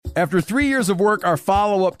After 3 years of work, our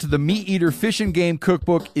follow-up to the Meat Eater Fish and Game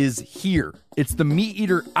Cookbook is here. It's the Meat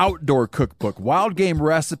Eater Outdoor Cookbook, wild game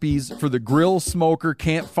recipes for the grill, smoker,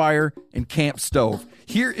 campfire, and camp stove.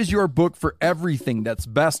 Here is your book for everything that's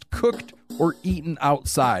best cooked or eaten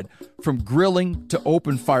outside. From grilling to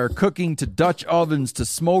open fire cooking to Dutch ovens to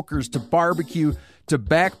smokers to barbecue to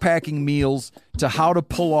backpacking meals to how to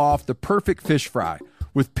pull off the perfect fish fry,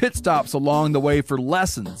 with pit stops along the way for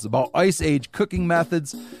lessons about Ice Age cooking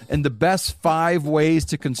methods and the best 5 ways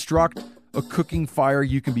to construct a cooking fire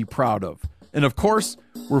you can be proud of. And of course,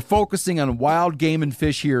 we're focusing on wild game and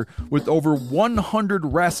fish here with over 100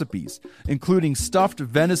 recipes, including stuffed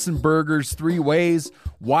venison burgers 3 ways,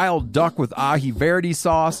 wild duck with ahi verde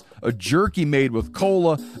sauce, a jerky made with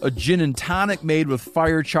cola, a gin and tonic made with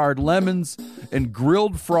fire-charred lemons, and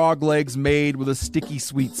grilled frog legs made with a sticky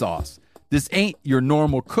sweet sauce. This ain't your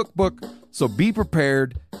normal cookbook, so be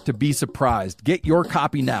prepared to be surprised. Get your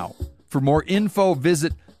copy now. For more info,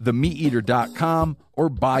 visit themeateater.com or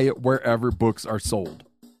buy it wherever books are sold.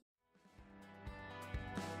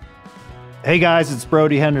 Hey guys, it's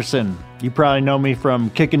Brody Henderson. You probably know me from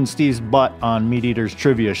kicking Steve's butt on Meat Eater's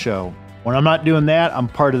trivia show. When I'm not doing that, I'm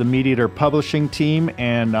part of the Meat Eater publishing team,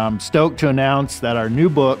 and I'm stoked to announce that our new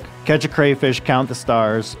book, Catch a Crayfish, Count the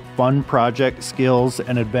Stars, Fun Project Skills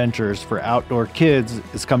and Adventures for Outdoor Kids,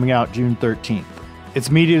 is coming out June 13th.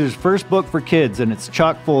 It's Meat Eater's first book for kids, and it's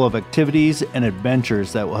chock full of activities and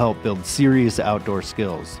adventures that will help build serious outdoor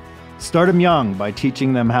skills. Start them young by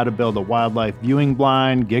teaching them how to build a wildlife viewing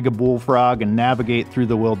blind, gig a bullfrog, and navigate through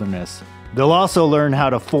the wilderness. They'll also learn how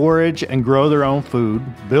to forage and grow their own food,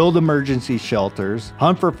 build emergency shelters,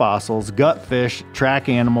 hunt for fossils, gut fish, track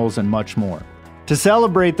animals, and much more. To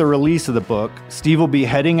celebrate the release of the book, Steve will be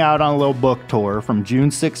heading out on a little book tour from June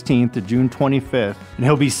 16th to June 25th, and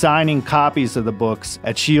he'll be signing copies of the books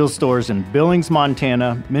at Scheels stores in Billings,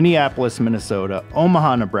 Montana, Minneapolis, Minnesota,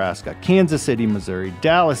 Omaha, Nebraska, Kansas City, Missouri,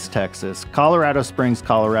 Dallas, Texas, Colorado Springs,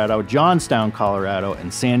 Colorado, Johnstown, Colorado,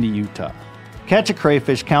 and Sandy, Utah. Catch a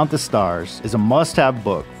Crayfish, Count the Stars is a must-have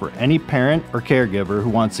book for any parent or caregiver who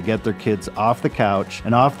wants to get their kids off the couch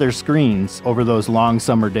and off their screens over those long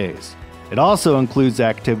summer days. It also includes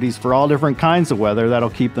activities for all different kinds of weather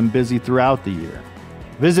that'll keep them busy throughout the year.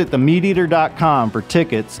 Visit themeateater.com for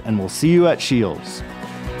tickets, and we'll see you at Scheels.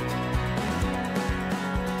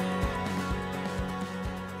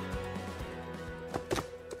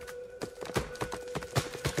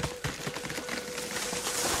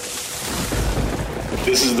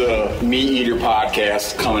 This is the Meat Eater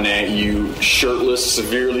podcast coming at you shirtless,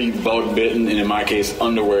 severely bug-bitten, and in my case,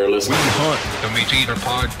 underwearless. We hunt the Meat Eater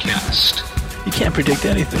podcast. You can't predict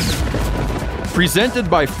anything. Presented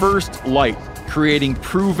by First Light, creating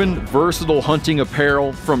proven, versatile hunting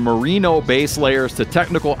apparel from merino base layers to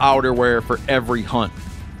technical outerwear for every hunt.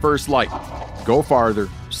 First Light. Go farther,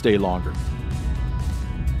 stay longer.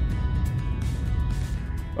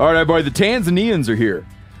 All right, boy, the Tanzanians are here.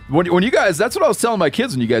 When you guys, that's what I was telling my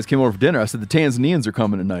kids when you guys came over for dinner. I said, the Tanzanians are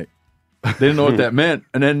coming tonight. They didn't know what that meant.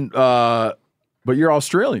 And then, but you're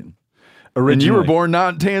Australian. Originally. And you were born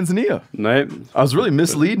not in Tanzania. No. I was really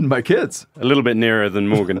misleading my kids. A little bit nearer than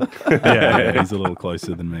Morgan. yeah, he's a little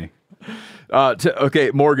closer than me.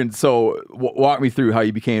 Okay, Morgan, so walk me through how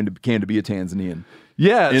you came to be a Tanzanian.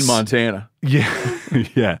 Yeah, in Montana. Yeah,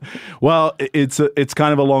 yeah. Well, it's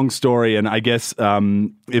kind of a long story, and I guess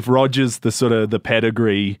if Roger's the sort of the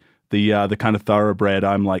pedigree, the kind of thoroughbred,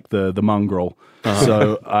 I'm like the mongrel. Uh-huh.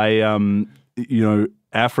 So I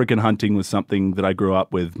African hunting was something that I grew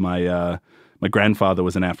up with. My grandfather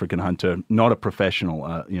was an African hunter, not a professional.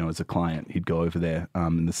 As a client, he'd go over there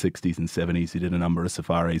in the 60s and 70s. He did a number of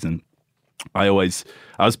safaris, and I was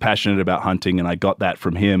passionate about hunting, and I got that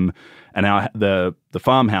from him. And the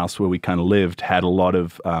farmhouse where we kind of lived had a lot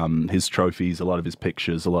of his trophies, a lot of his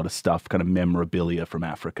pictures, a lot of stuff, kind of memorabilia from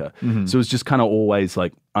Africa. Mm-hmm. So it was just kind of always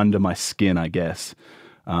like under my skin, I guess.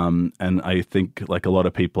 And I think like a lot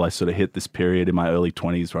of people, I sort of hit this period in my early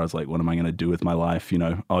 20s where I was like, what am I going to do with my life?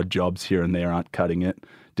 Odd jobs here and there aren't cutting it.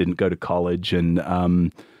 Didn't go to college. And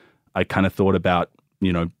I kind of thought about,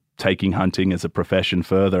 taking hunting as a profession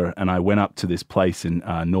further. And I went up to this place in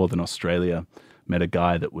northern Australia, met a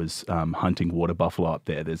guy that was hunting water buffalo up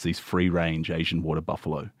there. There's these free-range Asian water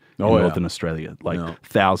buffalo in northern Australia,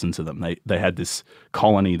 thousands of them. They had this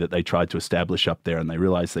colony that they tried to establish up there, and they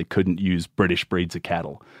realized they couldn't use British breeds of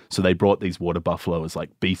cattle. So they brought these water buffalo as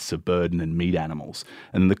like beasts of burden and meat animals.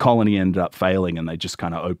 And the colony ended up failing, and they just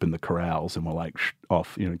kind of opened the corrals and were like,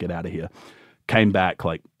 off, get out of here. came back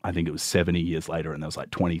like, I think it was 70 years later, and there was like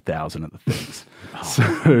 20,000 of the things.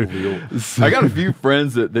 I got a few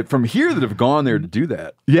friends that from here that have gone there to do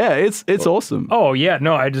that. Yeah, it's awesome. Oh yeah,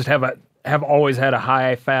 no, I just have always had a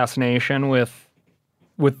high fascination with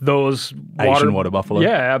those Asian water buffalo. Yeah,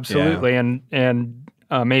 absolutely, and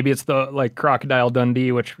maybe it's the like Crocodile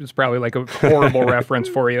Dundee, which is probably like a horrible reference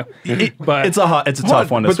for you. But it's a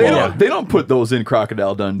tough one to swallow. They don't put those in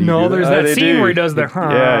Crocodile Dundee. No, do they? there's that scene where he does the.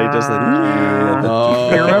 Yeah, he does that.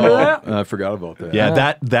 You remember that? I forgot about that.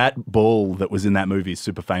 Yeah, that bull that was in that movie is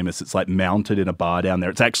super famous. It's like mounted in a bar down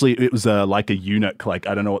there. It was like a eunuch. Like,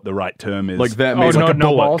 I don't know what the right term is. Like that. Oh, Maybe no, like a no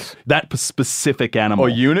bullock. balls? That specific animal. Oh,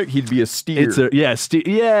 eunuch? He'd be a steer. It's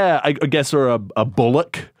I guess, or a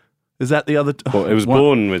bullock. Is that the other? Well, it was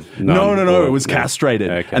born with No. or- It was castrated,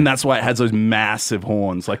 Okay. and that's why it has those massive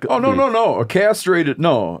horns. Like, Oh no! A castrated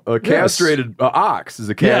ox is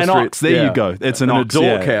a castrated. Yeah, an ox. There you go. It's an ox.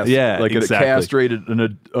 adult Yeah, like exactly. a castrated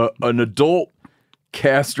an adult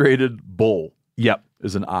castrated bull Yep.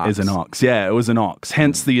 is an ox. Yeah, it was an ox.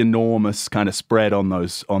 Hence the enormous kind of spread on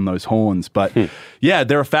those horns. But yeah,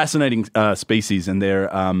 they're a fascinating species, and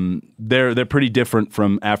they're pretty different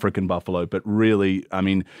from African buffalo. But really, I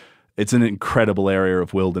mean, it's an incredible area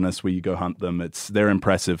of wilderness where you go hunt them. They're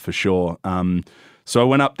impressive for sure. So I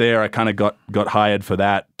went up there. I kind of got hired for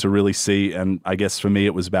that to really see, and I guess for me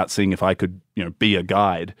it was about seeing if I could be a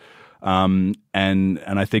guide. And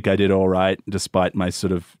I think I did all right despite my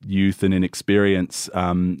sort of youth and inexperience.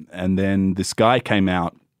 And then this guy came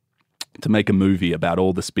out to make a movie about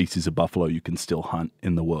all the species of buffalo you can still hunt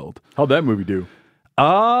in the world. How'd that movie do?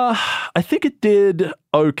 I think it did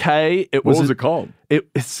okay. What was it called? It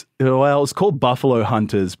was called Buffalo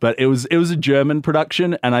Hunters, but it was a German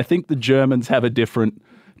production, and I think the Germans have a different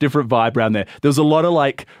vibe around there. There was a lot of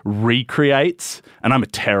like recreates, and I'm a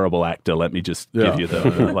terrible actor. Let me just give you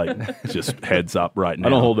the just heads up right now. I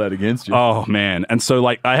don't hold that against you. Oh man. And so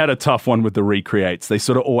like I had a tough one with the recreates. They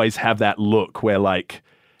sort of always have that look where like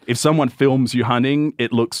if someone films you hunting,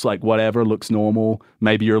 it looks like whatever, looks normal.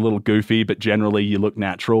 Maybe you're a little goofy, but generally you look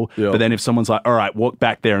natural. Yeah. But then if someone's like, all right, walk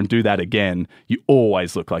back there and do that again, you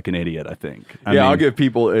always look like an idiot, I think. I mean, I'll give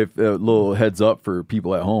people a little heads up for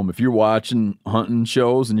people at home. If you're watching hunting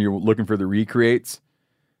shows and you're looking for the recreates,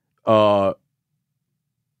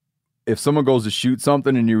 if someone goes to shoot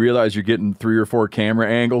something and you realize you're getting 3 or 4 camera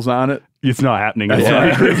angles on it, it's not happening. it's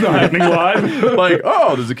not happening live. like,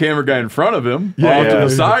 oh, there's a camera guy in front of him, to the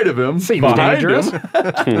side of him, Seems behind dangerous.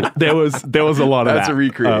 him. There was a lot of That's that. a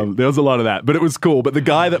recreate. There was a lot of that, but it was cool. But the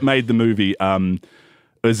guy that made the movie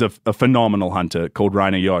was a phenomenal hunter called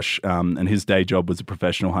Rainer Josh, and his day job was a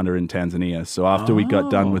professional hunter in Tanzania. So after we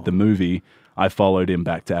got done with the movie, I followed him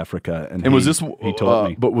back to Africa, and he taught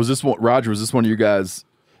me. But was this one, Roger? Was this one of you guys?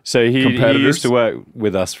 So he Competitors? used to work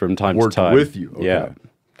with us from time Worked to time. with you, okay. Yeah.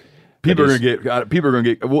 People are gonna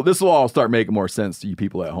get. Well, this will all start making more sense to you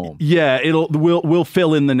people at home. Yeah, we'll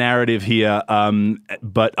fill in the narrative here.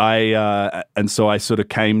 But and so I sort of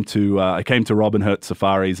came to Robin Hood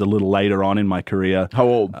Safaris a little later on in my career. How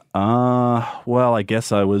old? Well, I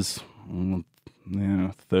guess I was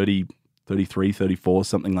 30, 33, 34,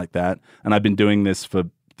 something like that. And I've been doing this for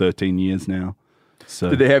 13 years now. So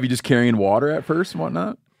Did they have you just carrying water at first and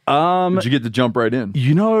whatnot? Did you get to jump right in?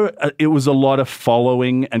 It was a lot of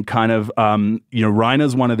following and kind of,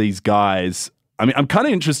 Reiner's one of these guys. I mean, I'm kind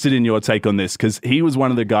of interested in your take on this because he was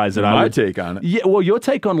one of the guys that My take on it. Yeah, well, your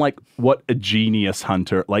take on like what a genius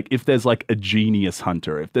hunter, like if there's like a genius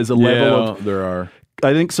hunter, if there's a level of. There are.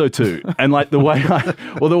 I think so too. And like the way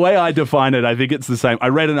I define it, I think it's the same. I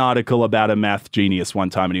read an article about a math genius one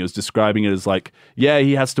time and he was describing it as like, yeah,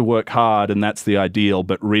 he has to work hard and that's the ideal,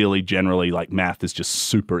 but really generally like math is just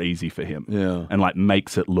super easy for him. Yeah. And like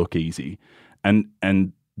makes it look easy. And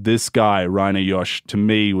this guy, Rainer Josh, to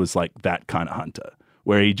me was like that kind of hunter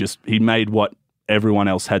where he made what everyone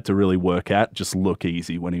else had to really work at just look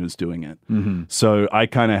easy when he was doing it. Mm-hmm. So I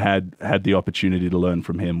kind of had the opportunity to learn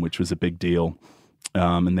from him, which was a big deal.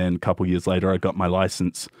 And then a couple years later, I got my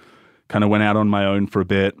license, kind of went out on my own for a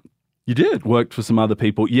bit. You did? Worked for some other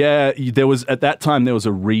people. Yeah, at that time, there was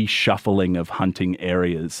a reshuffling of hunting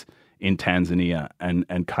areas in Tanzania. And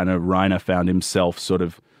kind of Rainer found himself sort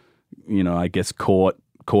of, I guess caught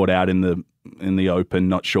out in the open,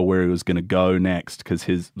 not sure where he was going to go next because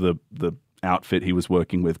the outfit he was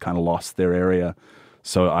working with kind of lost their area.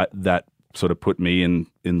 So that sort of put me in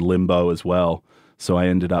limbo as well. So I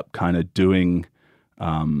ended up kind of doing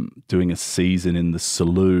a season in the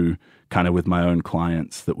Selous kind of with my own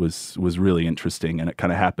clients that was really interesting. And it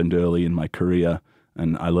kind of happened early in my career.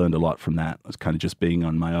 And I learned a lot from that. I was kind of just being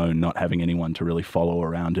on my own, not having anyone to really follow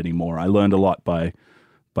around anymore. I learned a lot by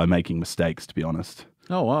by making mistakes, to be honest.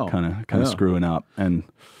 Oh wow, Kind of screwing up. And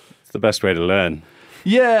It's the best way to learn.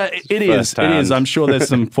 yeah, it is. It Firsthand. is. I'm sure there's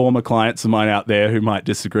some former clients of mine out there who might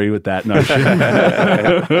disagree with that notion.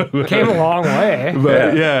 Came a long way.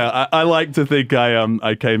 But I like to think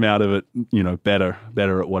I came out of it,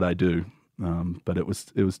 better at what I do. But it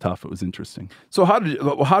was tough. It was interesting. So how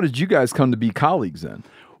did you guys come to be colleagues then?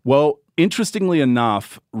 Well, interestingly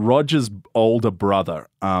enough, Roger's older brother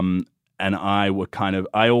and I were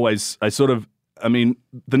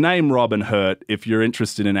the name Robin Hurt, if you're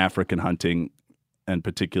interested in African hunting, and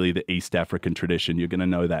particularly the East African tradition, you're going to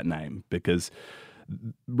know that name because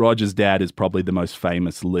Roger's dad is probably the most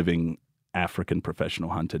famous living African professional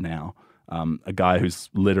hunter now, a guy who's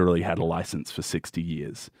literally had a license for 60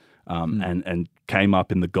 years. And came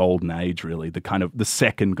up in the golden age, really, the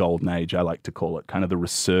second golden age, I like to call it, kind of the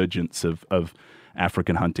resurgence of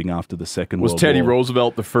African hunting after the Second World War. Was Teddy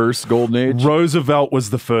Roosevelt the first golden age? Roosevelt was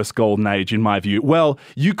the first golden age, in my view. Well,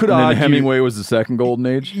 you could And argue then Hemingway was the second golden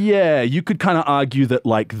age? Yeah, you could kind of argue that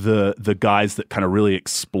like the guys that kind of really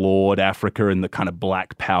explored Africa in the kind of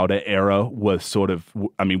black powder era were sort of,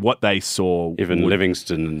 what they saw. Even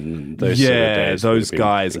Livingston and those sort of days. those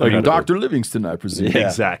guys. Like incredible. Dr. Livingston, I presume. Yeah.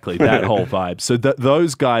 Exactly, that whole vibe. So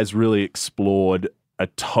those guys really explored a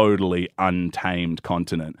totally untamed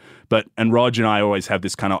continent. And Roger and I always have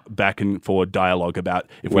this kind of back and forward dialogue about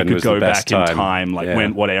if When we could was go the best back in time? time, like Yeah.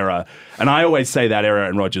 what era. And I always say that era,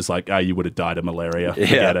 and Roger's like, you would have died of malaria.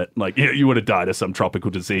 Forget it. Like, you would have died of some tropical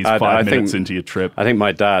disease I 5 think- minutes into your trip. I think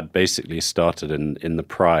my dad basically started in the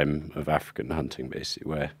prime of African hunting, basically,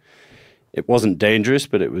 where it wasn't dangerous,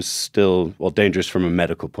 but it was still, dangerous from a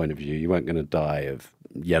medical point of view. You weren't going to die of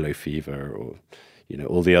yellow fever or,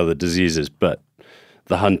 all the other diseases, but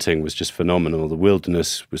the hunting was just phenomenal. The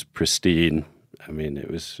wilderness was pristine.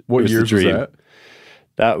 It was What it was years the was dream. that?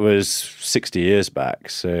 That was 60 years back.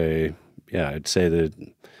 So, yeah, I'd say the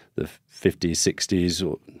 50s, 60s.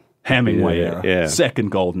 Or, Hemingway yeah, era. yeah.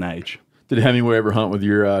 Second golden age. Did Hemingway ever hunt with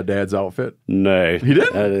your dad's outfit? No. He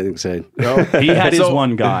didn't? I don't think so. No. He had his So-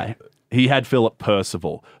 one guy. He had Philip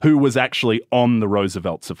Percival, who was actually on the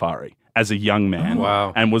Roosevelt safari as a young man.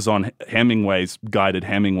 Wow. And was on Hemingway's guided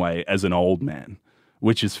Hemingway as an old man,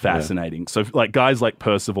 which is fascinating. So like guys like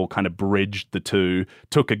Percival kind of bridged the two,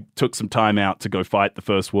 took some time out to go fight the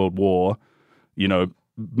First World War.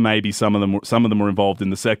 Maybe some of them were involved in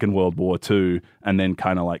the Second World War too, and then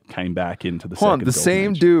kind of like came back into the Hold on, second. the golden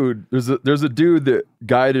same age. dude. There's a dude that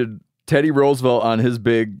guided Teddy Roosevelt on his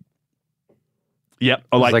big Yep,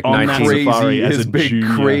 like on that 19 safari as his a big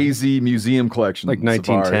junior. crazy museum collection, Like safari.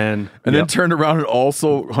 1910. and then Yep. turned around and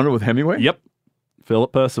also hunted with Hemingway. Yep,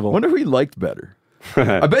 Philip I Percival. wonder who he liked better.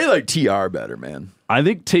 I bet he liked TR better, man. I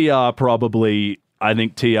think TR.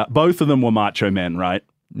 Both of them were macho men, right?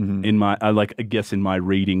 Mm-hmm. In my, I guess in my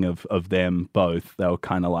reading of them both, they were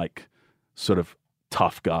kind of like sort of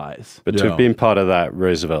tough guys. But to Yeah. have been part of that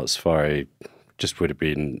Roosevelt safari just would have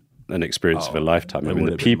been an experience of a lifetime. it The would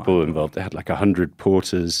have been people mind-blowing. involved, they had like 100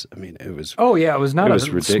 porters. It was, Oh yeah, it was not It a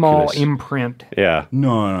was small ridiculous. imprint. yeah.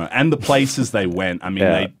 No, and the places they went.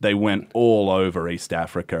 Yeah. They went all over East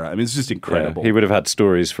Africa. It's just incredible. Yeah. He would have had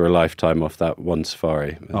stories for a lifetime off that one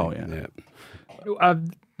safari. Oh, yeah.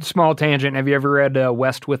 Small tangent. Have you ever read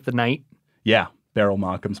West with the Night? Yeah, Beryl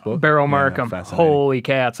Markham's book. Beryl Yeah, Markham. fascinating. Holy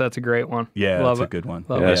cats, that's a great one. Yeah, Love that's it. a good one.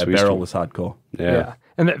 Love Yeah, Yeah, so we used Beryl to- was hardcore. Yeah.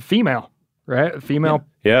 And that female, right? Female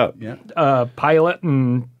Yeah. pilot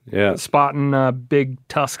and Yeah. spotting big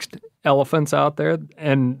tusked elephants out there.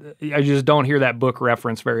 And I just don't hear that book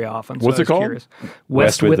reference very often. So What's I it was call? Curious.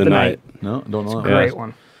 West with the Night. No, don't know. Great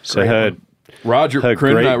one. So her Roger Her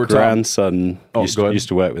Crin and I were great talking. grandson Oh, used go ahead.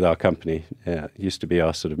 to work with our company. Yeah, used to be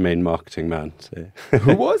our sort of main marketing man. So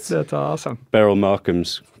Who was? That's awesome. Beryl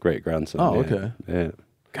Markham's great grandson. Oh, yeah. okay. Yeah,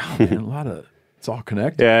 God, man, a lot of it's all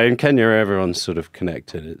connected. yeah. In Kenya, everyone's sort of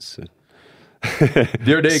connected. It's The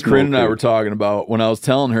other day, Small Corinne and I group. were talking about when I was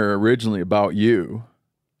telling her originally about you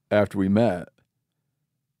after we met,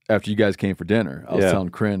 after you guys came for dinner. I was Yeah. telling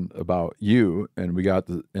Corinne about you,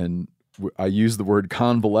 and I used the word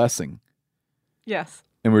convalescing, Yes.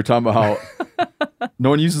 and we were talking about how no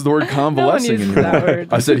one uses the word convalescing uses anymore. that word.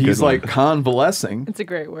 I said That's a he's good one. like convalescing. It's a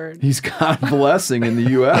great word. He's convalescing in the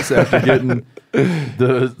U.S. after getting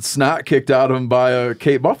the snot kicked out of him by a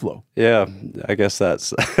Cape Buffalo. yeah. I guess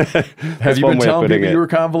that's. Have you been telling people you were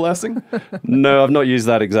convalescing? No, I've not used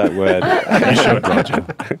that exact word. You should, Roger.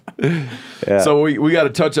 Yeah. So we got to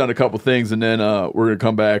touch on a couple things, and then we're gonna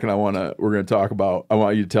come back, and we're gonna talk about. I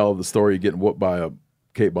want you to tell the story of getting whooped by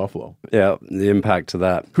Cape Buffalo. Yeah, the impact of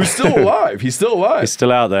that. Who's still alive? He's still alive. He's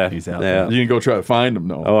still out there. He's out yeah. there. You can go try to find him,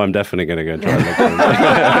 though. Oh, I'm definitely going to go try and look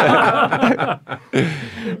for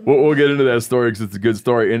him. We'll get into that story because it's a good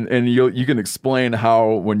story, and you can explain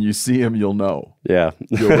how when you see him, you'll know. Yeah.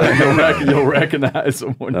 You'll recognize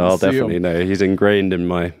him when I'll you see definitely him. know. He's ingrained in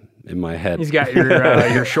my head. He's got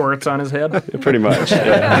your shorts on his head. Pretty much.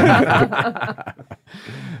 Yeah.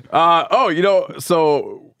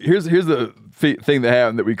 So here's the thing that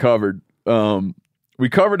happened that we covered. We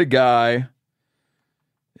covered a guy.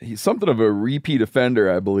 He's something of a repeat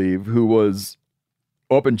offender, I believe, who was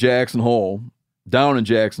up in Jackson Hole, down in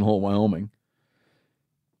Jackson Hole, Wyoming,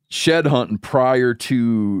 shed hunting prior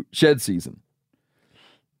to shed season.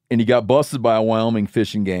 And he got busted by a Wyoming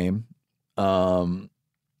Fish and Game.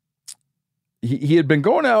 He had been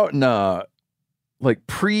going out and like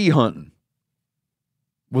pre-hunting.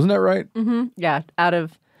 Wasn't that right? Mm-hmm. Yeah, out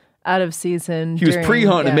of season. He was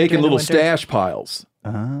pre-hunting and making during the little winter. stash piles.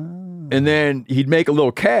 And then he'd make a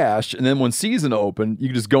little cache, and then when season opened, you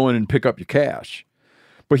could just go in and pick up your cache.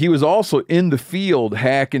 But he was also in the field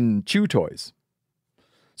hacking chew toys.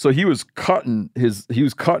 So he was cutting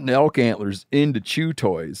elk antlers into chew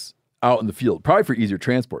toys out in the field, probably for easier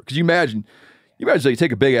transport. Because you imagine like you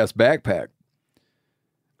take a big ass backpack.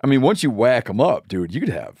 I mean, once you whack them up, dude, you could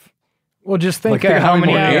have Well, just think think of how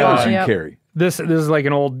many more antlers you Yep. carry. This is like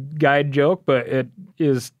an old guide joke, but it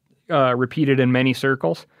is repeated in many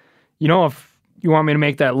circles. You know, if you want me to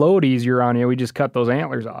make that load easier on you, we just cut those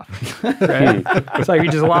antlers off. Right? It's like we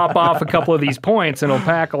just lop off a couple of these points and it'll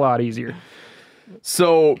pack a lot easier.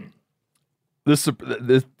 So this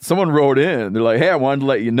someone wrote in. They're like, "Hey, I wanted to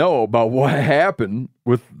let you know about what happened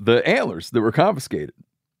with the antlers that were confiscated."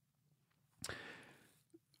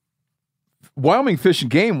 Wyoming Fish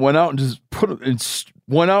and Game went out and just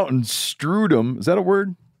strewed them. Is that a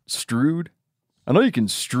word? Strewed? I know you can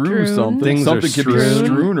strew Strewn. something. Things are Something can be strewn.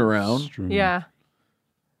 strewn around. Yeah.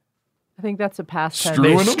 I think that's a past tense.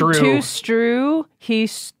 Strewing They them? strew. To strew, he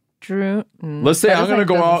strew. Let's say That I'm going to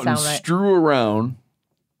go doesn't out and sound right. strew around.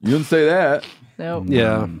 You didn't say that. Nope.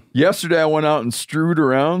 Yeah. Yesterday I went out and strewed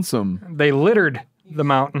around some. They littered the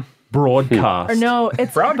mountain. Broadcast. Or no,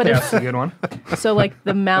 it's but Broadcast's it's a good one. so like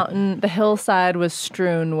the mountain, the hillside was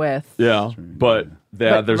strewn with. Yeah, but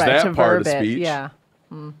there's right, that to part of verb the it, speech. Yeah.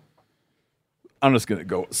 I'm just gonna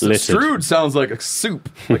go. Littered. Strewed sounds like a soup,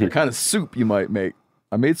 like a kind of soup you might make.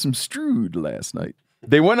 I made some strewed last night.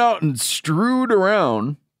 They went out and strewed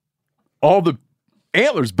around all the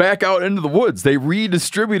antlers back out into the woods. They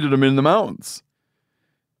redistributed them in the mountains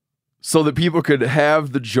so that people could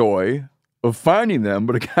have the joy of finding them.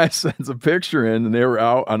 But a guy sends a picture in, and they were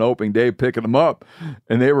out on opening day picking them up,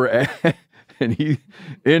 and they were and he,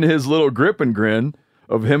 in his little grip and grin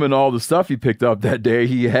of him and all the stuff he picked up that day,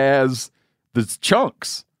 he has the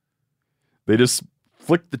chunks. They just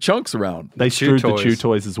flicked the chunks around. They Chew strewed the chew toys.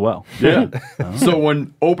 toys as well. Yeah. So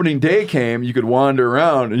when opening day came, you could wander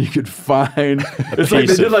around and you could find. It's like they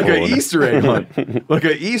piece did of like an fawn. Easter egg hunt, like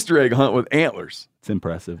an Easter egg hunt with antlers. It's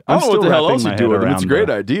impressive. I don't know what the hell else you you do with them. It's a great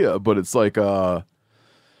idea, but it's like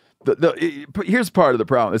here's part of the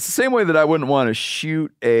problem. It's the same way that I wouldn't want to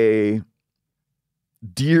shoot a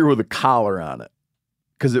deer with a collar on it,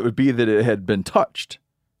 because it would be that it had been touched,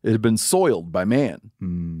 it had been soiled by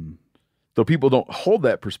man. Though people don't hold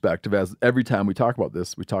that perspective, as every time we talk about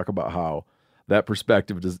this, we talk about how that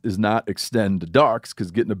perspective does not extend to ducks,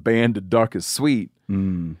 because getting a banded duck is sweet.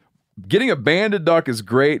 Getting a banded duck is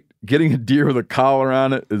great. Getting a deer with a collar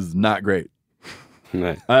on it is not great.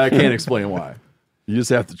 No. I can't explain why. You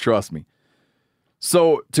just have to trust me.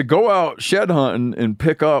 So to go out shed hunting and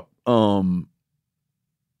pick up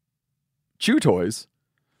chew toys,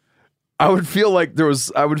 I would feel like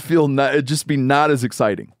it'd just be not as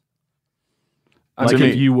exciting. Like To if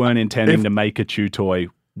me. you weren't intending to make a chew toy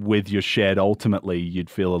with your shed, ultimately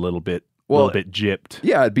you'd feel a little bit gypped.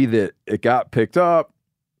 Yeah, it'd be that it got picked up,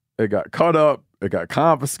 it got cut up, it got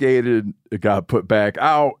confiscated, it got put back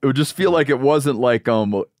out. It would just feel like it wasn't like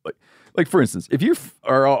for instance, if you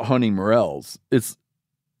are out hunting morels, it's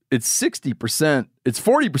 60%, it's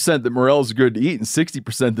 40% that morels are good to eat and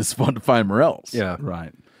 60% that's fun to find morels. Yeah.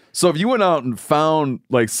 Right. So if you went out and found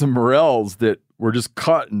like some morels that were just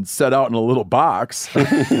cut and set out in a little box,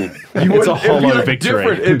 It's a hollow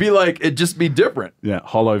victory. It'd just be different. Yeah,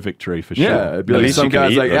 hollow victory for sure. Yeah, it'd be At like least some you can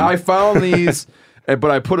guys eat like, them. yeah, I found these, but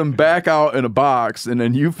I put them back out in a box, and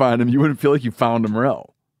then you find them. You wouldn't feel like you found a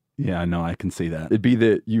morel. Yeah, no, I can see that. It'd be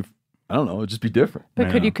that I don't know, it'd just be different. But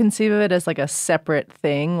could you conceive of it as like a separate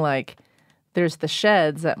thing? Like there's the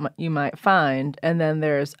sheds that you might find, and then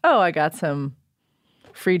there's, I got some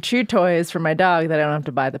free chew toys for my dog that I don't have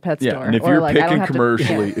to buy at the pet store. And if Or, you're like, I don't picking have to-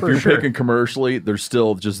 commercially, yeah, if for you're sure. picking commercially, there's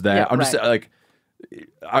still just that. Yeah, I'm just right. like,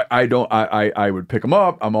 I would pick them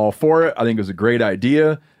up. I'm all for it. I think it was a great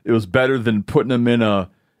idea. It was better than putting them in a.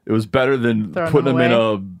 It was better than Throwing putting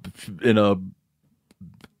them them in a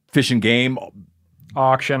fish and game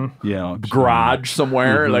Auction. Yeah. garage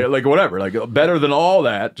somewhere, Mm-hmm. like whatever. Like better than all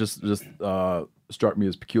that. Just struck me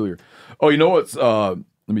as peculiar. Oh, you know what's? Let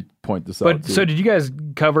me point this out. But too. so did you guys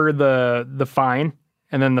cover the fine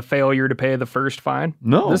and then the failure to pay the first fine?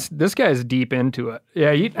 No. This guy's deep into it.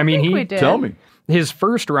 Yeah, I think we did. Tell me. His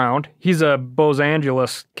first round, he's a Los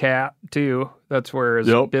Angeles cat too. That's where his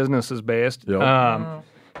Yep. business is based. Yep.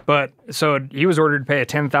 But so he was ordered to pay a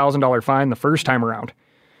 $10,000 fine the first time around,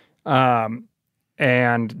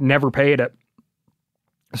 and never paid it.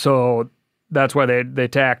 So that's why they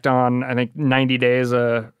tacked on, I think, 90 days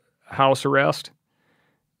of house arrest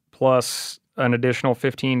plus an additional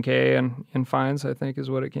 $15K in fines, I think is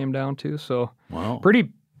what it came down to. So Wow. pretty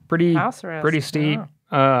House arrest, pretty steep.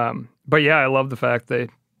 yeah. But yeah, I love the fact they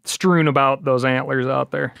strewn about those antlers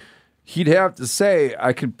out there. He'd have to say,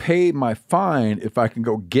 I can pay my fine if I can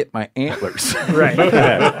go get my antlers. Right.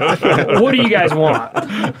 What do you guys want?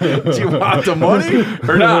 Do you want the money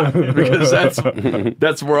or not? Because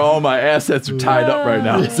that's where all my assets are tied up right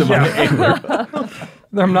now. It's in my antler.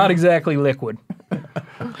 I'm not exactly liquid.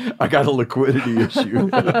 I got a liquidity issue.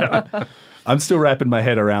 I'm still wrapping my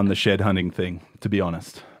head around the shed hunting thing, to be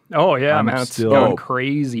honest. Oh yeah, I'm man, it's still- going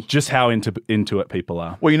crazy. Just how into it people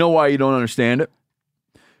are. Well, you know why you don't understand it?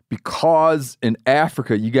 Because in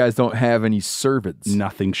Africa, you guys don't have any cervids.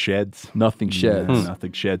 Nothing sheds. Nothing sheds.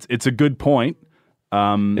 Nothing sheds. It's a good point.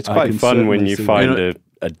 It's I quite can fun when certainly you see find that.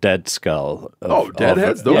 a dead skull. Oh,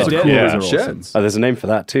 deadheads? Those are Yeah, cool deadheads as are sheds. Oh, there's a name for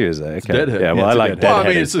that too, is there? Okay. Deadhead. Yeah, well, Yeah, I it's a like deadhead. deadhead. Well, I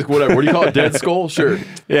mean, it's just whatever. What do you call it? Dead skull? Sure.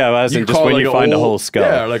 Yeah, well, as in just call when it you like find a old- whole skull.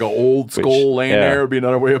 Yeah, like an old skull laying yeah. there would be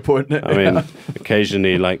another way of putting it. I mean,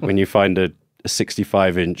 occasionally, like when you find a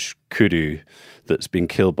 65-inch kudu that's been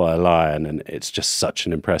killed by a lion, and it's just such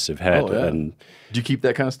an impressive head. Oh, yeah. And do you keep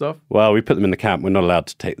that kind of stuff? well, we put them in the camp. We're not allowed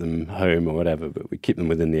to take them home or whatever, but we keep them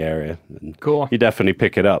within the area. And Cool. You definitely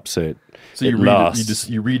pick it up, so So it you lasts.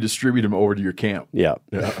 you redistribute them over to your camp. Yeah.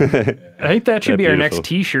 I think that should They're be our beautiful. next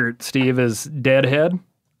T-shirt, Steve. Is Deadhead,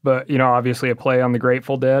 but obviously a play on the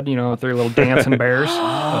Grateful Dead. With their little dancing bears.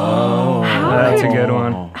 That's a good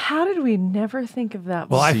one. How did we never think of that?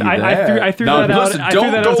 Well, I See threw now, that out. listen, I threw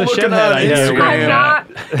don't that go out as a looking shithead on idea. Instagram. I'm not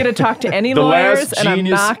going to talk to any The lawyers, last and I'm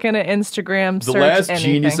genius- not going to Instagram The search last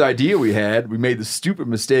anything. genius idea we had, we made the stupid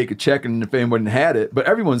mistake of checking if anyone had it, but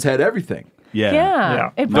everyone's had everything. Yeah. Yeah.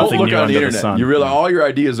 It Don't Nothing look new on the under the internet. sun. You realize all your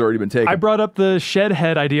ideas have already been taken. I brought up the shed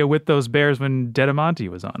head idea with those bears when Dedamonte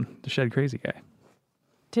was on, the shed crazy guy.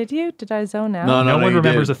 Did you? Did I zone out? No, No one you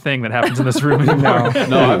remembers did. a thing that happens in this room anymore.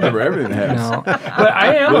 No, I remember everything that happens. No. But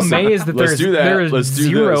I am Listen, amazed that let's do that. there is Let's do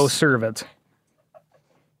zero this. cervids.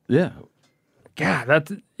 Yeah. God,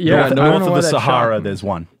 that's Yeah, I don't North know of why the that Sahara, shocked me. there's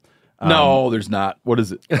one. No, there's not. What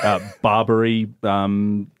is it? Barbary.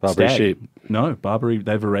 Barbary stag. sheep. No, Barbary.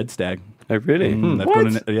 They have a red stag. Oh, really?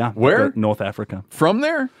 They've got Where? North Africa. From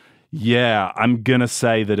there? Yeah, I'm gonna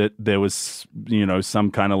say that there was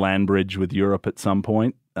some kind of land bridge with Europe at some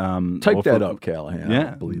point. Type or that for- up, Callahan. I Yeah.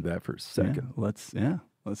 don't believe that for a Yeah, second.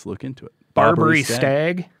 let's look into it. Barbary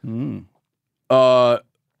stag. On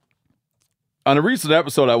a recent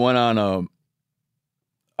episode, I went on.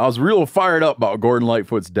 I was real fired up about Gordon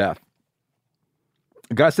Lightfoot's death.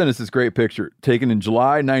 A guy sent us this great picture taken in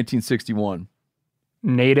July 1961.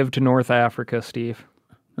 Native to North Africa, Steve.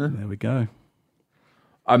 There we go.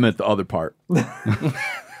 I meant the other part.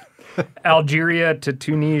 Algeria to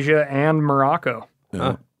Tunisia and Morocco.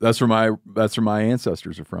 Yeah. That's where my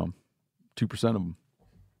ancestors are from. 2% of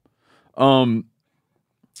them.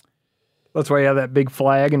 That's why you have that big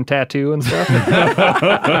flag and tattoo and stuff.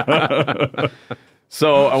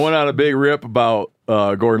 So I went on a big rip about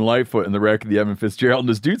Gordon Lightfoot and the wreck of the Edmund Fitzgerald. And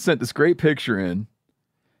this dude sent this great picture in,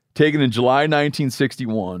 taken in July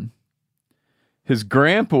 1961. His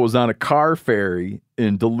grandpa was on a car ferry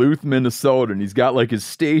in Duluth, Minnesota, and he's got like his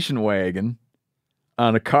station wagon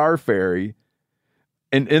on a car ferry.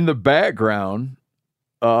 And in the background,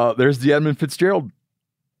 there's the Edmund Fitzgerald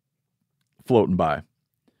floating by.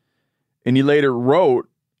 And he later wrote,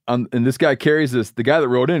 and this guy carries this, the guy that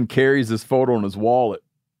wrote in carries this photo in his wallet.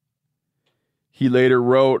 He later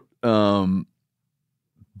wrote,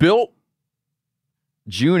 built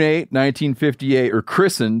June 8, 1958, or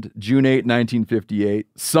christened June 8, 1958,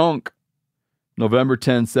 sunk November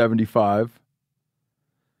 10, 75,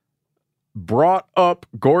 brought up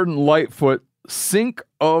Gordon Lightfoot, sink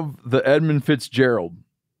of the Edmund Fitzgerald.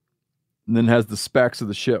 and then has the specs of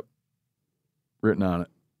the ship written on it.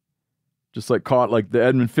 Just like the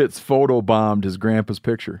Edmund Fitz photo bombed his grandpa's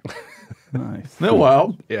picture. Nice. Isn't that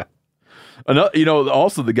wild? Yeah.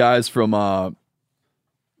 Also the guys from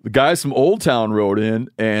Old Town wrote in,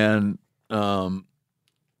 and I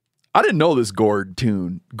didn't know this Gord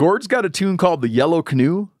tune. Gord's got a tune called The Yellow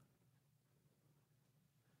Canoe.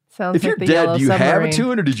 Sounds If like you're the dead, Yellow do you have a Submarine.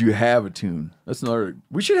 tune or did you have a tune? That's another.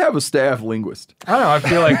 We should have a staff linguist. I don't know. I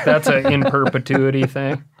feel like that's an in perpetuity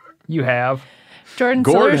thing. You have. Jordan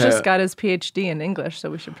Gord Sillers just had- got his PhD in English,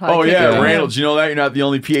 so we should probably kick it to him. Reynolds. You know that? You're not the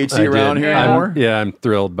only PhD I around did. here Yeah. anymore? I'm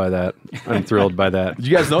thrilled by that. Did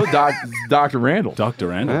you guys know Dr. Randall? Dr.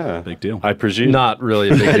 Randall. Yeah. Big deal. I presume. Not really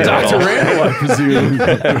a big deal. Dr. at all. Randall, I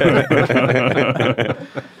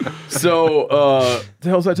presume. So, the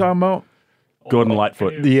hell's I talking about? Gordon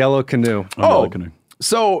Lightfoot. The Yellow Canoe. Oh, Canoe.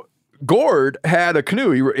 so Gord had a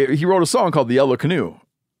canoe. He wrote a song called The Yellow Canoe.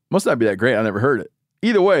 Must not be that great. I never heard it.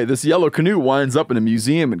 Either way, this yellow canoe winds up in a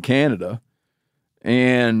museum in Canada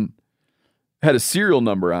and had a serial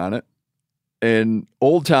number on it. And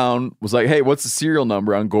Old Town was like, hey, what's the serial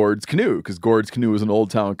number on Gord's canoe? Because Gord's canoe was an Old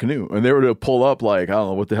Town canoe. And they were to pull up, like, I don't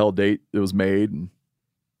know what the hell date it was made. And,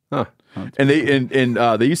 Huh. and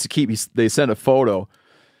they used to they sent a photo.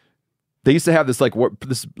 They used to have this,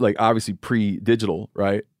 obviously pre-digital,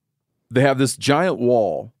 right? They have this giant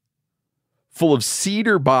wall full of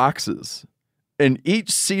cedar boxes. And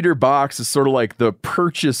each cedar box is sort of like the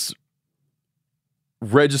purchase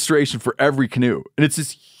registration for every canoe. And it's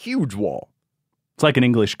this huge wall. It's like an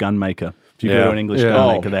English gunmaker. If you go Yeah. to an English Yeah.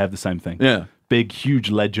 gunmaker, they have the same thing. Yeah. Big, huge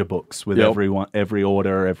ledger books with Yep. every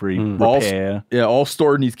order, every All- repair. all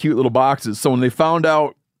stored in these cute little boxes. So when they found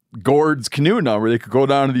out Gord's canoe number, they could go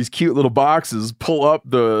down to these cute little boxes, pull up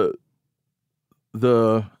the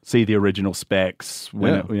See the original specs.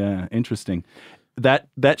 Yeah. Interesting. That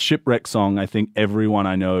shipwreck song, I think everyone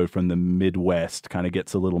I know from the Midwest kind of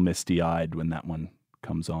gets a little misty-eyed when that one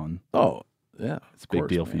comes on. Oh, yeah. It's a big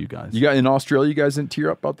deal for you guys. You got in Australia, you guys didn't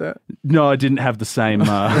tear up about that? No, I didn't have the same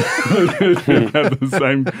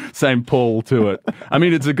same pull to it. I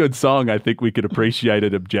mean, it's a good song. I think we could appreciate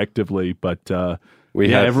it objectively, but We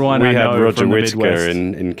had everyone I know Roger from the Whittaker Midwest.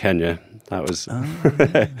 in Kenya. That was.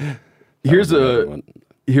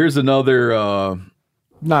 Here's another.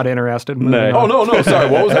 Not interested. No. Oh no! Sorry,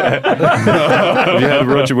 what was that? Have you heard of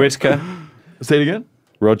Roger Whittaker? Say it again.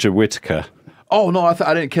 Roger Whittaker. Oh no, I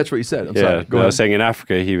didn't catch what you said. I'm Yeah, sorry. Go I ahead. was saying in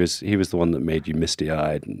Africa, he was the one that made you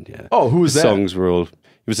misty-eyed. And yeah. Oh, who was His that? songs were all. He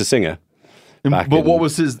was a singer. back But in- what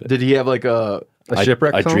was his? Did he have like a?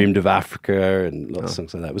 shipwreck I song? dreamed of Africa and lots of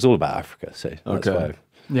songs like that. It was all about Africa, so that's Okay. why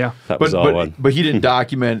Yeah. that was our one. But he didn't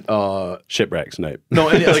document. Shipwrecks, no. No,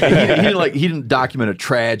 and, he didn't document a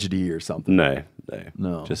tragedy or something. No.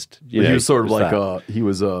 Just But you know, he was sort of it like that. he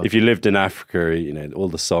was If you lived in Africa, you know, all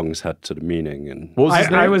the songs had sort of meaning and What was his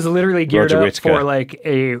name? I was literally geared Roger up Whittaker. for like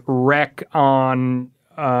a wreck on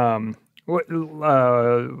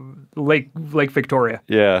Lake Victoria.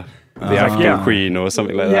 yeah, the African yeah. Queen or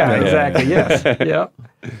something like Yeah, that. exactly. Yes. Yeah.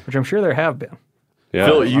 Which I'm sure there have been. Yeah.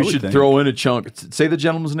 Phil, I you would should think. throw in a chunk. Say the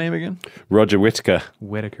gentleman's name again. Roger Whittaker,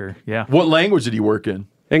 Whitaker. Yeah. What language did he work in?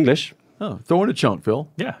 English. Oh, throw in a chunk, Phil.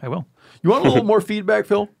 Yeah, I will. You want a little more feedback,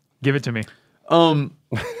 Phil? Give it to me.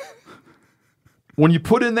 When you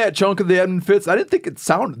put in that chunk of the Edmund Fitz, I didn't think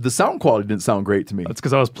the sound quality didn't sound great to me. That's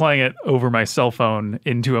because I was playing it over my cell phone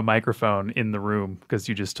into a microphone in the room because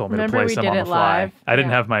you just told me Remember to play we some did on the it fly. live? I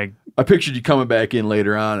didn't Yeah. have my. I pictured you coming back in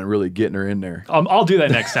later on and really getting her in there. I'll do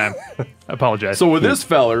that next time. I apologize. So with this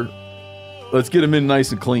feller, let's get him in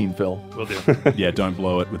nice and clean, Phil. Will do. Yeah, don't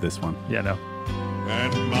blow it with this one. Yeah, no.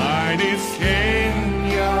 And mine is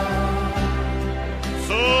Kenya,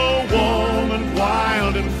 so warm and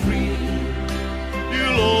wild and free.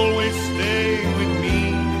 You'll always stay with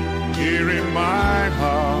me here in my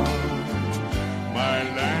heart. My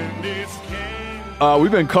land is Kenya.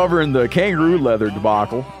 We've been covering the kangaroo leather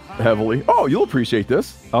debacle heavily. Oh, you'll appreciate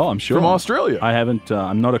this. Oh, I'm sure. From Australia. I haven't.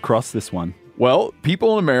 I'm not across this one. Well,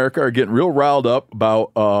 people in America are getting real riled up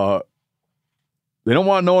about they don't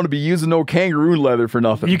want no one to be using no kangaroo leather for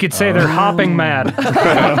nothing. You could say they're hopping mad.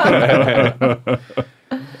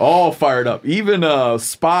 All fired up. Even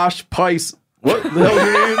Sposh Pice. What the hell's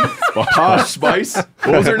her name? Posh Spice.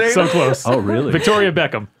 What was her name? So close. Oh, really? Victoria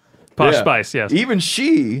Beckham. Posh Yeah. Spice, yes. Even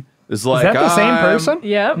she is like, Is that the same person?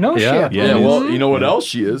 Yep. No Yeah. shit. Yeah, well, you know what else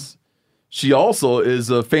she is? She also is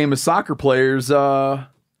a famous soccer player's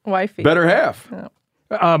Wifey. better half.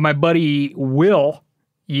 My buddy Will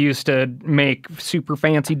used to make super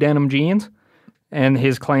fancy denim jeans, and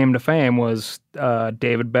his claim to fame was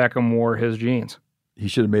David Beckham wore his jeans. He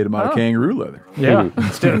should have made them out of kangaroo leather. Yeah.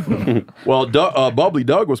 Well, Bubbly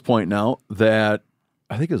Doug was pointing out that,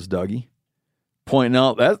 I think it was Dougie, pointing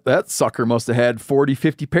out that sucker must have had 40,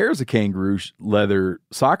 50 pairs of kangaroo leather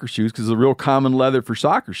soccer shoes because it's a real common leather for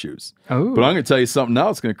soccer shoes. Oh. But I'm going to tell you something now.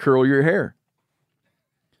 It's going to curl your hair.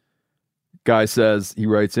 Guy says, he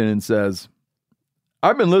writes in and says,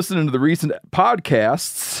 I've been listening to the recent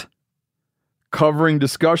podcasts covering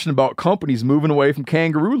discussion about companies moving away from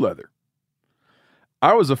kangaroo leather.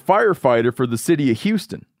 I was a firefighter for the city of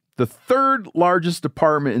Houston, the third largest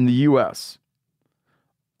department in the U.S.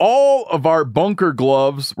 All of our bunker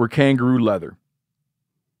gloves were kangaroo leather.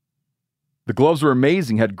 The gloves were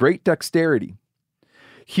amazing, had great dexterity.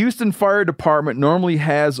 Houston Fire Department normally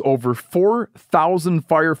has over 4,000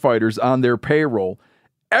 firefighters on their payroll.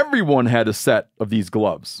 Everyone had a set of these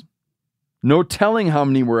gloves. No telling how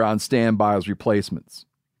many were on standby as replacements.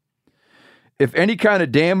 If any kind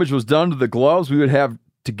of damage was done to the gloves, we would have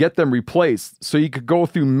to get them replaced, so you could go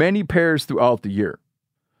through many pairs throughout the year.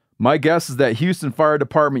 My guess is that Houston Fire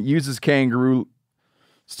Department uses kangaroo,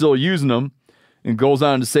 still using them, and goes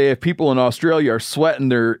on to say if people in Australia are sweating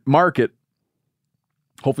their market,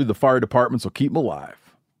 hopefully the fire departments will keep them alive.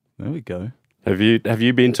 There we go. Have you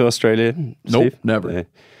been to Australia, Steve? Nope, never.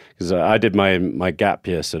 Because I did my gap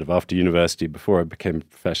year sort of after university before I became a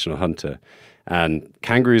professional hunter. And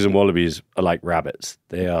kangaroos and wallabies are like rabbits.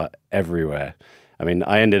 They are everywhere. I mean,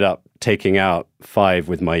 I ended up taking out 5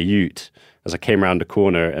 with my ute as I came around a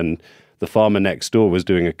corner, and the farmer next door was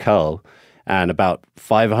doing a cull, and about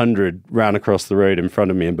 500 ran across the road in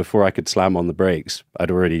front of me, and before I could slam on the brakes,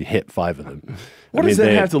 I'd already hit 5 of them. What does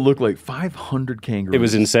that have to look like? 500 kangaroos? It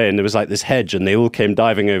was insane. There was like this hedge, and they all came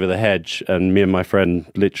diving over the hedge, and me and my friend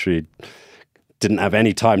literally didn't have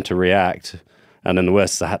any time to react. And then the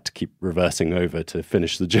worst is I had to keep reversing over to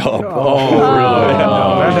finish the job. Oh, really?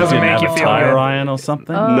 That doesn't make you feel tire good. iron or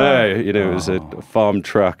something? No, it was a farm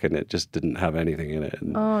truck, and it just didn't have anything in it.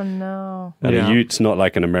 And, Oh, no. and a ute's not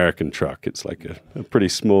like an American truck. It's like a pretty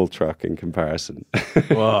small truck in comparison.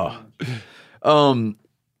 Wow.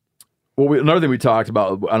 Well, another thing we talked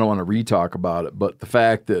about, I don't want to re-talk about it, but the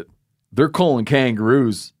fact that they're calling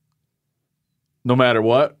kangaroos no matter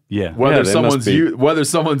what. Yeah. Whether they must be. whether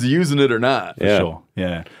someone's using it or not. For sure.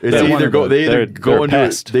 Yeah. It's They're either they're they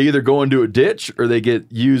either go into a ditch or they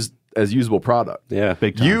get used as usable product. Yeah.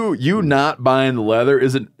 Big time. You not buying the leather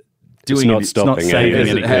isn't doing not any, stopping saving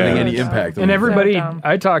anything. isn't having any impact on And it. everybody dumb.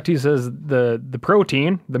 I talked to says the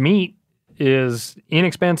protein, the meat, is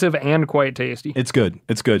inexpensive and quite tasty. It's good.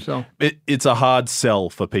 It's good. So- It's a hard sell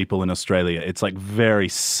for people in Australia. It's like very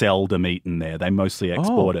seldom eaten there. They mostly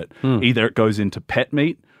export it. Either it goes into pet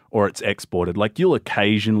meat or it's exported. Like you'll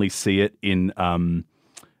occasionally see it in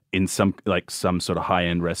some sort of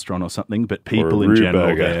high-end restaurant or something, but people in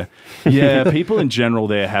general there, people in general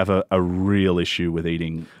there have a real issue with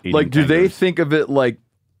eating Like, do they kangaroos. think of it like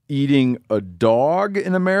eating a dog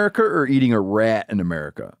in America or eating a rat in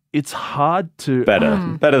America? It's hard to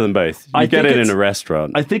Better than both. You I get think it in it's- a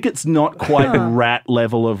restaurant. I think it's not quite rat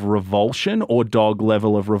level of revulsion or dog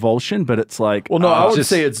level of revulsion, but it's like Well, no, I would just-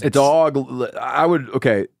 say it's dog.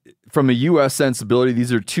 From a U.S. sensibility,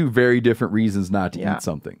 these are two very different reasons not to Yeah. eat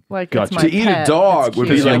something. Like, Gotcha. it's my To eat a pet. dog It's would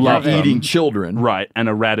be cute. like you love you're them. eating children, right, and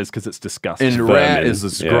a rat is because it's disgusting. and a rat vermin. is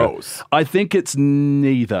just Yeah. gross. I think it's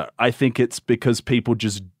neither. I think it's because people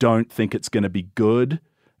just don't think it's going to be good,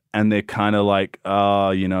 and they're kind of like,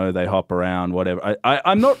 they hop around, whatever.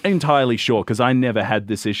 I'm not entirely sure because I never had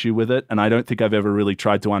this issue with it, and I don't think I've ever really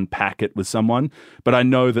tried to unpack it with someone. But I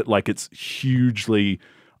know that like it's hugely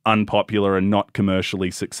unpopular and not commercially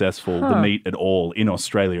successful, the meat at all in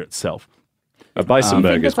Australia itself. A bison You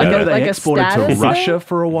think burger's it's like I know better. they like a exported to status Russia thing?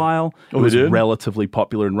 for a while. It they was did? relatively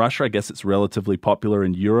popular in Russia. I guess it's relatively popular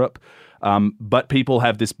in Europe. But people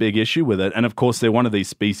have this big issue with it. And of course, they're one of these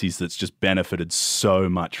species that's just benefited so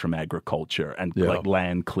much from agriculture and like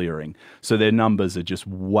land clearing. So their numbers are just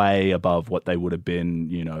way above what they would have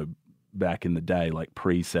been, back in the day, like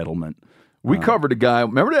pre-settlement. We covered a guy.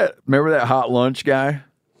 Remember that hot lunch guy?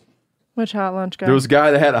 Which hot lunch guy? There was a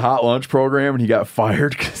guy that had a hot lunch program and he got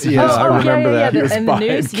fired because he Yes, I remember that. Yeah, He was in the buying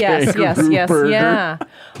news, yes, kangaroo burger. yeah. But,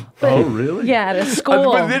 Oh, really? Yeah, at a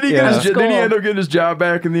school. But did he At a did he end school. up getting his job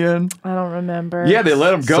back in the end? I don't remember. Yeah, they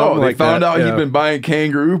let him go. Something They like found that, out yeah. he'd been buying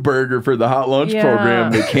kangaroo burger for the hot lunch Yeah.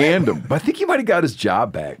 program. They canned him. But I think he might have got his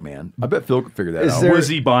job back, man. I bet Phil could figure that Is out. there- Was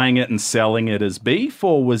he buying it and selling it as beef,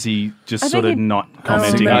 or was he just I sort think of he- not I don't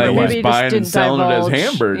commenting remember. either Maybe way? Maybe he buying just and didn't selling it as divulge.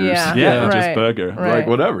 hamburgers. Yeah, Yeah, right, just burger. right. Like,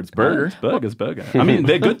 whatever, it's burger. Burger's burger. I mean,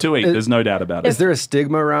 they're good to eat. There's no doubt about Is it. there a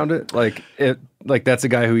stigma around it? Like that's a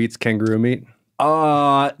guy who eats kangaroo meat?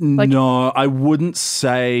 No, I wouldn't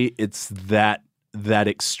say it's that that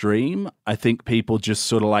extreme. I think people just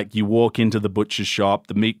sort of like, you walk into the butcher's shop,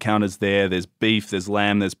 the meat counter's there, there's beef, there's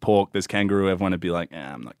lamb, there's pork, there's kangaroo. Everyone would be like,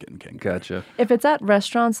 I'm not getting kangaroo. Gotcha. If it's at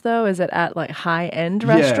restaurants, though, is it at like high-end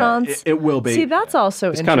restaurants? It will be. See, that's also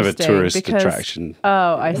It's interesting. kind of a tourist because, attraction.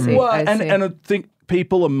 Oh, I see. Well, I see. and I think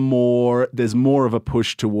people are more, there's more of a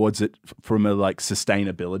push towards it from a like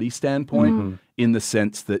sustainability standpoint, in the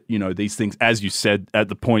sense that, you know, these things, as you said at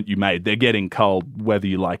the point you made, they're getting cold whether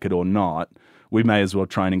you like it or not. We may as well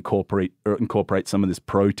try and incorporate some of this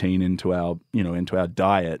protein into our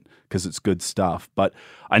diet because it's good stuff. But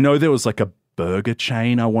I know there was like a burger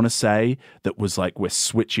chain, I want to say, that was like, we're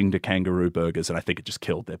switching to kangaroo burgers, and I think it just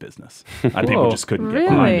killed their business. And people just couldn't get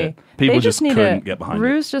behind it. People just couldn't get behind it.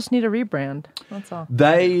 Roos just need a rebrand. That's all.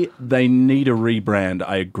 They need a rebrand.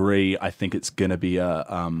 I agree. I think it's going to be a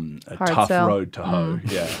tough sell. road to hoe.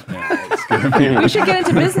 Yeah, it's going to be. We should get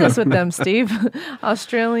into business with them, Steve.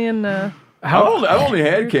 Australian. I've only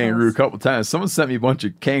had kangaroo a couple times. Someone sent me a bunch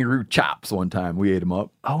of kangaroo chops one time. We ate them up.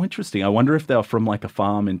 Oh, interesting. I wonder if they're from like a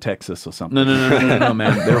farm in Texas or something. No,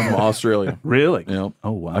 man. They're from Australia. Really? You know? Oh,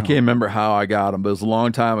 wow. I can't remember how I got them, but it was a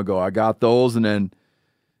long time ago. I got those, and then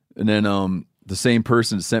the same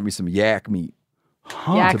person sent me some yak meat.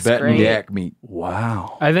 Yak's Tibetan great. yak meat.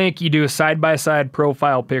 Wow. I think you do a side-by-side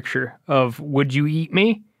profile picture of would you eat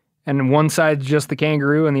me? And one side's just the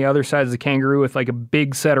kangaroo, and the other side's the kangaroo with like a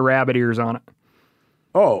big set of rabbit ears on it.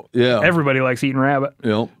 Oh, yeah. Everybody likes eating rabbit.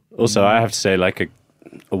 Yep. Also, I have to say, like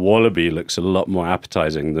a wallaby looks a lot more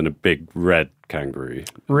appetizing than a big red kangaroo.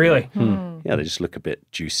 Really? Yeah, they just look a bit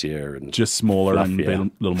juicier and just smaller and a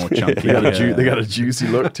fluffier. little more chunky. They got a juicy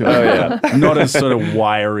look to them. Oh yeah, Not as sort of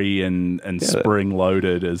wiry and spring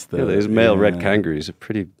loaded as the those male red kangaroos are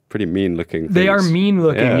pretty mean looking. They are mean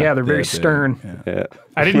looking. Yeah, they're very they're- stern. Yeah.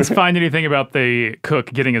 I didn't find anything about the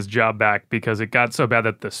cook getting his job back because it got so bad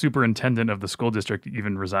that the superintendent of the school district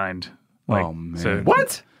even resigned. Oh, man.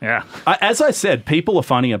 What? Yeah. As I said, people are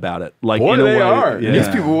funny about it. Like, Boy, in a they way, are. yeah. These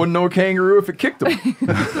people wouldn't know a kangaroo if it kicked them.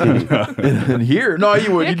 and here, no,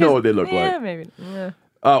 you would. You know what they look Yeah, like. maybe. Yeah.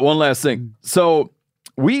 One last thing. So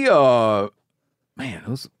we, man, it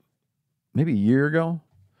was maybe a year ago.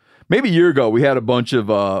 We had a bunch of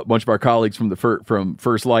our colleagues from from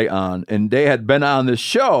First Light on, and they had been on this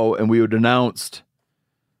show, and we had announced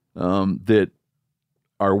that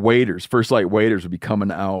our waiters, First Light waiters, would be coming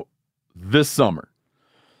out this summer.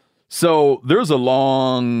 So there's a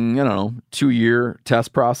long, 2-year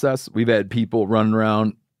test process. We've had people running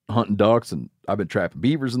around hunting ducks, and I've been trapping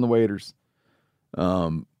beavers in the waiters.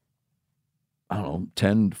 10,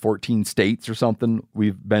 14 states or something.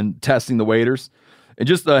 We've been testing the waiters. And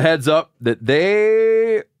just a heads up that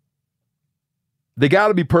they got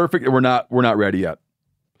to be perfect, and we're not ready yet.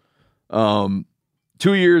 2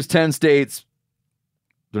 years, 10 states,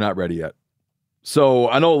 they're not ready yet. So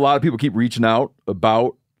I know a lot of people keep reaching out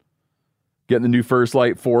about getting the new First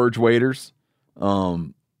Light Forge waiters. I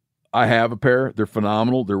have a pair. They're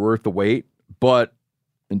phenomenal. They're worth the wait. But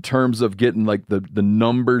in terms of getting like the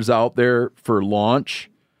numbers out there for launch,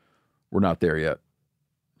 we're not there yet.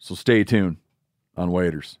 So stay tuned on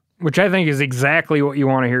waiters. Which I think is exactly what you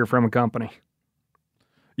want to hear from a company.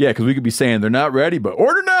 Yeah, because we could be saying they're not ready, but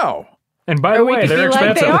order now. And by the way, they're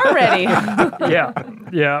like expensive. they are ready.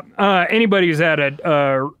 Yeah. Anybody who's had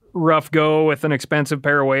a rough go with an expensive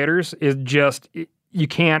pair of waders is just, you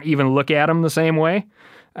can't even look at them the same way.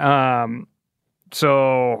 We're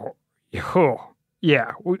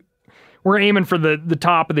aiming for the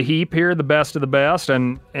top of the heap here, the best of the best,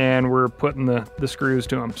 and we're putting the screws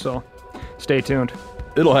to them. So stay tuned.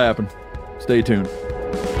 It'll happen. Stay tuned.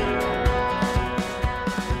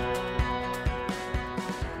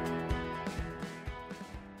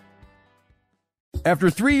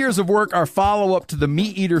 After 3 years of work, our follow-up to the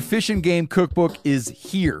Meat Eater Fish and Game Cookbook is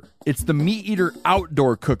here. It's the Meat Eater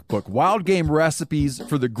Outdoor Cookbook, wild game recipes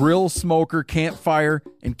for the grill, smoker, campfire,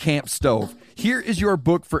 and camp stove. Here is your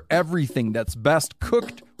book for everything that's best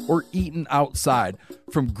cooked or eaten outside.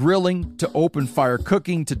 From grilling to open fire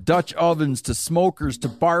cooking to Dutch ovens to smokers to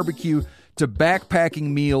barbecue to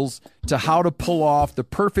backpacking meals to how to pull off the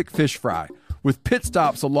perfect fish fry, with pit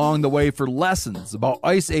stops along the way for lessons about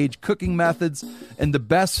Ice Age cooking methods and the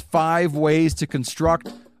best 5 ways to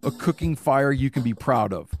construct a cooking fire you can be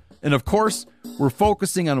proud of. And of course, we're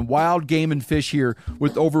focusing on wild game and fish here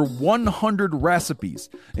with over 100 recipes,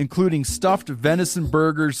 including stuffed venison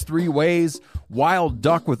burgers 3 ways, wild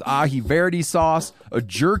duck with ahi verde sauce, a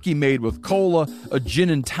jerky made with cola, a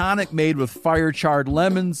gin and tonic made with fire-charred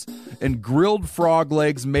lemons, and grilled frog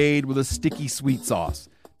legs made with a sticky sweet sauce.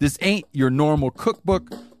 This ain't your normal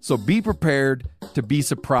cookbook, so be prepared to be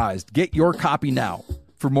surprised. Get your copy now.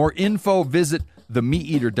 For more info, visit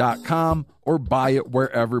themeateater.com or buy it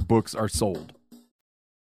wherever books are sold.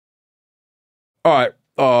 All right.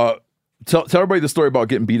 Tell everybody the story about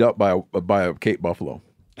getting beat up by a Cape buffalo.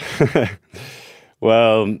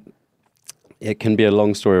 Well, it can be a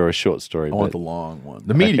long story or a short story. I want the long one.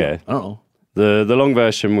 The medium. Okay. I don't know. The long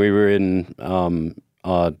version, we were in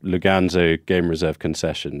our Luganzo Game Reserve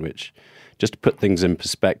concession, which, just to put things in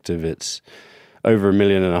perspective, it's over 1.5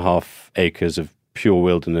 million acres of pure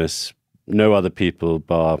wilderness, no other people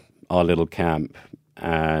bar our little camp.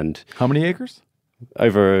 And how many acres?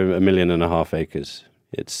 Over 1.5 million acres.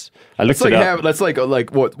 I looked it it up. That's like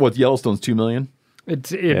what Yellowstone's 2 million.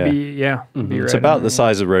 It's right about the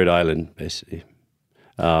size of Rhode Island, basically.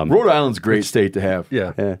 Rhode Island's a great state to have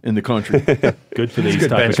in the country. Good for these good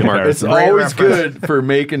type of benchmark. It's comparisons. always good for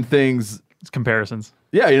making things. It's comparisons.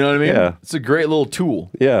 Yeah, you know what I mean? Yeah. It's a great little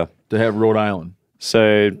tool Yeah. to have Rhode Island.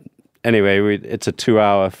 So anyway, it's a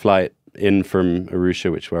 2-hour flight in from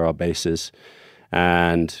Arusha, which where our base is.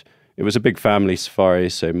 And it was a big family safari.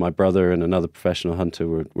 So my brother and another professional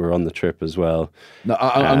hunter were on the trip as well. Now,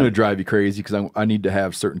 I'm going to drive you crazy because I need to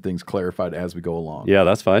have certain things clarified as we go along. Yeah,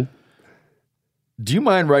 that's fine. Do you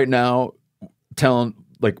mind right now telling,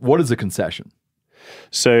 what is a concession?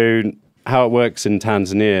 So how it works in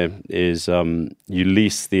Tanzania is you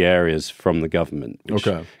lease the areas from the government, which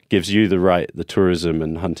gives you the tourism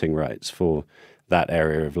and hunting rights for that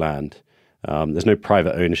area of land. There's no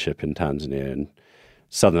private ownership in Tanzania, and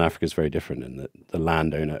Southern Africa is very different in that the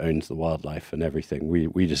landowner owns the wildlife and everything.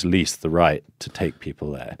 We just lease the right to take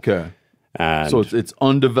people there. Okay. And so it's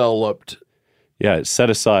undeveloped. Yeah, it's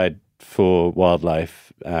set aside for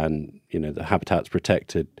wildlife, and the habitat's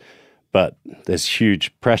protected, but there's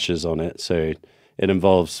huge pressures on it. So it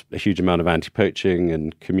involves a huge amount of anti-poaching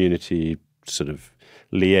and community sort of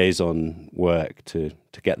liaison work to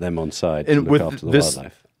get them on side and to look after the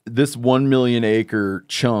wildlife. This 1 million acre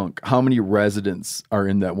chunk, how many residents are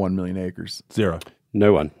in that 1 million acres? 0.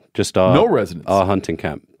 No one. Just no residents. Our hunting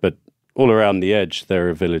camp. But all around the edge, there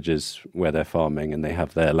are villages where they're farming and they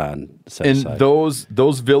have their land set aside. And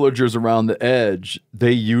those villagers around the edge,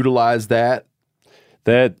 they utilize that?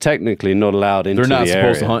 They're technically not allowed into the area. They're not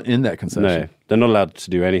supposed to hunt in that concession. No, they're not allowed to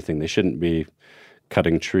do anything. They shouldn't be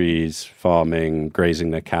cutting trees, farming,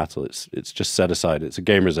 grazing their cattle. It's just set aside. It's a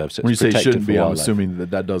game reserve. So when you say protected shouldn't for be, wildlife. I'm assuming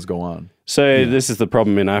that does go on. So this is the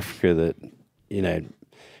problem in Africa that,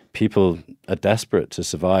 people are desperate to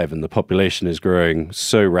survive and the population is growing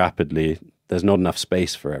so rapidly, there's not enough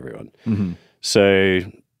space for everyone. Mm-hmm. So,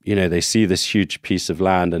 they see this huge piece of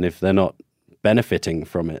land, and if they're not benefiting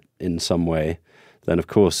from it in some way, then of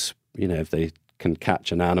course, if they can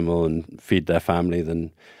catch an animal and feed their family,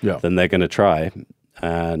 then they're going to try.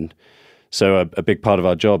 And so a big part of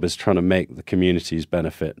our job is trying to make the communities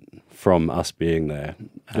benefit from us being there.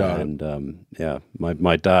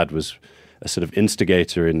 My dad was a sort of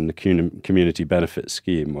instigator in the community benefit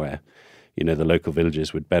scheme where, the local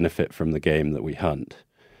villages would benefit from the game that we hunt.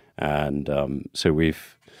 And so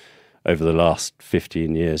we've, over the last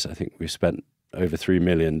 15 years, I think we've spent over $3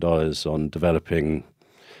 million on developing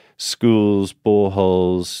schools,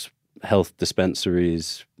 boreholes, health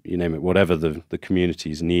dispensaries, you name it, whatever the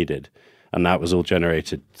communities needed. And that was all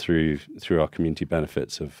generated through our community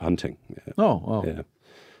benefits of hunting. Yeah. Oh, wow. Yeah.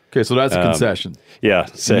 Okay, so that's a concession. Yeah.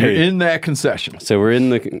 So you're in that concession. So we're in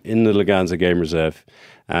the Luganzo Game Reserve,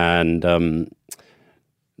 and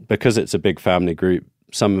because it's a big family group,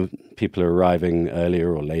 some people are arriving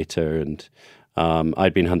earlier or later, and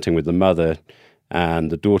I'd been hunting with the mother,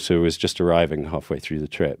 and the daughter was just arriving halfway through the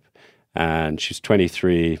trip, and she's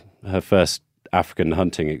 23, her first African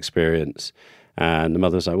hunting experience, and the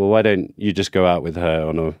mother was like, well, why don't you just go out with her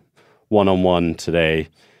on a one-on-one today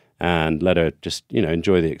and let her just,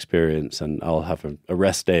 enjoy the experience, and I'll have a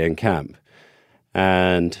rest day in camp.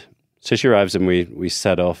 And so she arrives, and we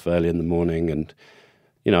set off early in the morning, and,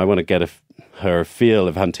 I want to get her a feel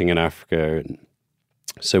of hunting in Africa. And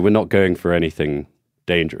so we're not going for anything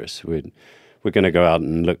dangerous. We're going to go out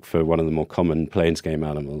and look for one of the more common plains game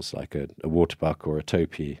animals, like a waterbuck or a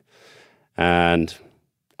topee. And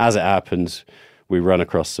as it happens, we run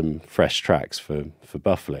across some fresh tracks for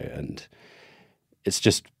buffalo, and it's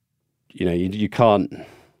just, you can't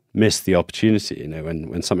miss the opportunity,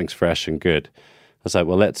 when something's fresh and good. I was like,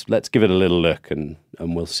 well, let's give it a little look, and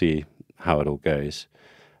we'll see how it all goes.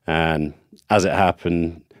 And as it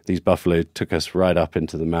happened, these buffalo took us right up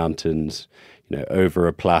into the mountains, over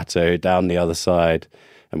a plateau, down the other side,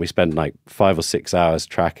 and we spent like 5 or 6 hours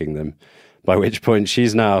tracking them, by which point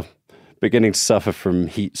she's now beginning to suffer from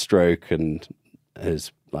heat stroke, and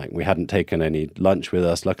we hadn't taken any lunch with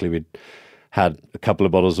us. Luckily, we'd had a couple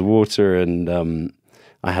of bottles of water, and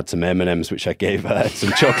I had some M&Ms, which I gave her,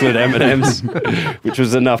 some chocolate M&Ms, which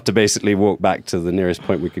was enough to basically walk back to the nearest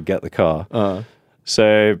point we could get the car.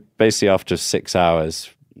 So basically after 6 hours,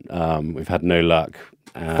 we've had no luck.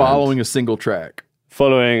 And Following a single track.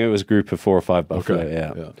 Following, it was a group of 4 or 5 buffalo,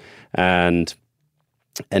 yeah. And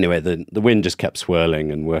anyway, the wind just kept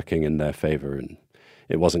swirling and working in their favor, and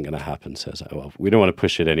it wasn't going to happen. So I was like, well, we don't want to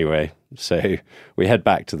push it anyway. So we head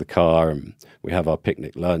back to the car and we have our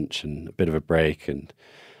picnic lunch and a bit of a break. And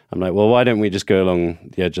I'm like, well, why don't we just go along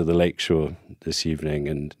the edge of the lakeshore this evening?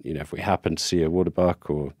 And, you know, if we happen to see a waterbuck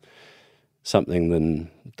or something,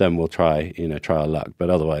 then we'll try our luck. But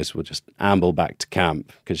otherwise, we'll just amble back to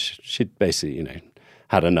camp, because she'd basically, you know,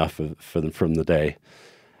 had enough from the day.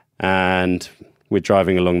 And we're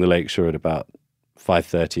driving along the lakeshore at about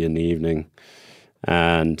 5:30 in the evening,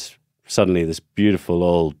 and suddenly this beautiful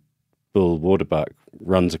old bull waterbuck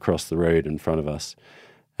runs across the road in front of us,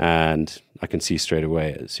 and I can see straight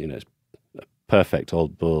away it's a perfect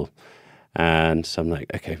old bull. And so I'm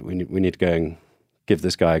like, okay, we need to go and give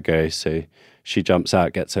this guy a go. So she jumps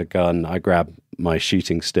out, gets her gun. I grab my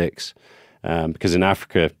shooting sticks, because in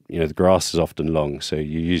Africa, you know, the grass is often long, so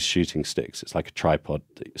you use shooting sticks. It's like a tripod,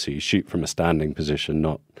 so you shoot from a standing position,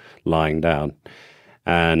 not lying down.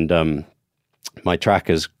 And my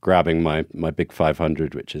tracker's grabbing my big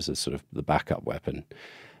 500, which is a sort of the backup weapon,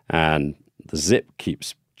 and the zip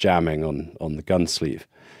keeps jamming on the gun sleeve.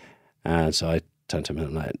 And so I turn to him and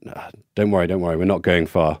I'm like, don't worry, we're not going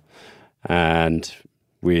far. And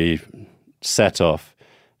we set off,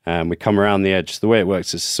 and we come around the edge. The way it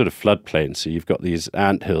works is sort of floodplain, so you've got these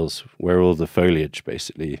anthills where all the foliage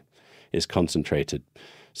basically is concentrated.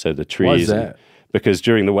 So the trees... Why is that? Because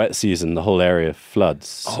during the wet season, the whole area floods.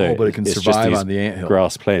 So but it can survive on the anthill.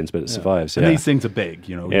 Grass plains, but it survives. And these things are big,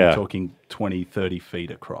 you know, you're talking 20, 30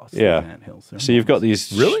 feet across these anthills. So you've got these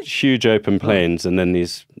huge open plains, and then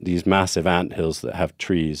these massive anthills that have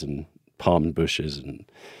trees and palm bushes and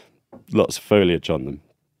lots of foliage on them.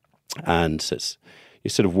 And so you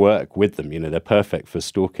sort of work with them, you know, they're perfect for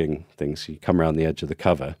stalking things. You come around the edge of the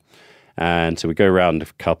cover. And so we go around a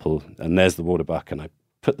couple, and there's the waterbuck, and I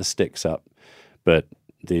put the sticks up. But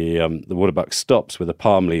the waterbuck stops with a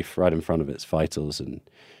palm leaf right in front of its vitals, and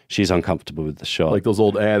she's uncomfortable with the shot. Like those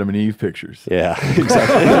old Adam and Eve pictures. Yeah,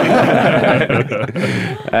 exactly.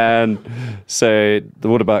 And so the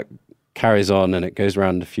waterbuck carries on, and it goes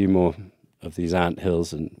around a few more of these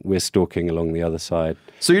anthills, and we're stalking along the other side.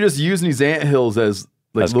 So you're just using these anthills as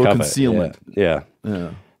little cover. concealment. Yeah.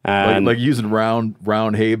 And like using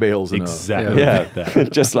round hay bales. Exactly.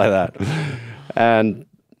 Just like that. And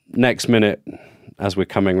next minute, as we're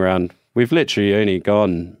coming around, we've literally only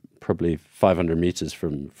gone probably 500 meters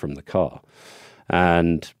from the car.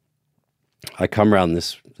 And I come around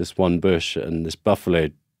this one bush, and this buffalo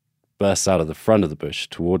bursts out of the front of the bush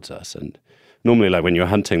towards us. And normally, like when you're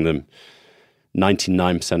hunting them,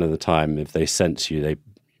 99% of the time, if they sense you,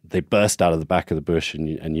 they burst out of the back of the bush,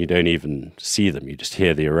 and you don't even see them. You just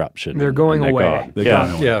hear the eruption. They're going away. Gone. They're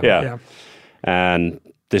going away. Yeah. And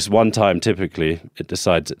this one time, typically, it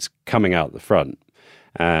decides it's coming out the front,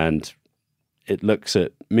 and it looks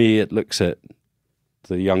at me, it looks at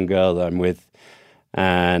the young girl that I'm with,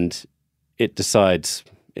 and it decides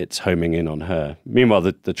it's homing in on her. Meanwhile,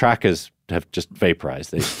 the trackers have just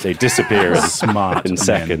vaporized. They disappear in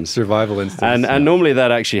seconds. Survival instincts. And normally that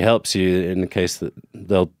actually helps you in the case that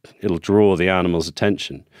it'll draw the animal's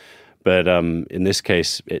attention. But in this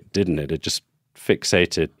case, it didn't. It had just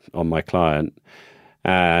fixated on my client,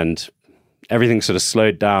 and everything sort of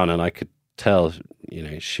slowed down, and I could tell, you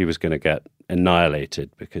know, she was going to get annihilated,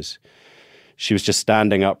 because she was just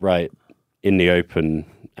standing upright in the open,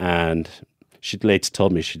 and she'd later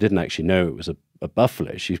told me she didn't actually know it was a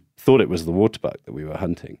buffalo. She thought it was the waterbuck that we were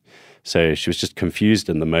hunting. So she was just confused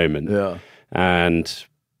in the moment. Yeah. And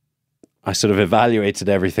I sort of evaluated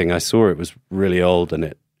everything. I saw it was really old, and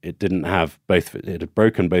it didn't have it had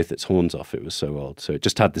broken both its horns off. It was so old. So it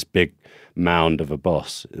just had this big mound of a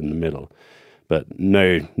boss in the middle, but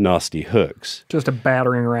no nasty hooks. Just a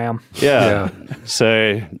battering ram. Yeah.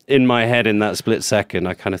 So in my head, in that split second,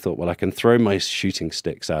 I kind of thought, well, I can throw my shooting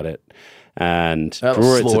sticks at it and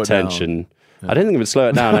draw its attention. I didn't think it would slow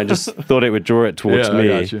it down. I just thought it would draw it towards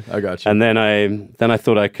me. I got you. And then I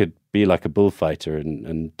thought I could be like a bullfighter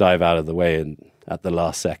and dive out of the way at the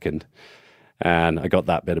last second. And I got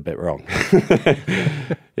that bit a bit wrong.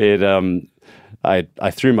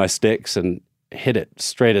 I threw my sticks and hit it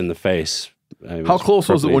straight in the face. How close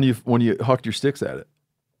was it when you hucked your sticks at it?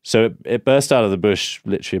 So it burst out of the bush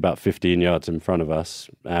literally about 15 yards in front of us,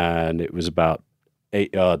 and it was about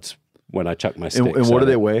 8 yards when I chucked my sticks. And what do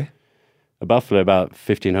they weigh? A buffalo, about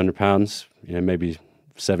 1,500 pounds, maybe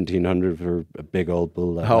 1,700 for a big old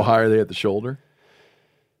bull. Like How that. high are they at the shoulder?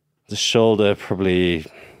 The shoulder, probably,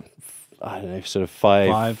 I don't know, sort of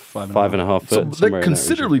five and a half So foot. somewhere they're in that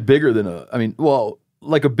considerably bigger than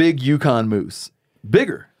like a big Yukon moose.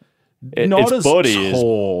 Bigger. region. Not Its as body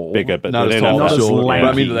tall. is bigger, but Not they as don't tall. have as that- lanky. But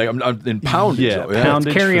I mean, like, I'm in poundage. Yeah, though,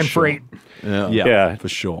 poundage Carrying for sure. freight. Yeah. Yeah. for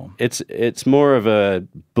sure. It's more of a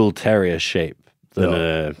bull terrier shape than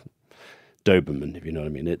a Doberman, if you know what I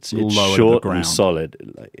mean. It's Lower to the short ground. and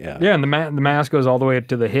solid. Like, yeah. Yeah, and the mass goes all the way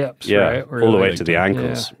to the hips, Yeah, right? Or all the way like- to the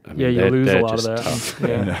ankles. Yeah, I mean, yeah, you they're- lose a they're lot of just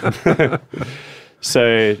that. tough. Yeah.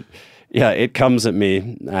 So, yeah, it comes at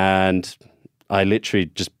me, and I literally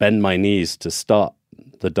just bend my knees to start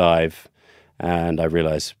the dive, and I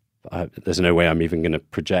realize there's no way I'm even going to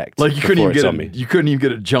project. Like you couldn't before even it's on me. you couldn't even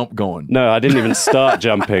get a jump going. No, I didn't even start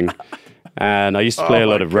jumping. And I used to play a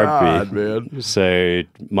lot of rugby. God, man. So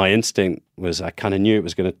my instinct was I kind of knew it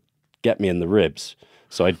was going to get me in the ribs.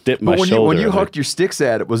 So I dipped my But shoulder. when you and I- hooked your sticks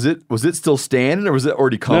at it, was it still standing or was it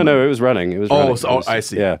already coming? No, it was running. It was running. It was- I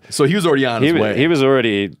see. Yeah. So he was already on his way. He was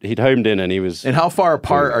already, he'd homed in and he was, And how far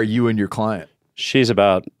apart are you and your client? she's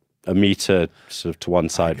about a meter sort of to one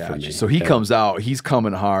side from me. So he Yeah. comes out, he's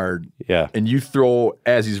coming hard. Yeah. And you throw,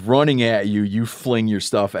 as he's running at you, you fling your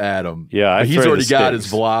stuff at him. Yeah, I But he's throw the already got his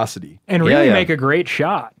sticks. velocity. And Yeah, really yeah. make a great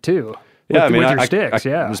shot, too. Yeah, with, I mean, with your I sticks,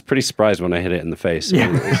 yeah. was pretty surprised when I hit it in the face. Yeah.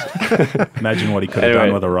 Imagine what he could have Anyway.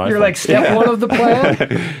 done with a rifle. You're like, step one of the plan?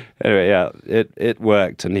 Anyway, yeah, it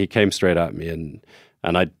worked, and he came straight at me, and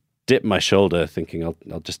I dipped my shoulder, thinking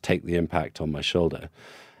I'll just take the impact on my shoulder,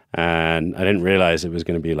 and I didn't realize it was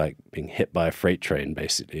going to be like being hit by a freight train,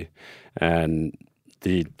 basically, and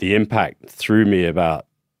the impact threw me about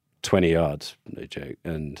 20 yards, no joke,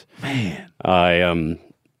 and Man.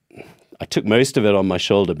 I took most of it on my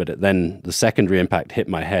shoulder, but then the secondary impact hit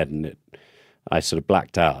my head, and I sort of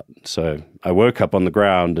blacked out. So I woke up on the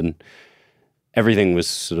ground, and everything was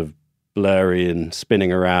sort of blurry and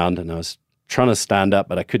spinning around, and I was trying to stand up,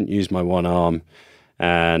 but I couldn't use my one arm.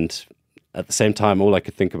 And at the same time, all I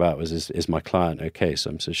could think about was, is my client okay? So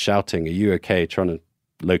I'm sort of shouting, are you okay? Trying to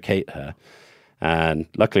locate her. And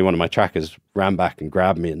luckily, one of my trackers ran back and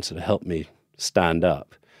grabbed me and sort of helped me stand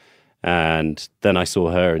up. And then I saw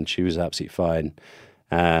her, and she was absolutely fine.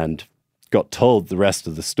 And got told the rest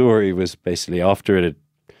of the story was basically after it had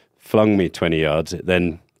flung me 20 yards, it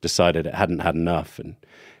then decided it hadn't had enough and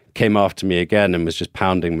came after me again and was just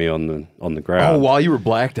pounding me on the ground. Oh, while you were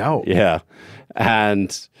blacked out. Yeah.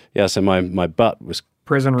 And yeah, so my butt was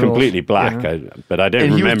Prison rules. completely black, Yeah. but I don't And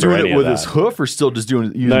he was remember doing any it with of his that. hoof or still just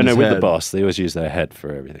using No, his with head? the boss. They always use their head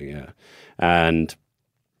for everything, yeah. And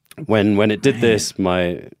when it did this,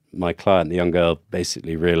 my client, the young girl,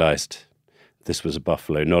 basically realized this was a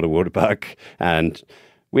buffalo, not a waterbuck. And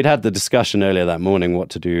we'd had the discussion earlier that morning what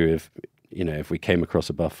to do if we came across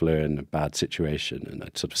a buffalo in a bad situation. And I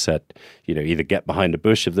sort of said, either get behind a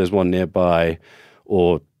bush if there's one nearby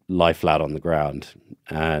or lie flat on the ground.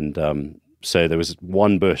 And so there was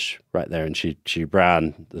one bush right there, and she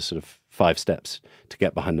ran the sort of 5 steps to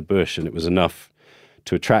get behind the bush, and it was enough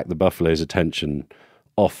to attract the buffalo's attention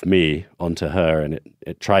off me onto her, and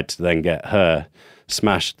it tried to then get her,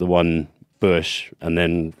 smashed the one bush, and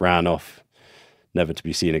then ran off, never to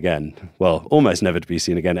be seen again. Well, almost never to be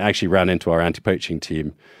seen again. It actually ran into our anti-poaching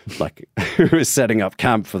team, like who was setting up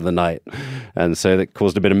camp for the night, and so that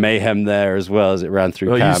caused a bit of mayhem there as well as it ran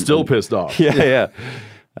through Oh, camp. you still And- pissed off. yeah.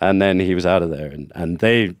 And then he was out of there, and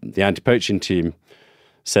the anti-poaching team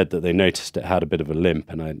said that they noticed it had a bit of a limp,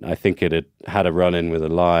 and I think it had a run-in with a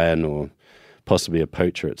lion or possibly a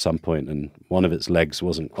poacher at some point, and one of its legs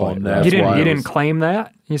wasn't quite right. You didn't claim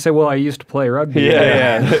that? You said, well, I used to play rugby.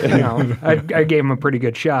 Yeah. I gave him a pretty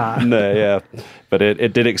good shot. No, yeah. But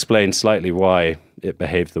it did explain slightly why it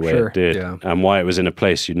behaved the way Sure. it did, Yeah. and why it was in a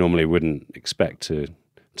place you normally wouldn't expect to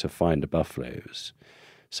find a buffalo.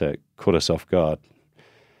 So it caught us off guard.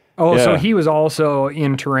 Oh, so Yeah. he was also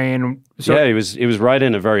in terrain. So Yeah, he was right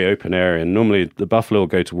in a very open area, and normally the buffalo will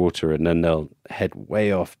go to water and then they'll head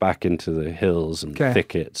way off back into the hills and Okay.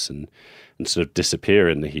 thickets and sort of disappear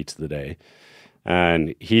in the heat of the day.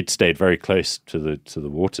 And he'd stayed very close to the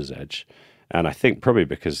water's edge, and I think probably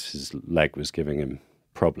because his leg was giving him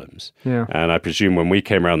problems. Yeah. And I presume when we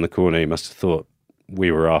came around the corner, he must have thought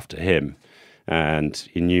we were after him, and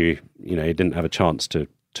he knew he didn't have a chance to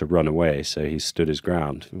run away, so he stood his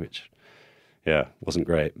ground, which wasn't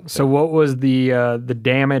great. So what was the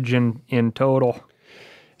damage in total?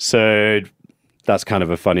 So that's kind of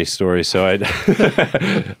a funny story. So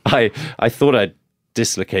I thought I'd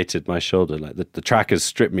dislocated my shoulder. Like the trackers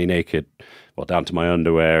stripped me naked, down to my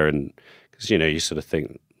underwear, and because you sort of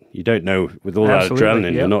think you don't know with all Absolutely, that adrenaline,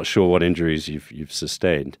 yep. you're not sure what injuries you've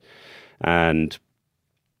sustained. And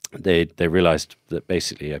they realized that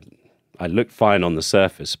basically I looked fine on the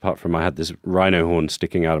surface, apart from I had this rhino horn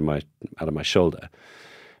sticking out of my shoulder,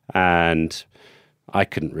 and I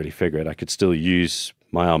couldn't really figure it. I could still use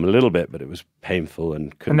my arm a little bit, but it was painful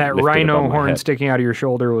and couldn't. And that lift it rhino above my horn head. sticking out of your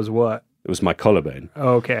shoulder was what? It was my collarbone.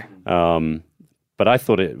 Okay. But I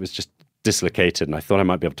thought it was just dislocated, and I thought I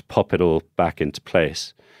might be able to pop it all back into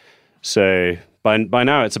place. So by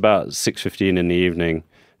now it's about 6:15 in the evening,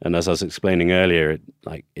 and as I was explaining earlier,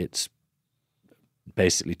 it's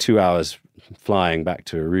basically 2 hours flying back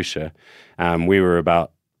to Arusha, and we were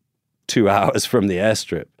about 2 hours from the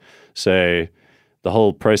airstrip. So the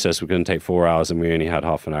whole process was going to take 4 hours, and we only had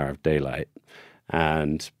half an hour of daylight.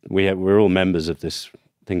 And we're all members of this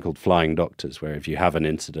thing called Flying Doctors, where if you have an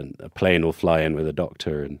incident, a plane will fly in with a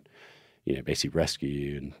doctor and, basically rescue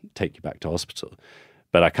you and take you back to hospital.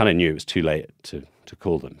 But I kind of knew it was too late to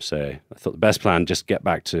call them. So I thought the best plan, just get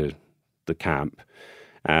back to the camp.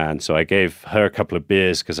 And so I gave her a couple of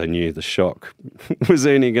beers because I knew the shock was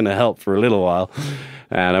only going to help for a little while.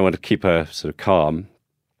 And I wanted to keep her sort of calm.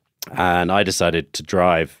 And I decided to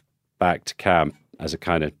drive back to camp as a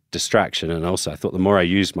kind of distraction. And also I thought the more I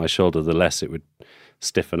used my shoulder, the less it would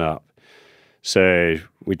stiffen up. So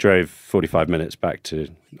we drove 45 minutes back to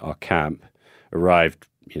our camp, arrived,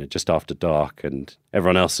 just after dark, and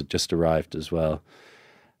everyone else had just arrived as well.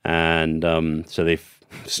 And so they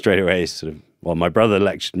straight away my brother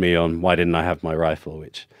lectured me on why didn't I have my rifle,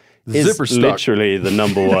 which is literally the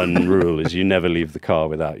number one rule is you never leave the car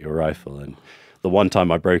without your rifle. And the one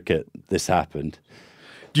time I broke it, this happened.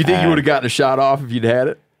 Do you think you would have gotten a shot off if you'd had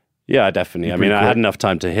it? Yeah, definitely. I mean, I had enough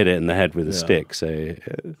time to hit it in the head with a stick, so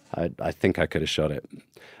I think I could have shot it.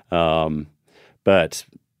 But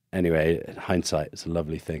anyway, hindsight is a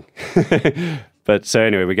lovely thing. But so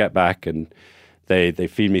anyway, we get back and they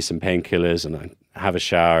feed me some painkillers and I have a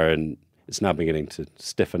shower, and it's now beginning to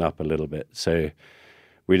stiffen up a little bit. So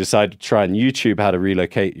we decided to try and YouTube how to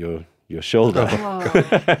relocate your shoulder.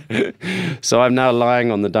 So I'm now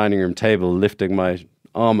lying on the dining room table, lifting my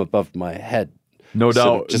arm above my head. No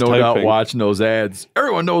doubt watching those ads.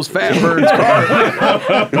 Everyone knows fat burns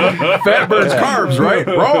carbs. Fat burns carbs, right?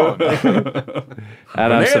 Wrong.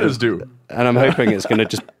 And Bananas do. And I'm hoping it's going to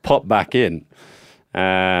just pop back in.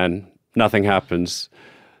 And nothing happens.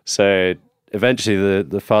 So eventually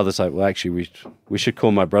the father's like, well, actually, we should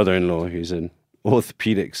call my brother-in-law, who's an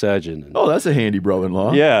orthopedic surgeon. And, that's a handy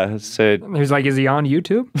brother-in-law. Yeah. So he's like, is he on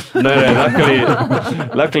YouTube? No.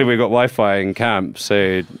 Luckily we got Wi-Fi in camp.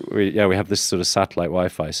 So we have this sort of satellite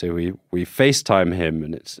Wi-Fi. So we FaceTime him,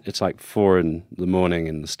 and it's like 4 a.m.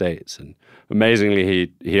 in the States. And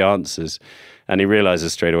amazingly, he answers, and he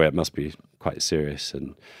realizes straight away it must be quite serious.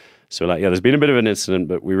 And so there's been a bit of an incident,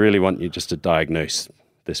 but we really want you just to diagnose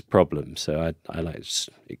this problem. So I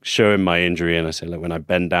show him my injury, and I say, look, when I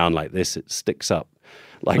bend down like this, it sticks up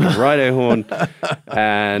like a rhino horn.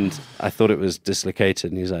 And I thought it was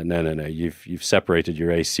dislocated. And he's like, no, you've separated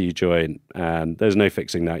your AC joint, and there's no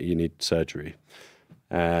fixing that. You need surgery.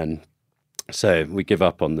 And so we give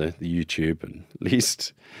up on the YouTube, and at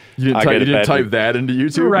least you didn't type that into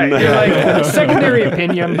YouTube, right? No. You're like secondary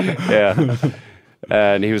opinion. Yeah.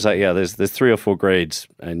 And he was like, yeah, there's 3 or 4 grades,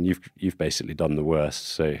 and you've basically done the worst,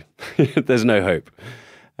 so there's no hope.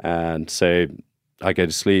 And so I go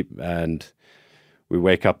to sleep, and we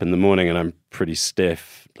wake up in the morning, and I'm pretty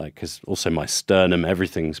stiff, because also my sternum,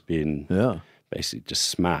 everything's been basically just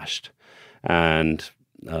smashed. And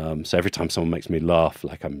so every time someone makes me laugh,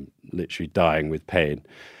 I'm literally dying with pain.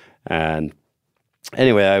 And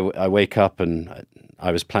anyway, I wake up, and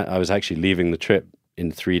I was actually leaving the trip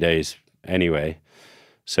in 3 days anyway.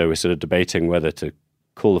 So we're sort of debating whether to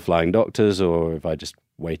call the Flying Doctors or if I just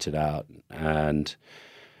wait it out. And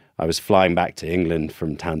I was flying back to England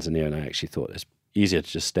from Tanzania, and I actually thought it's easier to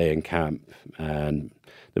just stay in camp. And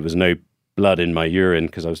there was no blood in my urine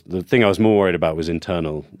because the thing I was more worried about was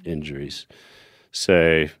internal injuries.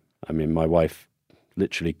 So, I mean, my wife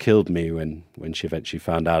literally killed me when she eventually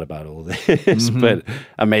found out about all this. Mm-hmm. But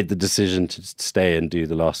I made the decision to stay and do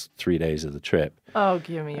the last 3 days of the trip. Oh,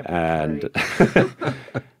 give me a break.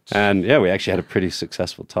 And yeah, we actually had a pretty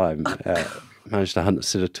successful time. Managed to hunt a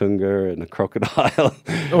Sitatunga and a crocodile.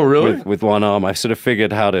 Oh, really? With one arm. I sort of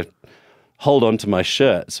figured how to hold on to my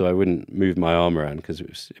shirt so I wouldn't move my arm around, because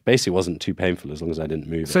it basically wasn't too painful as long as I didn't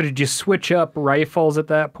move it. So did you switch up rifles at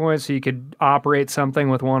that point so you could operate something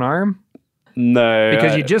with one arm? No.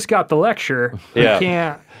 Because you just got the lecture. Yeah. You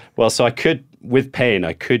can't. Well, so I could, with pain,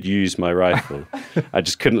 I could use my rifle. I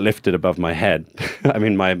just couldn't lift it above my head. I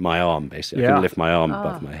mean, my arm, basically. I couldn't lift my arm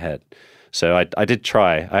above my head. So I did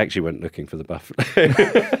try. I actually went looking for the buffalo.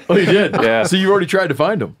 Oh, you did? Yeah. So you already tried to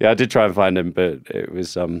find him? Yeah, I did try and find him, but it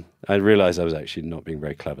was. I realized I was actually not being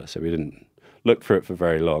very clever, so we didn't look for it for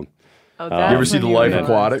very long. Oh, you ever see The Life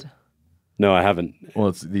Aquatic? No, I haven't. Well,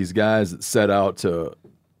 it's these guys that set out to.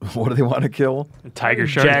 What do they want to kill? Tiger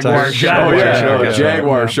shark. Jaguar shark. Oh yeah, Jaguar no,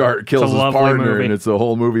 Jaguar shark kills It's a his lovely partner, movie. and it's a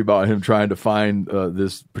whole movie about him trying to find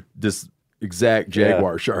this exact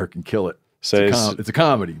jaguar shark and kill it. So it's a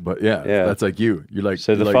comedy, but yeah, that's like you. You're like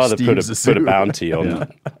so. The you're father like put Steve a Zissou. bounty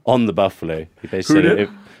on the buffalo. He basically Who did?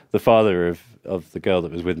 the father of the girl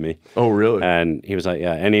that was with me. Oh really? And he was like,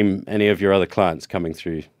 yeah, any of your other clients coming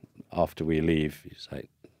through after we leave, he's like,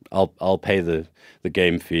 I'll pay the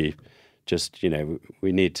game fee. Just,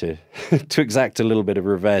 we need to to exact a little bit of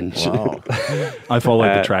revenge. Wow. I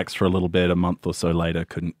followed the tracks for a little bit. A month or so later,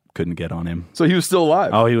 couldn't get on him. So he was still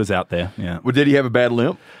alive? Oh, he was out there, yeah. Well, did he have a bad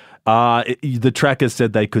limp? The trackers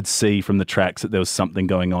said they could see from the tracks that there was something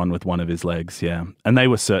going on with one of his legs, yeah. And they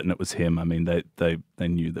were certain it was him. I mean, they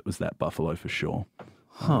knew that was that buffalo for sure.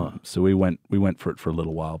 Huh. So we went for it for a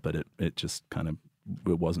little while, but it just kind of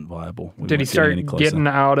it wasn't viable. We Did he weren't start any closer. getting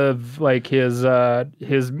out of like his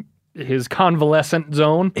convalescent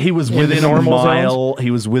zone? He was in within the a normal mile. zones?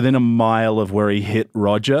 He was within a mile of where he hit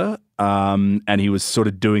Roger, and he was sort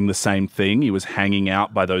of doing the same thing. He was hanging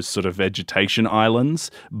out by those sort of vegetation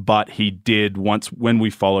islands, but he did when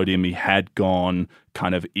we followed him, he had gone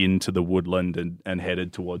kind of into the woodland and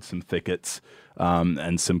headed towards some thickets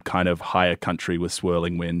and some kind of higher country with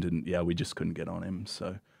swirling wind, and yeah, we just couldn't get on him.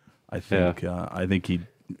 So I think he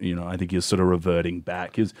was sort of reverting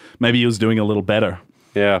back. Maybe he was doing a little better.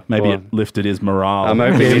 Yeah, maybe it lifted his morale. I'm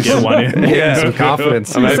hoping to he's get one in. Yeah, some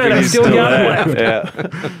confidence. I'm hoping he's still got there.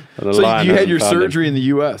 Yeah. So you had your surgery in the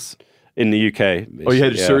U.S. In the UK. Oh, you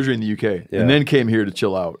had your surgery in the UK, Yeah. and then came here to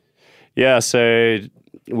chill out. Yeah, so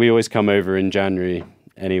we always come over in January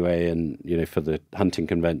anyway, and for the hunting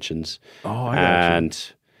conventions. Oh, I got you.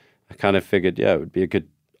 And I kind of figured, it would be a good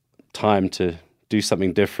time to do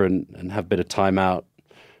something different and have a bit of time out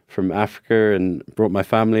from Africa, and brought my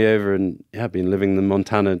family over, and I've been living the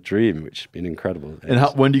Montana dream, which has been incredible. And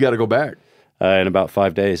when do you got to go back? In about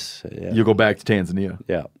 5 days. Yeah. You'll go back to Tanzania.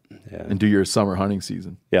 Yeah. And do your summer hunting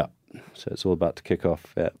season. Yeah. So it's all about to kick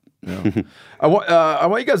off. Yeah. Yeah. I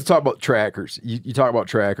want you guys to talk about trackers. You talk about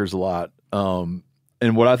trackers a lot. And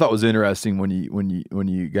what I thought was interesting when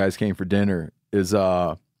you guys came for dinner is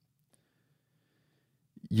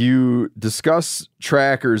you discuss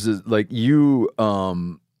trackers as like you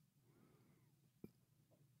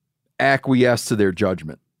acquiesce to their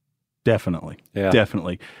judgment. Definitely. Yeah.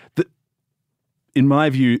 Definitely. In my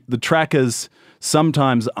view, the trackers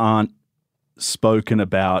sometimes aren't spoken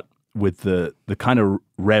about with the kind of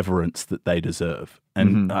reverence that they deserve.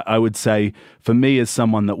 And I would say, for me, as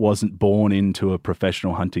someone that wasn't born into a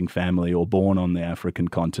professional hunting family or born on the African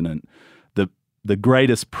continent, the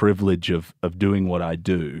greatest privilege of doing what I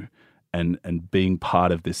do and being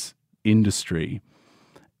part of this industry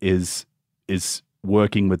is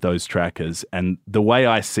working with those trackers. And the way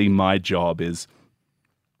I see my job is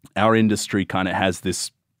our industry kind of has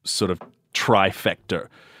this sort of trifecta.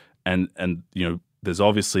 And there's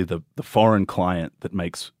obviously the foreign client that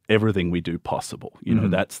makes everything we do possible.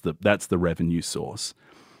 That's the revenue source.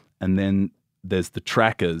 And then there's the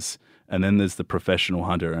trackers, and then there's the professional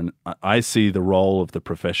hunter. And I see the role of the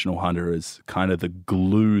professional hunter as kind of the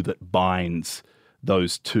glue that binds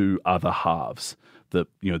those two other halves, the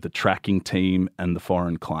tracking team and the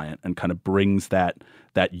foreign client, and kind of brings that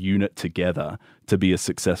unit together to be a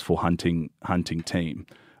successful hunting team.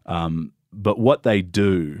 But what they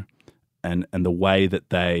do and the way that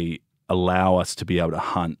they allow us to be able to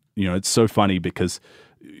hunt, it's so funny because,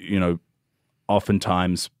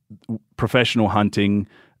 oftentimes professional hunting,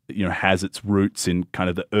 has its roots in kind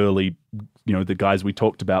of the early, the guys we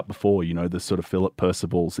talked about before, the sort of Philip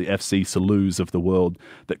Percivals, the FC Salus of the world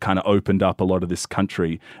that kind of opened up a lot of this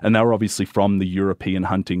country. And they were obviously from the European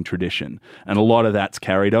hunting tradition. And a lot of that's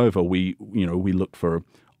carried over. We look for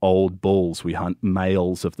old bulls. We hunt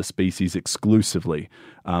males of the species exclusively,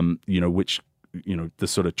 which, the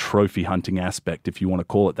sort of trophy hunting aspect, if you want to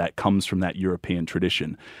call it that, comes from that European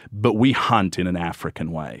tradition. But we hunt in an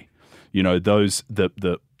African way.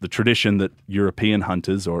 The tradition that European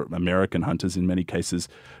hunters or American hunters in many cases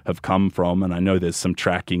have come from, and I know there's some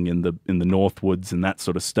tracking in the Northwoods and that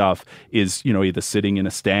sort of stuff, is either sitting in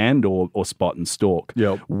a stand or spot and stalk.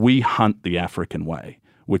 Yep. We hunt the African way,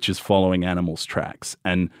 which is following animals' tracks,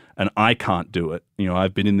 and I can't do it.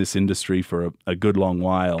 I've been in this industry for a good long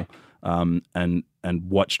while, and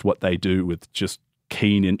watched what they do with just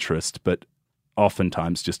keen interest, but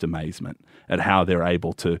oftentimes just amazement at how they're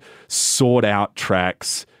able to sort out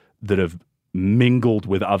tracks that have mingled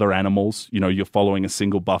with other animals. You know, you're following a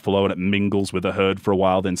single buffalo and it mingles with a herd for a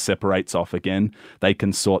while, then separates off again. They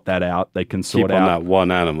can sort that out. They can sort keep out on that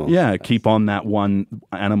one animal. Yeah, keep on that one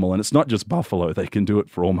animal. And it's not just buffalo. They can do it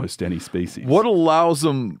for almost any species. What allows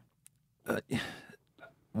them...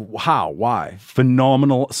 how? Why?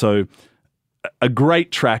 Phenomenal. So a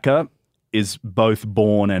great tracker is both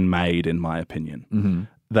born and made, in my opinion. Mm-hmm.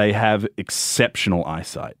 They have exceptional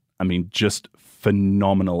eyesight. I mean, just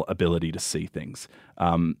phenomenal ability to see things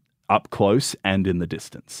up close and in the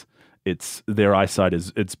distance. Their eyesight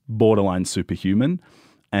it's borderline superhuman,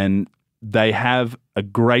 and they have a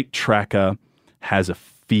great tracker, has a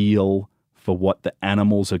feel for what the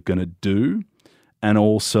animals are going to do, and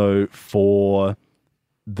also for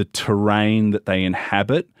the terrain that they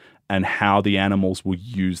inhabit and how the animals will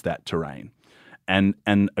use that terrain. And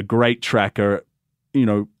a great tracker, you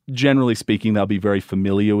know, generally speaking, they'll be very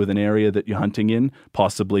familiar with an area that you're hunting in,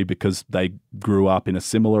 possibly because they grew up in a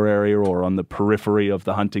similar area or on the periphery of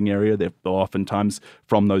the hunting area. They're oftentimes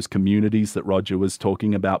from those communities that Roger was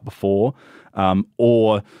talking about before.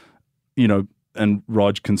 Or, you know, and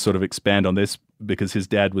Rog can sort of expand on this because his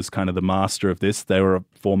dad was kind of the master of this. They were a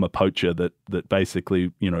former poacher that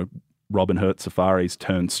basically, you know, Robin Hood safaris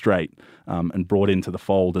turned straight and brought into the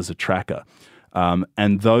fold as a tracker.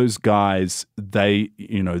 And those guys, they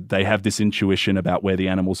have this intuition about where the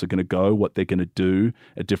animals are going to go, what they're going to do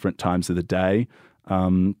at different times of the day.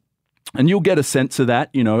 And you'll get a sense of that.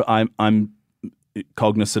 You know, I'm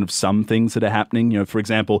cognizant of some things that are happening. You know, for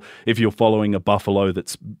example, if you're following a buffalo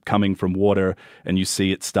that's coming from water and you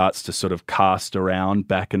see it starts to sort of cast around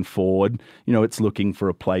back and forward, you know, it's looking for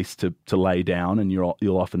a place to lay down, and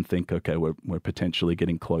you'll often think, okay, we're potentially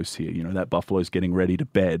getting close here. You know, that buffalo's getting ready to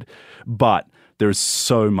bed. But there's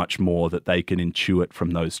so much more that they can intuit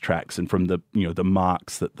from those tracks and from the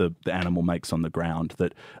marks that the animal makes on the ground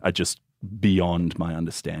that are just beyond my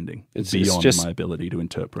understanding. It's beyond my ability to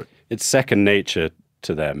interpret. It's second nature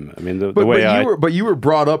to them. I mean, but you were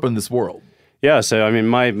brought up in this world. Yeah, so I mean,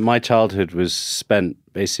 my childhood was spent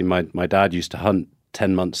basically. My dad used to hunt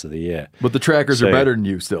 10 months of the year. But the trackers are better than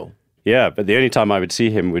you still. Yeah, but the only time I would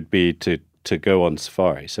see him would be to go on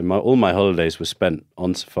safari. So all my holidays were spent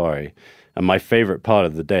on safari, and my favorite part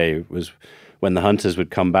of the day was when the hunters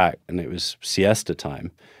would come back and it was siesta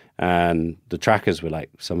time, and the trackers were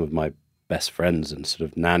like some of my best friends and sort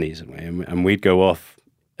of nannies, and we'd go off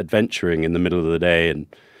adventuring in the middle of the day and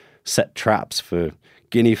set traps for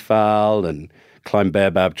guinea fowl and climb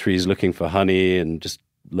baobab trees looking for honey and just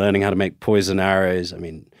learning how to make poison arrows. I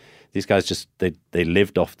mean, these guys just they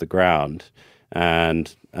lived off the ground,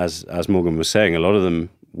 and as Morgan was saying, a lot of them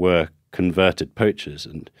were converted poachers.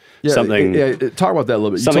 And talk about that a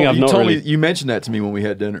little bit. You mentioned that to me when we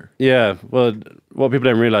had dinner. Yeah, well, what people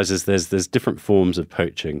don't realize is there's different forms of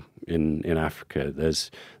poaching in Africa.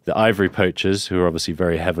 There's the ivory poachers, who are obviously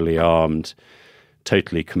very heavily armed,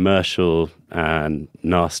 totally commercial and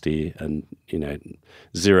nasty, and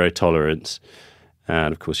zero tolerance.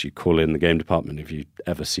 And of course, you call in the game department if you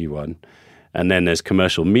ever see one. And then there's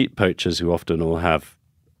commercial meat poachers, who often all have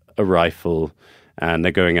a rifle, and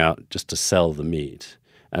they're going out just to sell the meat.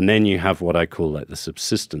 And then you have what I call like the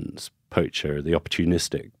subsistence poacher, the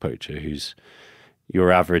opportunistic poacher, who's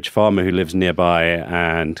your average farmer who lives nearby,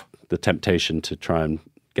 and the temptation to try and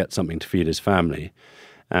get something to feed his family.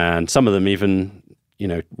 And some of them even,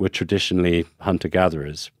 were traditionally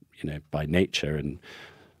hunter-gatherers, by nature, and,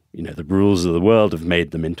 the rules of the world have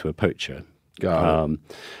made them into a poacher. So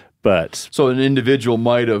an individual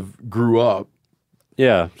might have grew up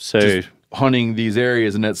just hunting these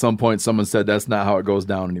areas, and at some point someone said that's not how it goes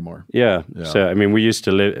down anymore. Yeah. So, I mean, we used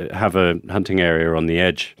to have a hunting area on the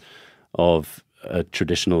edge of a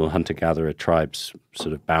traditional hunter-gatherer tribe's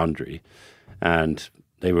sort of boundary, and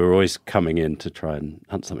they were always coming in to try and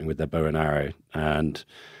hunt something with their bow and arrow, and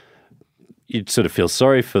you'd sort of feel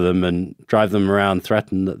sorry for them and drive them around,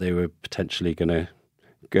 threaten that they were potentially going to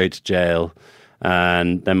go to jail.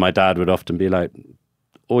 And then my dad would often be like,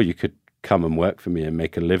 or you could come and work for me and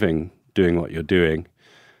make a living doing what you're doing,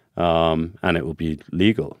 and it will be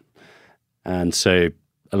legal. And so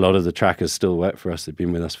a lot of the trackers still work for us. They've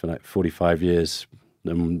been with us for like 45 years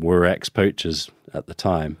and were ex-poachers at the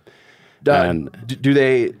time. Do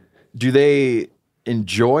they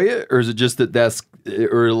enjoy it, or is it just just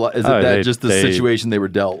the situation they were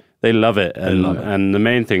dealt? They love it. And the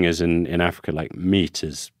main thing is in Africa, like, meat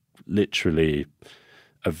is literally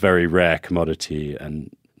a very rare commodity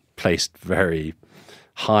and placed very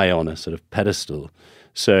high on a sort of pedestal.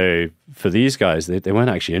 So for these guys, they weren't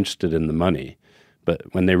actually interested in the money, But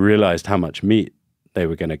when they realized how much meat they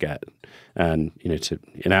were going to get, and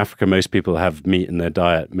in Africa, most people have meat in their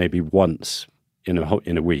diet maybe once in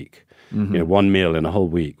a week. One meal in a whole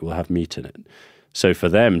week will have meat in it. So for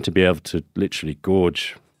them to be able to literally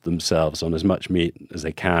gorge themselves on as much meat as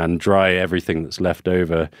they can, dry everything that's left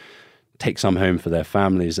over, take some home for their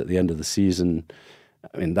families at the end of the season.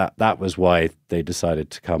 I mean, that was why they decided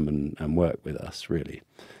to come and work with us, really.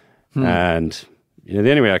 And the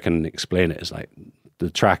only way I can explain it is like the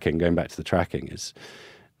tracking. Going back to the tracking is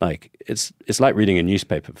like it's like reading a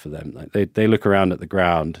newspaper for them. Like they look around at the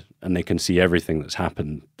ground and they can see everything that's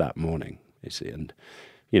happened that morning. You see, and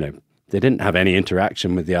they didn't have any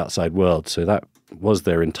interaction with the outside world, so that was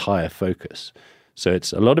their entire focus. So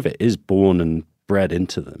a lot of it is born and bred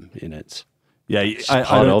into them.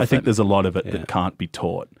 I think there's a lot of it that can't be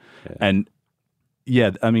taught. And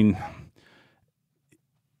I mean,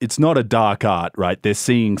 it's not a dark art, right? They're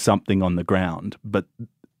seeing something on the ground, but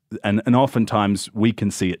and oftentimes we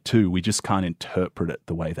can see it too. We just can't interpret it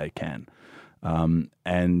the way they can.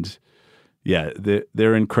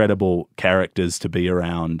 They're incredible characters to be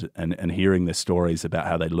around, and hearing their stories about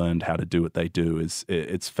how they learned how to do what they do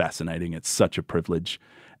it's fascinating. It's such a privilege,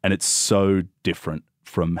 and it's so different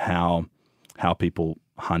from how people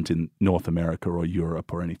hunt in North America or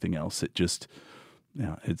Europe or anything else. It just,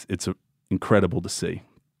 it's incredible to see.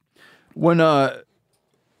 When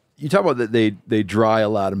you talk about that they dry a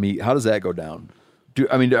lot of meat, how does that go down?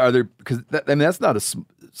 Are there, because that's not a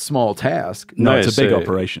small task. No, it's a big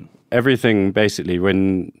operation. Everything basically,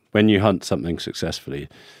 when you hunt something successfully,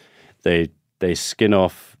 they skin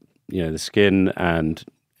off, the skin and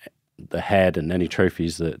the head and any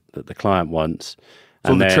trophies that the client wants.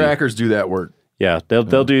 So the trackers do that work. Yeah,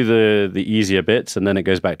 they'll do the easier bits, and then it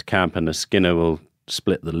goes back to camp, and the skinner will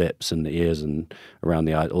split the lips and the ears and around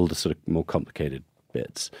the eye, all the sort of more complicated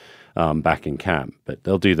bits back in camp. But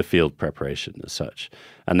they'll do the field preparation as such,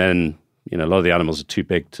 and then a lot of the animals are too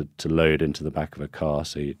big to load into the back of a car,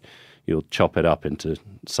 so you'll chop it up into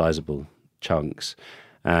sizable chunks,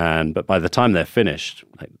 but by the time they're finished,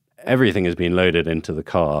 like, everything has been loaded into the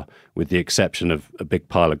car with the exception of a big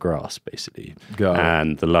pile of grass, basically,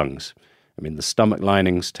 and the lungs. I mean, the stomach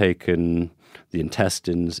lining's taken, the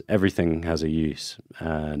intestines, everything has a use,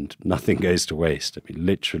 and nothing goes to waste. I mean,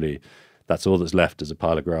 literally, that's all that's left is a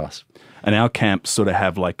pile of grass. And our camps sort of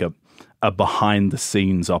have like a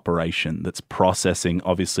behind-the-scenes operation that's processing,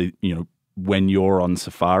 obviously, when you're on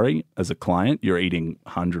safari as a client, you're eating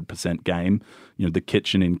 100% game. The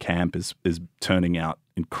kitchen in camp is turning out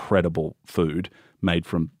incredible food made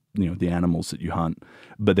from the animals that you hunt.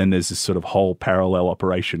 But then there's this sort of whole parallel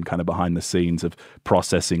operation kind of behind the scenes of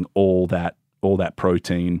processing all that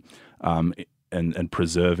protein and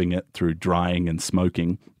preserving it through drying and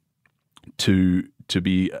smoking to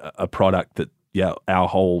be a product that our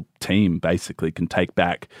whole team basically can take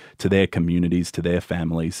back to their communities, to their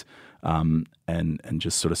families, and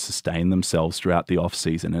just sort of sustain themselves throughout the off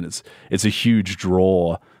season. And it's a huge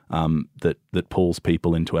draw that pulls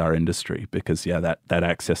people into our industry because that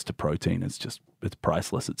access to protein is it's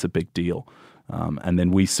priceless. It's a big deal. And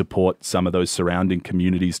then we support some of those surrounding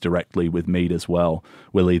communities directly with meat as well.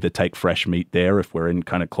 We'll either take fresh meat there if we're in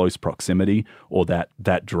kind of close proximity, or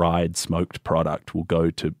that dried smoked product will go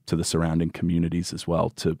to the surrounding communities as well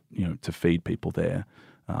to feed people there.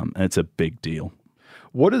 And it's a big deal.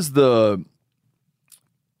 What is the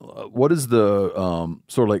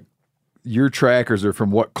sort of like your trackers are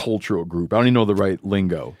from what cultural group? I don't even know the right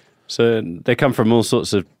lingo. So they come from all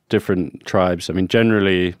sorts of different tribes. I mean,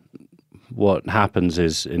 generally what happens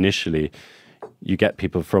is initially you get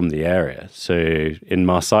people from the area. So in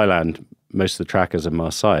Maasai land, most of the trackers are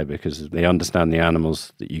Maasai because they understand the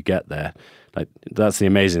animals that you get there. Like, that's the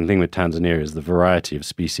amazing thing with Tanzania is the variety of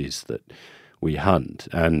species that we hunt.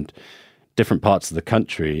 And different parts of the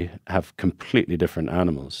country have completely different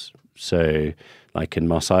animals. So like in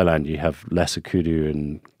Maasai land, you have Lesser Kudu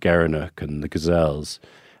and Gerenuk and the gazelles.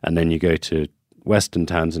 And then you go to Western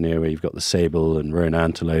Tanzania where you've got the sable and roan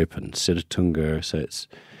antelope and Sitatunga. So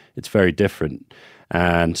it's very different.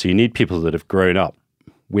 And so you need people that have grown up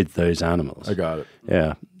with those animals. I got it.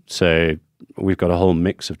 Yeah. So we've got a whole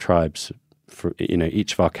mix of tribes. For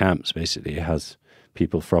each of our camps basically has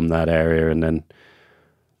people from that area. And then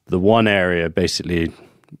the one area basically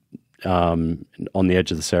on the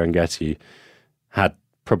edge of the Serengeti had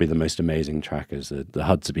probably the most amazing trackers, the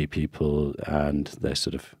Hadzabe people and their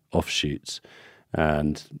sort of offshoots.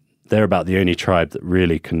 And they're about the only tribe that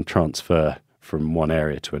really can transfer from one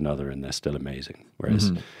area to another, and they're still amazing.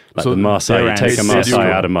 Whereas like So the Maasai, you take a ancestral.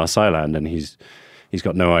 Maasai out of Maasai land and he's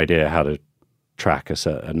got no idea how to track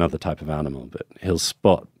another type of animal, but he'll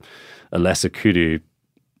spot a lesser kudu,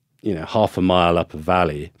 half a mile up a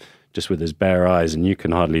valley just with his bare eyes, and you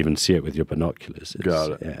can hardly even see it with your binoculars.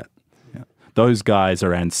 Got it. Yeah. Those guys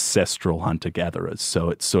are ancestral hunter-gatherers, so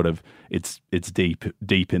it's sort of it's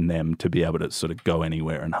deep in them to be able to sort of go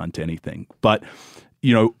anywhere and hunt anything. But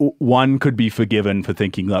one could be forgiven for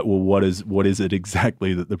thinking like, well, what is it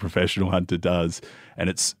exactly that the professional hunter does? And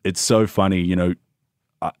it's so funny.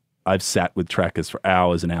 I've sat with trackers for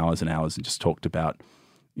hours and hours and hours and just talked about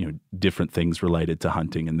different things related to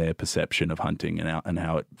hunting and their perception of hunting and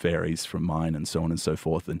how it varies from mine and so on and so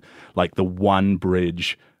forth. And like the one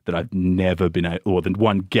bridge that I've never been or the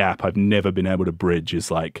one gap I've never been able to bridge is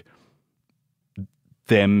like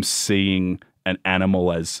them seeing an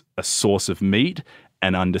animal as a source of meat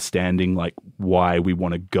and understanding like why we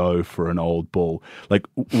want to go for an old bull. Like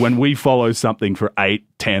when we follow something for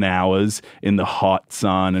 8-10 hours in the hot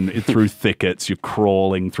sun and through thickets, you're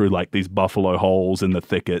crawling through like these buffalo holes in the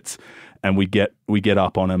thickets, and we get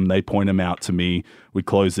up on them. They point them out to me. We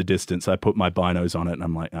close the distance. I put my binos on it, and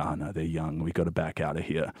I'm like, oh no, they're young. We got to back out of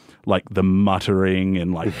here. Like the muttering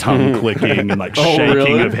and like tongue clicking and like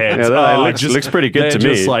shaking of heads. Yeah, looks pretty good to me.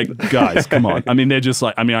 They're just like, guys, come on. I mean, they're just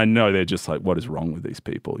like, I know they're just like, what is wrong with these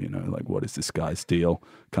people? Like, what is this guy's deal?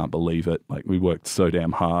 Can't believe it. Like, we worked so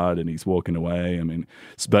damn hard, and he's walking away. I mean,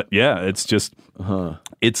 but yeah, it's just,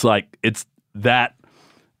 it's like, it's that.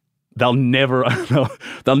 They'll never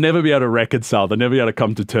be able to reconcile. They'll never be able to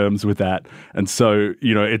come to terms with that. And so,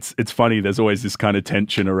 it's funny. There's always this kind of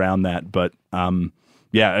tension around that. But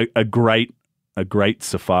a great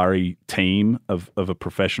safari team of a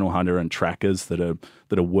professional hunter and trackers that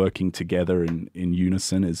are working together in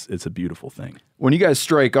unison it's a beautiful thing. When you guys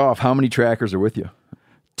strike off, how many trackers are with you?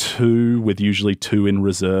 2, with usually 2 in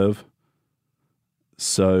reserve.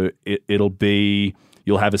 So it'll be.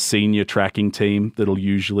 You'll have a senior tracking team that'll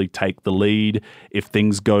usually take the lead. If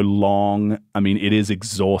things go long, it is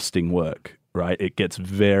exhausting work, right? It gets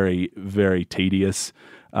very, very tedious.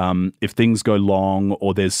 If things go long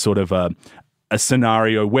or there's sort of a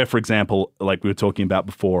scenario where, for example, like we were talking about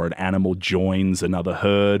before, an animal joins another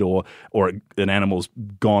herd or an animal's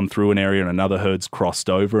gone through an area and another herd's crossed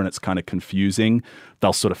over and it's kind of confusing,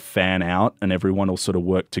 they'll sort of fan out and everyone will sort of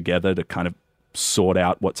work together to kind of sort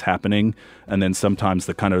out what's happening, and then sometimes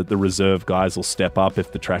the reserve guys will step up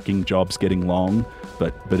if the tracking job's getting long,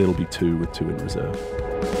 but it'll be 2 with 2 in reserve.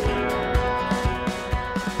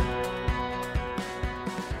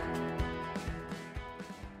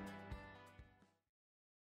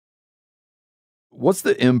 What's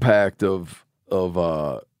the impact of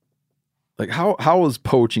like how is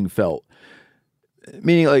poaching felt?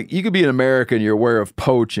 Meaning, like, you could be in America and you're aware of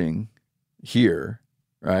poaching here,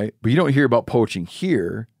 right? But you don't hear about poaching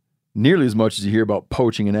here nearly as much as you hear about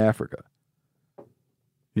poaching in Africa.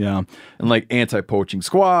 Yeah. And like anti-poaching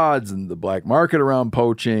squads and the black market around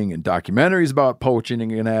poaching and documentaries about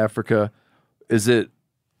poaching in Africa. Is it?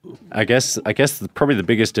 I guess probably the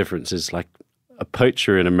biggest difference is like a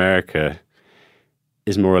poacher in America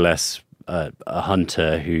is more or less a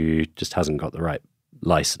hunter who just hasn't got the right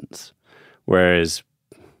license. Whereas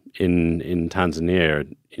in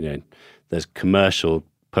Tanzania, there's commercial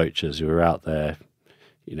poachers who are out there,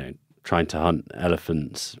 trying to hunt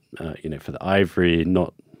elephants, for the ivory,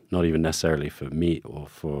 not even necessarily for meat or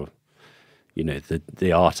for,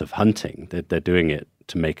 the art of hunting. They're doing it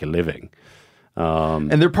to make a living.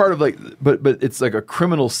 And they're part of but it's like a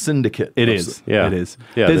criminal syndicate. It is. Yeah. It is.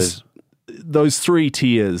 Yeah. There's those 3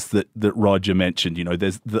 tiers that Roger mentioned.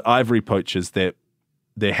 There's the ivory poachers. They're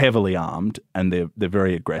heavily armed and they're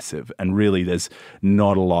very aggressive. And really, there's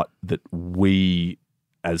not a lot that we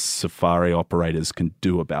as safari operators can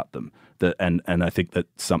do about them. And I think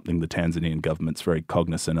that's something the Tanzanian government's very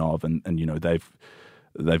cognizant of. And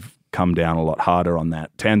they've come down a lot harder on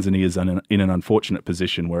that. Tanzania is in an unfortunate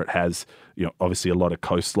position where it has, obviously a lot of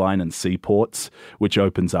coastline and seaports, which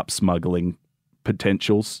opens up smuggling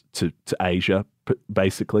potentials to Asia,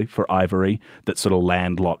 basically, for ivory that sort of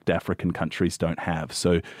landlocked African countries don't have.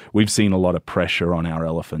 So we've seen a lot of pressure on our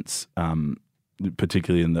elephants,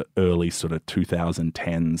 particularly in the early sort of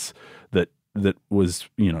 2010s, that was,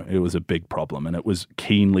 it was a big problem, and it was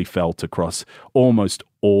keenly felt across almost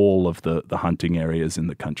all of the hunting areas in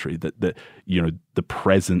the country that the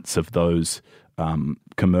presence of those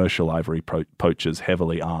commercial ivory poachers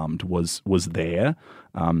heavily armed was there,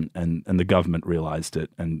 and the government realized it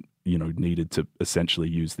and needed to essentially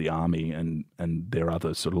use the army and their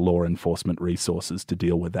other sort of law enforcement resources to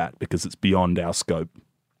deal with that, because it's beyond our scope.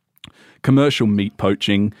 Commercial meat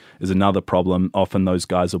poaching is another problem. Often those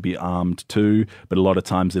guys will be armed too, but a lot of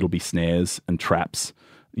times it'll be snares and traps.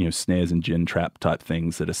 snares and gin trap type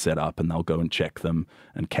things that are set up, and they'll go and check them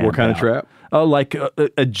and camp What kind of out. trap? Oh, like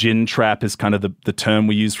a gin trap is kind of the term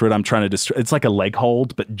we use for it. I'm trying to it's like a leg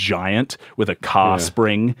hold, but giant with a car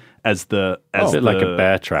spring as the a bit like a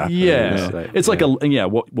bear trap. Yeah, it's like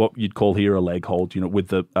what you'd call here a leg hold. With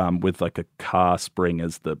the with like a car spring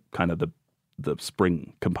as the kind of the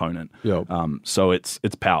spring component. Yep. So it's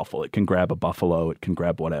powerful. It can grab a buffalo. It can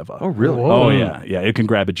grab whatever. Oh, really? Oh, yeah. Yeah, it can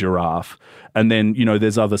grab a giraffe. And then,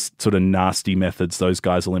 there's other sort of nasty methods those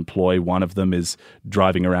guys will employ. One of them is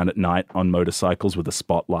driving around at night on motorcycles with a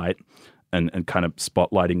spotlight and kind of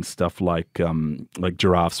spotlighting stuff like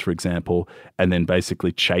giraffes, for example, and then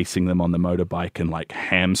basically chasing them on the motorbike and like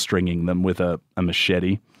hamstringing them with a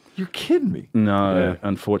machete. You're kidding me. No,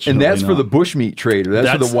 unfortunately. And that's for the bushmeat trade.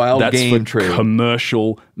 That's for the wild game trade.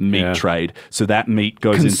 Commercial meat trade. So that meat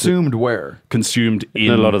goes consumed where? Consumed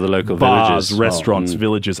in a lot of the local bars, villages, restaurants,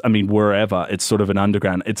 villages. I mean, wherever. It's sort of an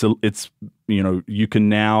underground. It's you can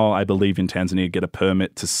now, I believe, in Tanzania get a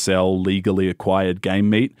permit to sell legally acquired game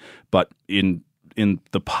meat, but in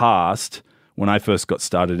the past, when I first got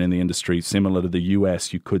started in the industry, similar to the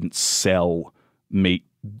US, you couldn't sell meat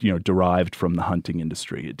derived from the hunting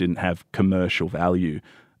industry. It didn't have commercial value.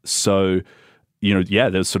 So,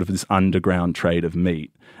 there's sort of this underground trade of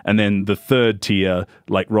meat. And then the third tier,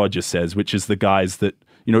 like Roger says, which is the guys that,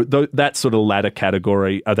 that sort of ladder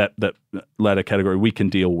category, that ladder category we can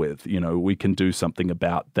deal with. We can do something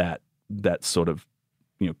about that sort of,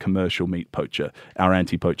 commercial meat poacher. Our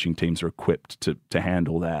anti-poaching teams are equipped to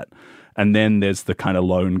handle that. And then there's the kind of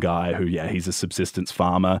lone guy who, he's a subsistence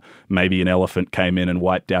farmer. Maybe an elephant came in and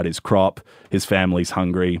wiped out his crop. His family's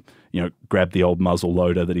hungry. Grab the old muzzle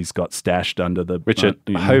loader that he's got stashed under the... Which are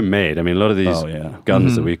homemade. I mean, a lot of these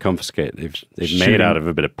guns that we confiscate, they've made out of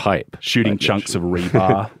a bit of pipe. Shooting chunks of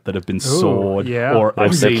rebar that have been sawed. Yeah. Or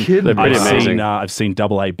I've seen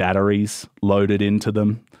AA batteries loaded into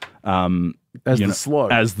them. As the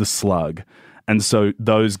slug. As the slug. And so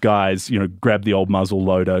those guys, grab the old muzzle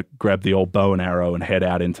loader, grab the old bow and arrow, and head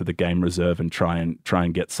out into the game reserve and try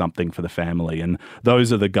and get something for the family. And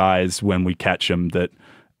those are the guys, when we catch them, that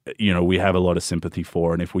we have a lot of sympathy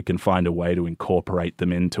for. And if we can find a way to incorporate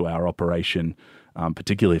them into our operation,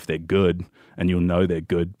 particularly if they're good, and you'll know they're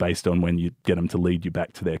good based on when you get them to lead you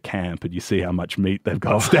back to their camp and you see how much meat they've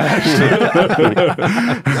got stashed.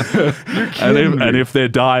 and if they're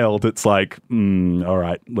dialed, it's like, all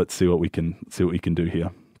right, let's see what we can do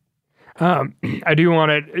here. I do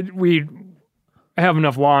want to. We have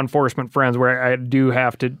enough law enforcement friends where I do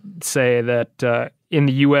have to say that in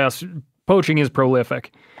the U.S., poaching is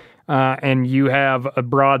prolific, and you have a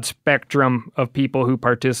broad spectrum of people who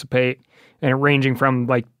participate, and ranging from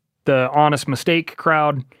like the honest mistake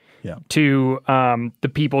crowd to the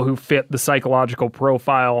people who fit the psychological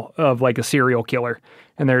profile of like a serial killer,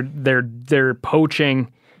 and they're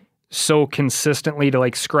poaching so consistently to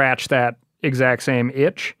like scratch that exact same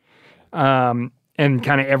itch, and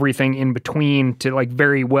kind of everything in between to like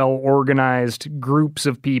very well organized groups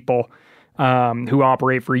of people who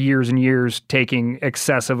operate for years and years, taking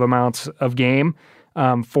excessive amounts of game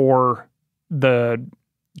for the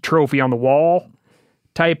trophy on the wall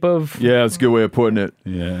type of... Yeah, that's a good way of putting it.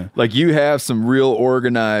 Yeah. Like you have some real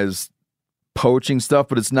organized poaching stuff,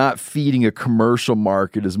 but it's not feeding a commercial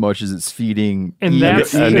market as much as it's feeding ego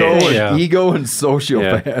and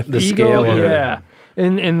sociopath. Yeah. The ego,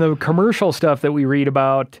 And the commercial stuff that we read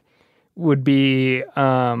about would be,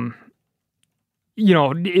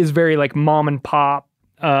 is very like mom and pop,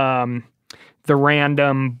 the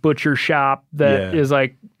random butcher shop that is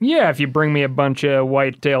like, if you bring me a bunch of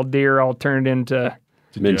white-tailed deer, I'll turn it into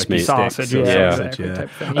mincemeat sausage.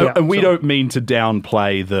 And we don't mean to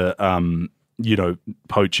downplay the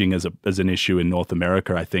poaching as an issue in North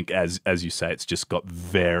America. I think as you say, it's just got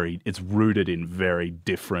it's rooted in very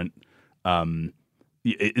different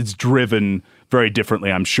it's driven very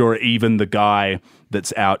differently. I'm sure even the guy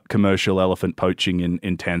that's out commercial elephant poaching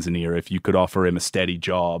in Tanzania, if you could offer him a steady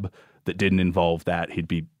job that didn't involve that, he'd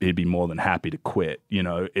be more than happy to quit.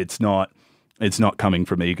 It's not coming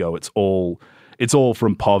from ego. It's all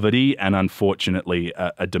from poverty and unfortunately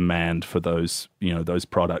a demand for those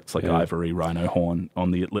products like ivory, rhino horn on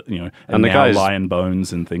the and the guys, lion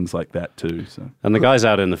bones and things like that too. So. And the guys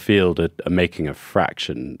out in the field are making a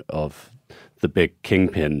fraction of the big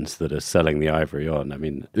kingpins that are selling the ivory on. I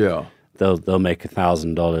mean, they'll make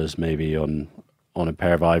 $1,000 maybe on a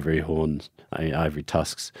pair of ivory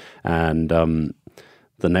tusks, and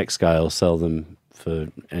the next guy will sell them for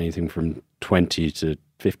anything from $20,000 to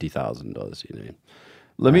 $50,000.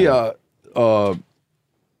 Let me.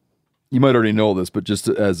 You might already know this, but just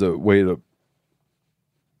as a way to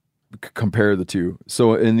compare the two.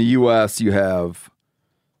 So in the U.S., you have,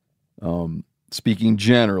 speaking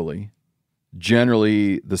generally,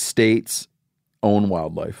 the states own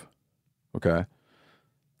wildlife. Okay.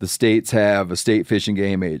 The states have a state fish and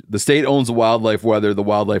game agency. The state owns the wildlife, whether the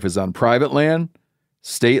wildlife is on private land,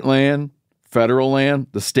 state land, federal land.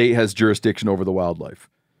 The state has jurisdiction over the wildlife.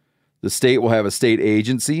 The state will have a state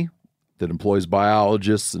agency that employs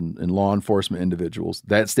biologists and law enforcement individuals.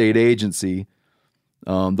 That state agency,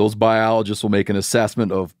 those biologists will make an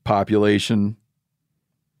assessment of population,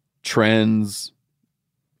 trends,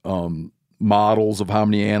 models of how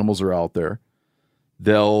many animals are out there.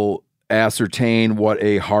 They'll ascertain what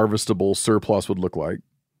a harvestable surplus would look like.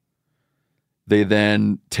 They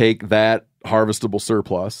then take that harvestable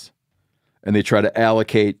surplus and they try to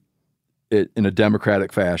allocate it in a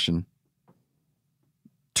democratic fashion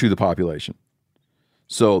to the population.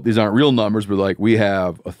 So these aren't real numbers, but like we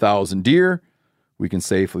have 1,000 deer. We can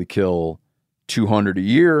safely kill 200 a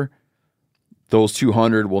year. Those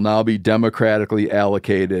 200 will now be democratically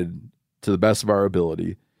allocated to the best of our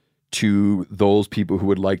ability to those people who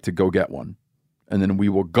would like to go get one. And then we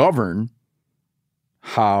will govern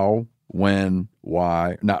how, when,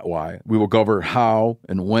 why, not why. We will govern how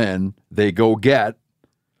and when they go get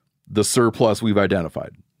the surplus we've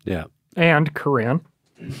identified. Yeah. And, Corinne,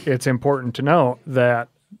 it's important to know that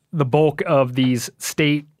the bulk of these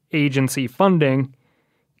state agency funding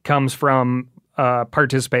comes from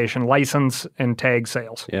participation, license, and tag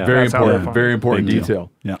sales. Yeah. Very That's how they're important. Very important Big detail.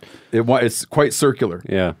 Yeah. It's quite circular.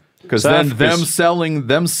 Yeah. Because So then Africa's-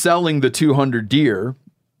 them selling the 200 deer,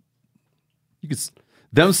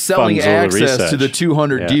 them selling Funds all the access to the research.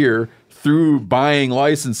 200 Yeah. deer through buying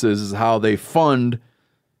licenses is how they fund.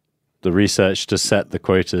 The research to set the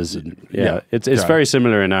quotas. And, Yeah. It's Yeah. very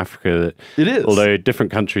similar in Africa. That, It is. Although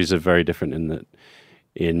different countries are very different in that.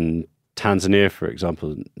 In Tanzania, for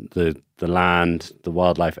example, the land, the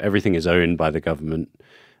wildlife, everything is owned by the government.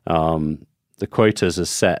 The quotas are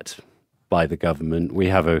set by the government. We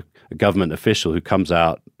have a government official who comes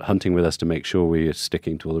out hunting with us to make sure we are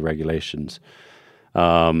sticking to all the regulations.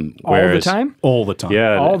 All the time? All the time.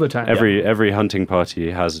 Yeah, All the time. Every hunting party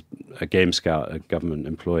has a game scout, a government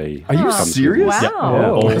employee. Are you who comes with serious? us.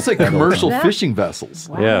 Wow. It's like commercial fishing vessels.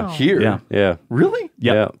 Yeah. Here. Yeah. Yeah. Really?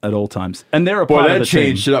 Yep, Yeah. at all times. And they're a Boy, part of that the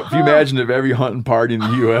changed team. it up. If you imagine if every hunting party in the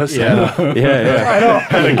U.S. Yeah.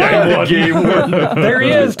 had a game warden. There he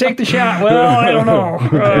is. Take the shot. Well, I don't know.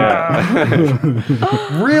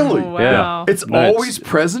 Really? Wow. Yeah. It's No, it's- always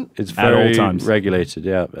present? It's At all very times. regulated,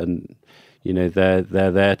 yeah, and they're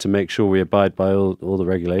there to make sure we abide by all the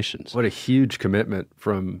regulations. What a huge commitment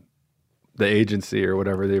from the agency or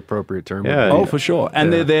whatever the appropriate term. Yeah. would be. Oh, for sure.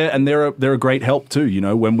 And they're there, and they're a great help too. You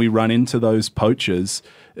know, when we run into those poachers,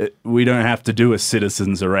 we don't have to do a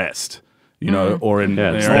citizen's arrest. You know, or in, Yeah,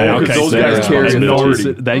 in it's our there. case, Because those they're- guys carry they're-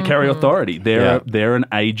 authority. They carry authority. Yeah. They're an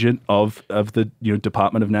agent of the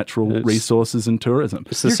Department of Natural Resources and Tourism.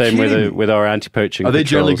 It's the You're same kidding me. with our anti-poaching. Are they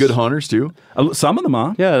generally patrols. good hunters too? Some of them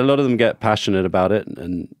are. Yeah, a lot of them get passionate about it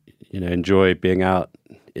and enjoy being out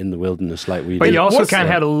in the wilderness like we But do. you also What's kind of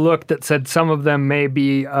that? had a look that said some of them may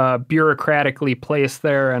be bureaucratically placed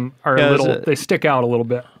there and are Yeah, a little, there's a- they stick out a little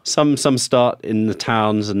bit. Some start in the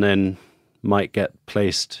towns and then might get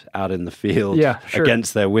placed out in the field Yeah, sure.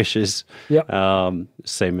 against their wishes. Yep.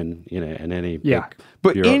 Same in in any Yeah. big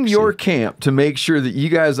But in bureaucracy. your camp, to make sure that you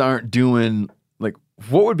guys aren't doing, like,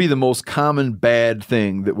 what would be the most common bad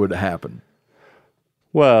thing that would happen?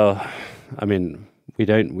 Well, I mean, we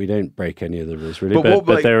don't break any of the rules really, But but,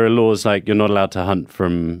 what, like- there are laws like you're not allowed to hunt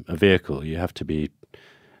from a vehicle. You have to be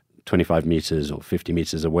 25 meters or 50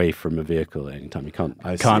 meters away from a vehicle at any time. You can't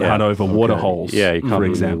Can't hunt over water holes. Yeah, you can't for be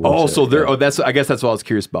in the example. water. Oh, so there. Yeah. Oh, I guess that's what I was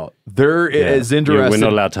curious about. They're Yeah. as Yeah, interested. we're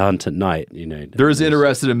not allowed to hunt at night. They're as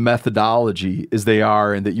interested in methodology as they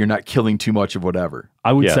are in that you're not killing too much of whatever.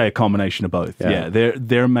 I would Yeah. say a combination of both. Yeah. Yeah,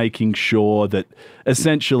 they're making sure that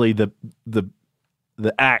essentially the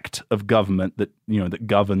act of government that that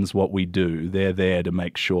governs what we do, they're there to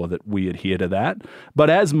make sure that we adhere to that. But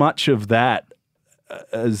as much of that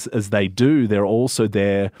as they do, they're also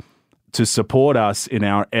there to support us in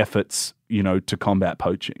our efforts, to combat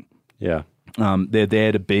poaching. Yeah. They're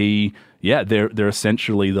there to be, they're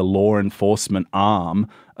essentially the law enforcement arm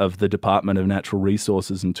of the Department of Natural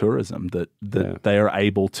Resources and Tourism that they are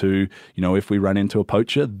able to, if we run into a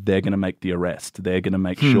poacher, they're going to make the arrest. They're going to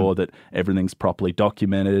make sure that everything's properly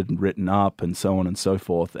documented and written up and so on and so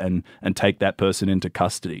forth and take that person into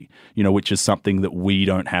custody, which is something that we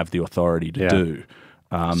don't have the authority to do.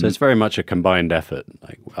 So it's very much a combined effort.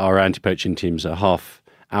 Like our anti-poaching teams are half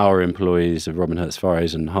our employees of Robin Hood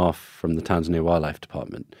Safaris and half from the Tanzania Wildlife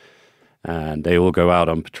Department. and they all go out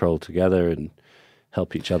on patrol together and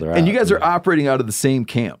help each other out. And you guys are operating out of the same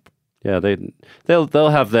camp. Yeah, they'll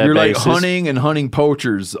have their You're bases. like hunting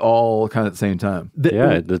poachers all kind of at the same time.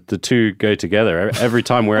 The two go together. Every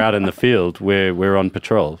time we're out in the field, we're on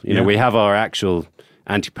patrol. You know, we have our actual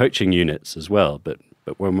anti-poaching units as well, but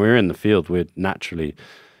when we're in the field, we're naturally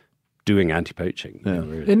doing anti-poaching.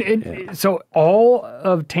 Yeah. So all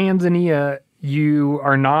of Tanzania, you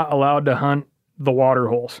are not allowed to hunt the water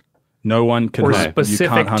holes. No one can or hunt. specific you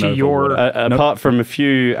can't hunt to over your water. Apart from a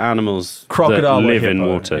few animals Crocodile that or live in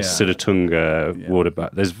hippo, water, yeah. Sitatunga, water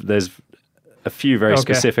bat. There's a few very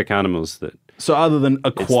specific animals that. So other than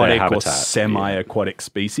aquatic or habitat, semi-aquatic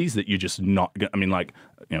species that you're just not. I mean, like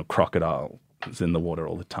crocodile is in the water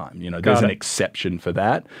all the time. There's an exception for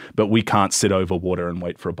that, but we can't sit over water and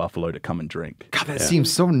wait for a buffalo to come and drink. God, that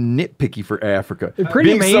seems so nitpicky for Africa. Pretty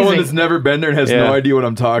Being amazing. someone that's never been there and has no idea what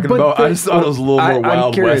I'm talking about, I just thought it was a little more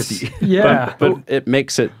Wild Westy. Yeah. But it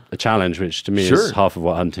makes it a challenge, which to me is half of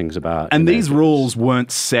what hunting's about. And these rules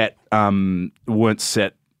weren't set 20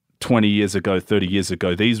 years ago, 30 years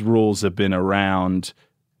ago. These rules have been around,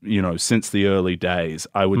 since the early days.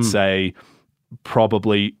 I would say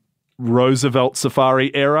probably Roosevelt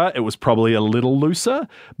safari era, it was probably a little looser,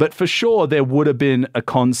 but for sure there would have been a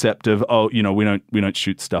concept of we don't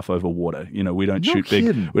shoot stuff over water. We don't shoot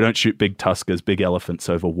big tuskers, big elephants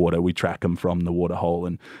over water. We track them from the water hole,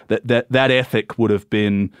 and that ethic would have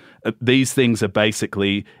been. These things are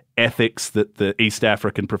basically ethics that the East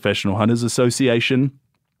African Professional Hunters Association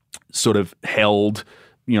sort of held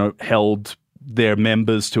their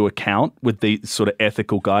members to account with these sort of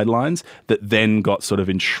ethical guidelines that then got sort of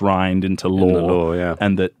enshrined into law,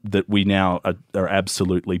 and that we now are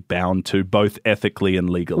absolutely bound to, both ethically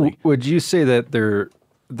and legally. Would you say that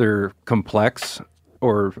they're complex?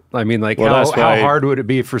 Or, I mean, like, Well, how hard would it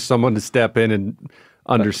be for someone to step in and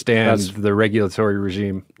understand the regulatory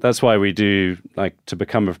regime? That's why we do, like, to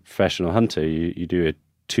become a professional hunter, you do a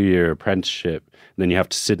 2-year apprenticeship, and then you have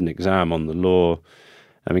to sit an exam on the law.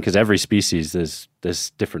 I mean, because every species, there's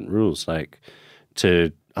different rules. Like,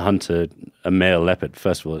 to hunt a male leopard,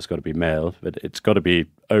 first of all, it's got to be male, but it's got to be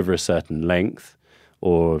over a certain length,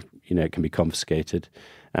 or, it can be confiscated.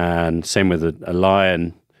 And same with a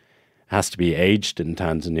lion, has to be aged in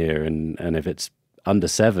Tanzania, and if it's under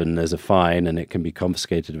 7, there's a fine, and it can be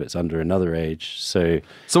confiscated if it's under another age. So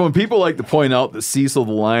when people like to point out that Cecil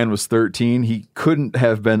the lion was 13, he couldn't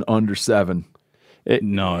have been under 7.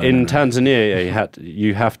 In Tanzania,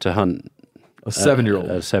 you have to hunt a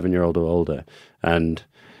 7-year-old, a 7-year-old or older, and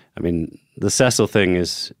I mean the Cecil thing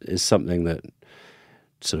is something that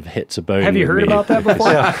sort of hits a bone. Have you heard about that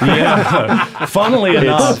before? Yeah. Funnily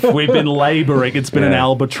enough, we've been laboring. It's been an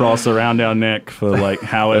albatross around our neck for like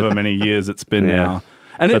however many years it's been now,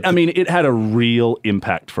 and it had a real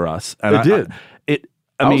impact for us. And it did.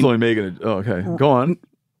 I was mean, only making it. Oh, okay, go on.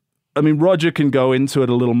 I mean, Roger can go into it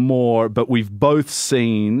a little more, but we've both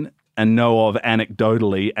seen and know of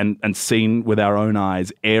anecdotally and seen with our own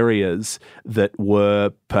eyes areas that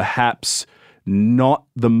were perhaps not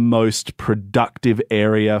the most productive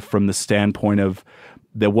area from the standpoint of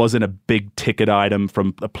there wasn't a big ticket item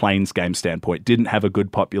from a plains game standpoint. Didn't have a good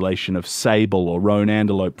population of sable or roan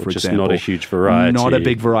antelope, for example. Just not a huge variety. Not a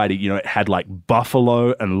big variety. It had like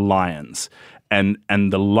buffalo and lions. And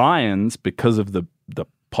the lions, because of the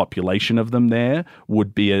population of them there,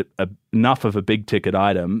 would be enough of a big ticket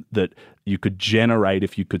item that you could generate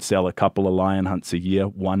if you could sell a couple of lion hunts a year,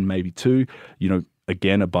 1, maybe 2,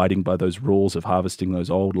 again, abiding by those rules of harvesting those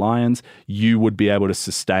old lions, you would be able to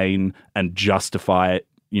sustain and justify it,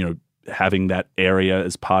 having that area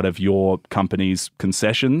as part of your company's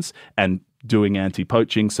concessions and doing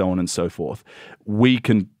anti-poaching, so on and so forth. We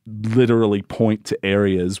can literally point to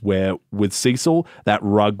areas where, with Cecil, that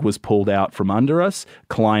rug was pulled out from under us.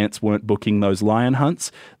 Clients weren't booking those lion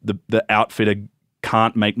hunts. The outfitter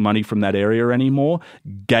can't make money from that area anymore,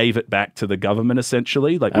 gave it back to the government,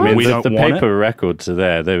 essentially. Like, we don't want it. The paper records are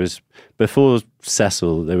there. There was, before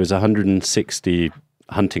Cecil, there was 160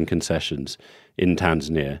 hunting concessions in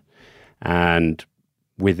Tanzania. And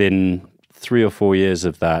within 3 or 4 years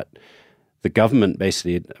of that, the government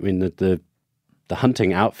basically, the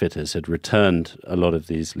hunting outfitters had returned a lot of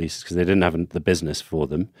these leases because they didn't have the business for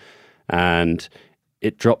them. And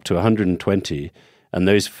it dropped to 120. And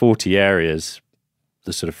those 40 areas,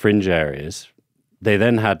 the sort of fringe areas, they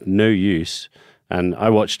then had no use. And I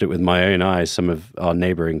watched it with my own eyes, some of our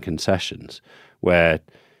neighboring concessions, where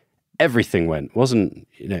everything went.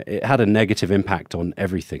 It had a negative impact on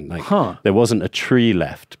everything. Like, there wasn't a tree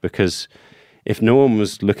left because if no one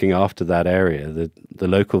was looking after that area, the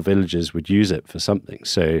local villagers would use it for something.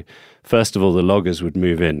 So first of all, the loggers would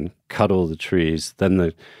move in, cut all the trees, then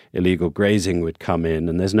the illegal grazing would come in,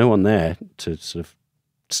 and there's no one there to sort of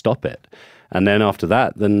stop it. And then after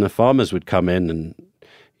that, then the farmers would come in and,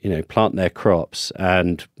 plant their crops.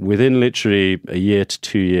 And within literally a year to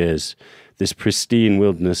 2 years, this pristine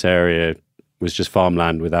wilderness area was just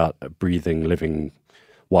farmland without a breathing, living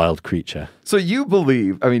wild creature. So you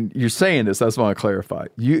believe, you're saying this, I just want to clarify.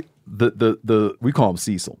 We call him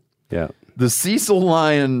Cecil. Yeah. The Cecil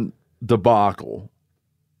lion debacle.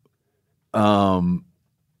 Everyone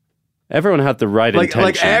had the right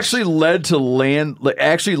intentions. Actually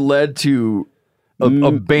led to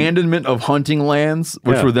abandonment of hunting lands,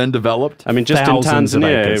 which were then developed. Just in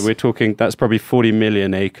Tanzania, we're talking, that's probably 40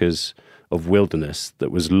 million acres of wilderness that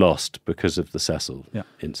was lost because of the Cecil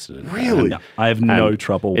incident. Really? I have no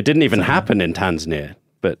trouble. It didn't even happen in Tanzania,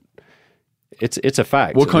 but it's a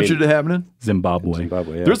fact. What country did it happen in? Zimbabwe.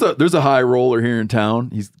 Yeah. There's a high roller here in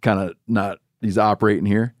town. He's he's operating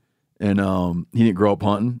here, and he didn't grow up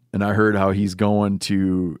hunting. And I heard how he's going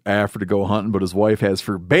to Africa to go hunting, but his wife has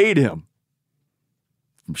forbade him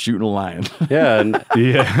from shooting a lion. Yeah,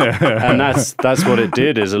 and that's what it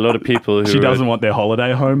did. Is a lot of people who she doesn't want their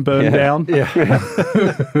holiday home burned down. Yeah,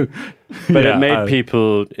 but it made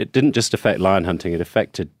people. It didn't just affect lion hunting; it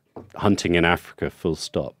affected hunting in Africa. Full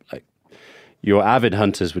stop. Like your avid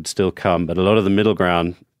hunters would still come, but a lot of the middle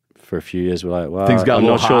ground for a few years were like, "Well, things got I'm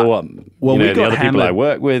not sure what the other people I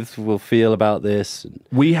work with will feel about this."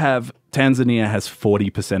 Tanzania has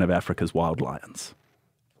 40% of Africa's wild lions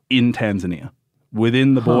in Tanzania.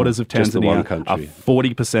 Within the borders of Tanzania are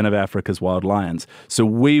 40% of Africa's wild lions. So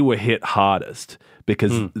we were hit hardest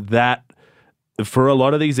because for a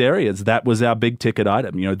lot of these areas, that was our big ticket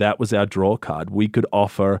item. That was our draw card. We could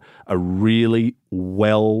offer a really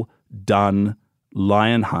well done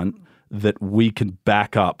lion hunt that we can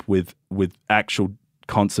back up with actual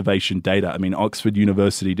conservation data. Oxford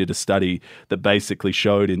University did a study that basically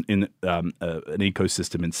showed in an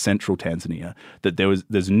ecosystem in central Tanzania that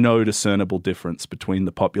there's no discernible difference between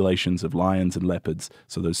the populations of lions and leopards,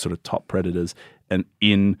 so those sort of top predators, and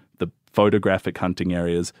in the photographic hunting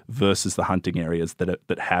areas versus the hunting areas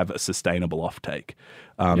that have a sustainable offtake.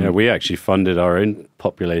 We actually funded our own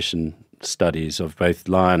population studies of both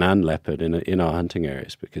lion and leopard in our hunting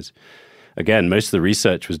areas because, again, most of the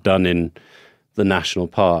research was done in the national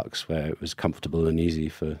parks where it was comfortable and easy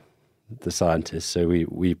for the scientists. So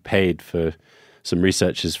we paid for some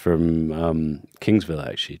researchers from Kingsville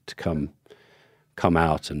actually to come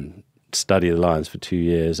out and study the lions for 2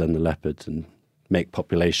 years and the leopards and make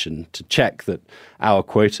population to check that our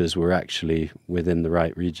quotas were actually within the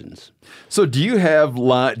right regions. So do you have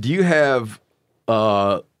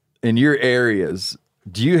in your areas,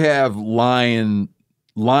 do you have lions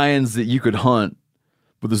that you could hunt,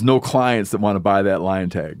 but there's no clients that want to buy that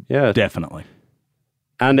lion tag? Yeah, definitely.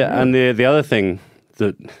 And the other thing,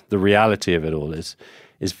 the reality of it all is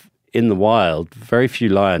in the wild, very few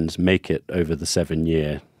lions make it over the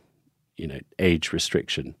 7-year, age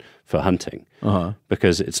restriction for hunting,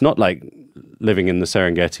 because it's not like living in the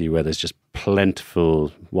Serengeti where there's just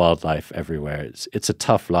plentiful wildlife everywhere. It's a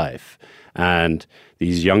tough life, and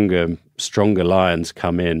these younger, stronger lions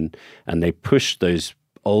come in and they push those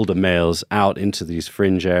older males out into these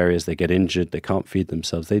fringe areas. They get injured. They can't feed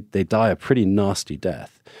themselves. They die a pretty nasty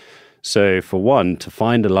death. So for one, to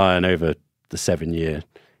find a lion over the 7-year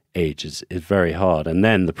age is very hard. And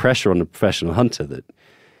then the pressure on the professional hunter that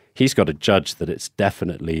he's got to judge that it's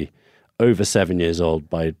definitely over 7 years old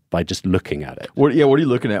by just looking at it. What are you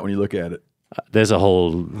looking at when you look at it? There's a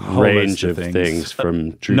whole range of things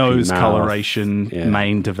from nose mouth, coloration,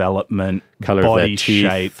 mane development, color body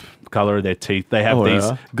shape, color of their teeth. They have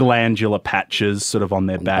these glandular patches sort of on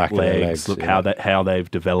their back legs. Look how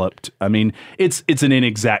they've developed. It's an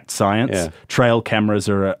inexact science. Yeah. Trail cameras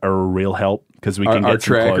are a real help because we can get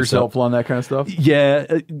trackers helpful on that kind of stuff. Yeah,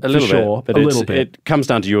 a little bit. A little bit. It comes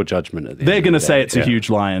down to your judgment. At the They're going to say it's a huge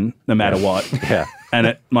lion, no matter what. Yeah. And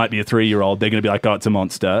it might be a 3-year-old. They're going to be like, "Oh, it's a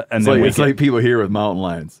monster." And it's like people here with mountain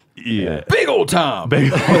lions. Yeah, big old Tom.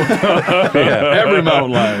 Big old Tom. Every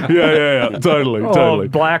mountain lion. Yeah. Totally.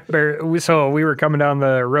 Black bear. So we were coming down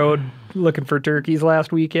the road looking for turkeys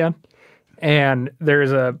last weekend, and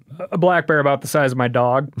there's a black bear about the size of my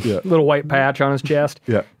dog, little white patch on his chest,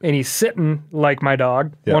 and he's sitting like my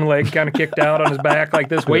dog, one leg kind of kicked out on his back like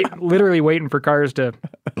this, literally waiting for cars to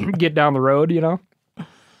get down the road,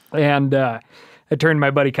 And I turned to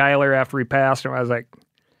my buddy Kyler after we passed, and I was like,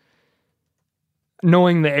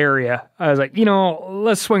 knowing the area, I was like,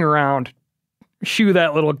 let's swing around, shoo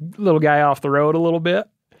that little guy off the road a little bit.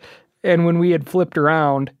 And when we had flipped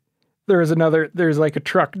around, there's like a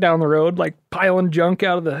truck down the road, like piling junk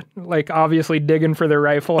out of the, like obviously digging for their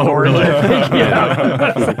rifle. And really?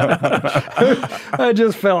 I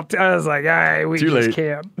just felt, I was like, we Too just late.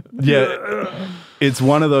 can't. Yeah. It's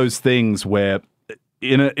one of those things where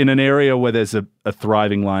in an area where there's a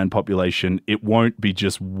thriving lion population, it won't be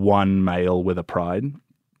just one male with a pride.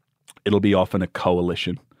 It'll be often a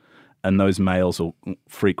coalition. And those males will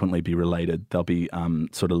frequently be related. They'll be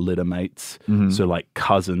sort of litter mates, so like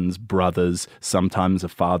cousins, brothers, sometimes a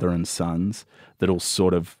father and sons that'll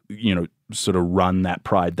sort of run that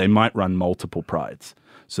pride. They might run multiple prides.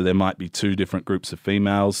 So there might be two different groups of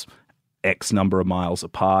females, X number of miles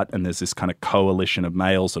apart, and there's this kind of coalition of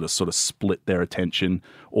males that are sort of split their attention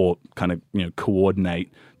or kind of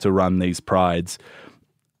coordinate to run these prides.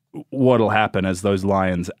 What'll happen as those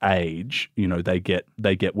lions age, they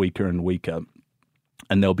get weaker and weaker,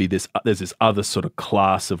 and there's this other sort of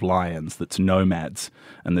class of lions that's nomads,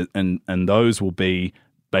 and those will be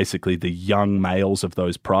basically the young males of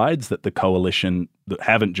those prides that that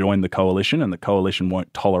haven't joined the coalition, and the coalition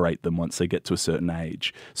won't tolerate them once they get to a certain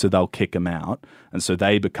age, so they'll kick them out, and so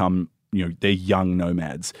they become they're young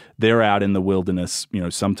nomads. They're out in the wilderness,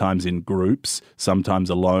 sometimes in groups, sometimes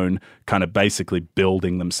alone, kind of basically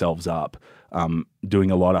building themselves up,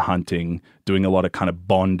 doing a lot of hunting, doing a lot of kind of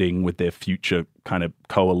bonding with their future kind of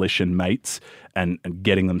coalition mates and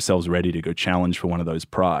getting themselves ready to go challenge for one of those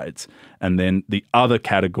prides. And then the other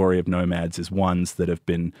category of nomads is ones that have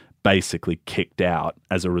been basically kicked out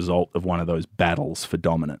as a result of one of those battles for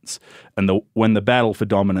dominance. And when the battle for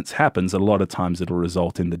dominance happens, a lot of times it'll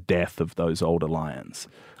result in the death of those older lions,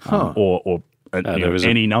 or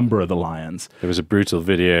any number of the lions. There was a brutal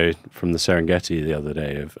video from the Serengeti the other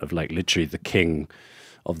day of like literally the king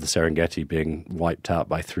of the Serengeti being wiped out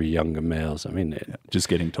by 3 younger males. I mean, just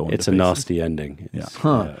getting torn. It's to a pieces. nasty ending.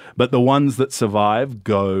 But the ones that survive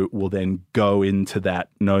will then go into that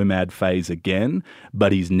nomad phase again,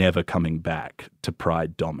 but he's never coming back to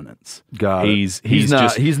pride dominance. Got it. He's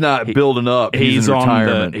not building up. He's in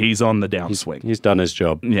retirement. He's on the downswing. He's done his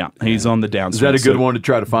job. Yeah, he's on the downswing. Is that a good one to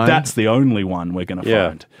try to find? That's the only one we're going to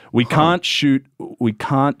find. We can't shoot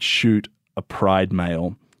a pride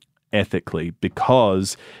male ethically,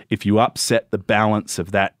 because if you upset the balance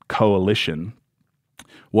of that coalition,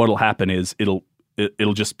 what'll happen is it'll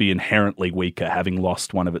just be inherently weaker, having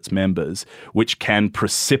lost one of its members, which can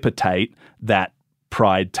precipitate that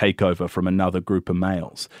pride takeover from another group of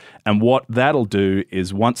males. And what that'll do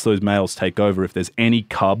is once those males take over, if there's any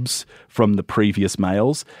cubs from the previous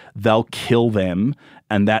males, they'll kill them,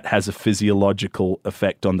 and that has a physiological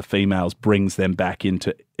effect on the females, brings them back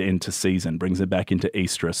into season, brings them back into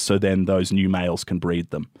estrus, so then those new males can breed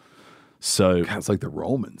them. So God, it's like the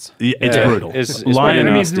Romans. It's brutal. It's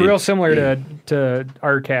it's real similar to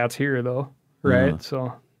our cats here, though, right?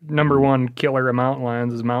 So number one killer of mountain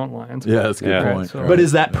lions is mountain lions. Yeah, that's a good point. Right, so, but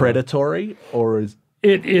is that predatory, or is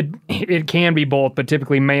it can be both? But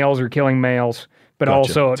typically males are killing males, but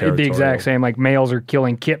also the exact same. Like males are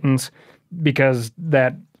killing kittens because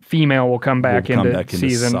that female will come back into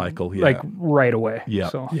season cycle, like right away. Yeah.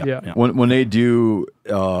 So, When they do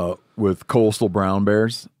with coastal brown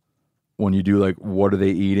bears, when you do like what are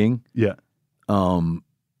they eating? Yeah.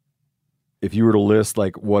 If you were to list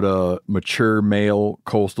like what a mature male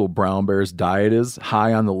coastal brown bear's diet is,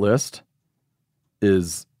 high on the list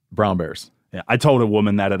is brown bears. Yeah, I told a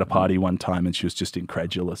woman that at a party one time, and she was just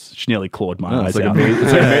incredulous. She nearly clawed my eyes It's, like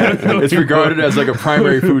out. it's regarded as like a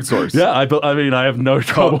primary food source. Yeah, I mean, I have no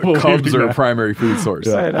trouble. Cubs are a primary food source.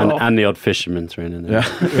 Yeah. And the odd fisherman thrown in there.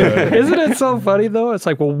 Yeah. Isn't it so funny though? It's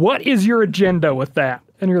like, well, what is your agenda with that?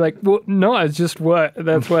 And you're like, well, no, it's just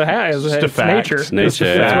that's what has. It's it's nature. It's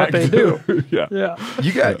nature. That's what they do. Yeah.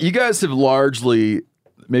 You guys have largely,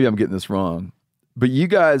 maybe I'm getting this wrong, but you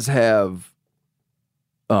guys have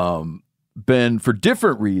been, for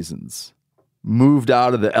different reasons, moved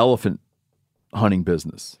out of the elephant hunting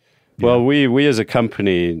business. Well, we as a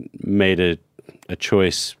company made a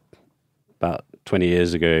choice about 20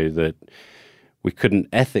 years ago that we couldn't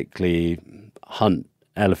ethically hunt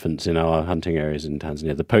elephants in our hunting areas in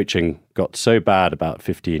Tanzania. The poaching got so bad about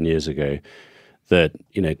 15 years ago that,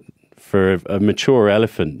 for a mature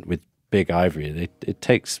elephant with big ivory, it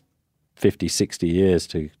takes 50, 60 years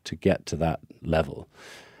to get to that level.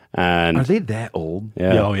 And are they that old?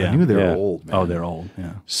 Yeah. Oh, yeah. I knew they were old, man. Oh, they're old,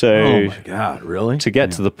 yeah. So, oh my God, really? To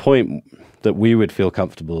get to the point that we would feel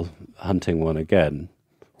comfortable hunting one again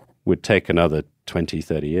would take another 20,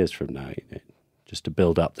 30 years from now, just to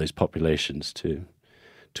build up those populations to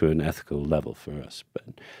to an ethical level for us. But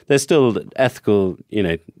there's still ethical,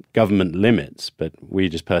 government limits. But we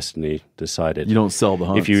just personally decided You don't sell the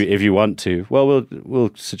hunts. if you want to. Well,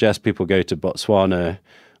 we'll suggest people go to Botswana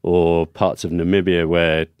or parts of Namibia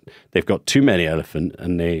where they've got too many elephant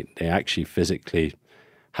and they actually physically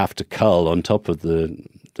have to cull on top of the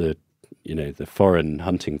foreign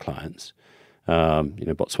hunting clients.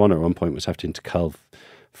 Botswana at one point was having to cull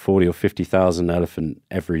 40 or 50,000 elephant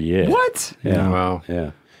every year. What? Yeah. Wow.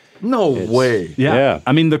 Yeah. No way. Yeah.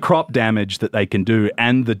 I mean, the crop damage that they can do,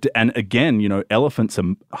 and again, elephants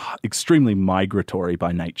are extremely migratory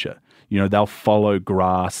by nature. They'll follow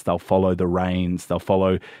grass, they'll follow the rains, they'll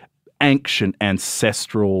follow ancient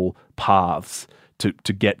ancestral paths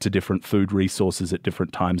to get to different food resources at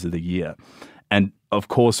different times of the year. And of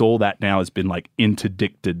course, all that now has been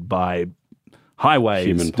interdicted by highways,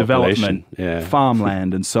 Human development, population.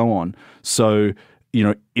 farmland, and so on. So,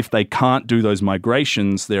 if they can't do those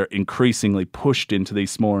migrations, they're increasingly pushed into these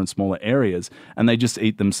smaller and smaller areas, and they just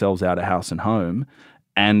eat themselves out of house and home.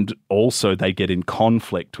 And also they get in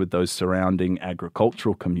conflict with those surrounding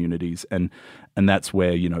agricultural communities. And that's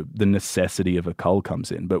where, the necessity of a cull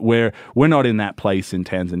comes in. But we're not in that place in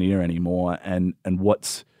Tanzania anymore. And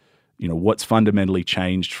what's fundamentally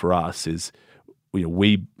changed for us is,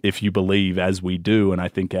 we, if you believe as we do, and I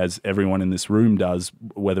think as everyone in this room does,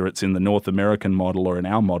 whether it's in the North American model or in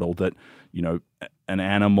our model, that, an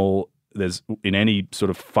animal, there's in any sort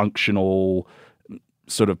of functional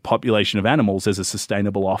sort of population of animals, there's a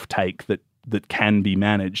sustainable offtake that can be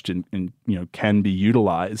managed and can be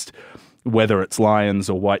utilized, whether it's lions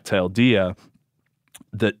or white-tailed deer,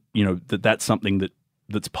 that's something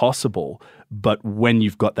that's possible. But when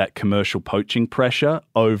you've got that commercial poaching pressure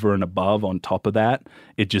over and above on top of that,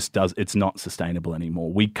 it's not sustainable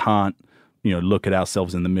anymore. We can't, look at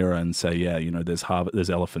ourselves in the mirror and say, there's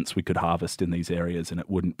elephants we could harvest in these areas and it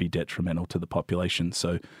wouldn't be detrimental to the population.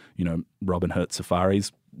 So, Robin Hood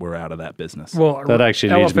safaris, we're out of that business. Well, that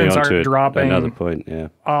actually leads me elephants on to aren't dropping another point. Yeah,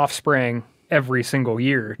 offspring every single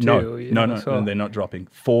year, too. No, they're not dropping.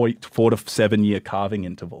 4 to 7 year calving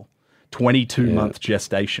interval, 22-month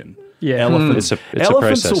gestation. Yeah, elephants. It's a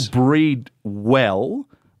elephants process. will breed well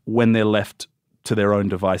when they're left to their own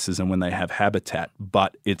devices and when they have habitat,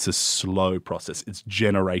 but it's a slow process. It's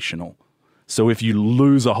generational. So if you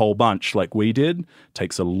lose a whole bunch like we did, it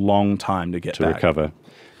takes a long time to get back. Recover.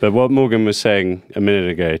 But what Morgan was saying a minute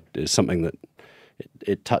ago is something that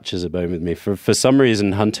it touches a bone with me. For some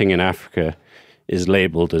reason, hunting in Africa is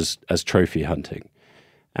labeled as trophy hunting.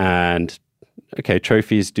 And okay,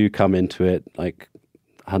 trophies do come into it. Like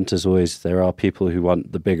hunters there are people who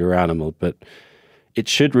want the bigger animal, but it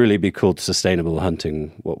should really be called sustainable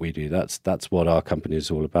hunting, what we do. That's what our company is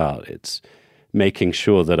all about. It's making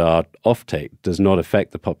sure that our offtake does not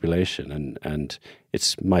affect the population. And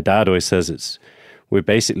it's, my dad always says we're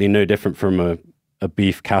basically no different from a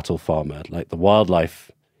beef cattle farmer. Like the wildlife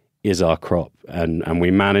is our crop and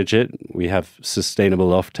we manage it. We have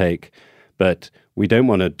sustainable offtake, but we don't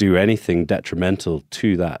want to do anything detrimental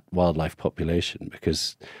to that wildlife population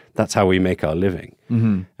because that's how we make our living.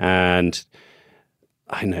 Mm-hmm. And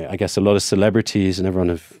I guess a lot of celebrities and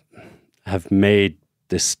everyone have made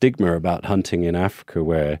this stigma about hunting in Africa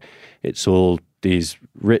where it's all these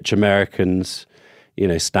rich Americans,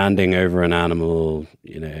 standing over an animal,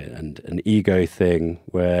 and an ego thing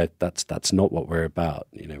where that's not what we're about.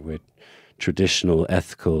 We're traditional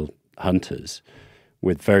ethical hunters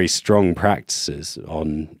with very strong practices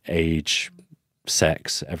on age,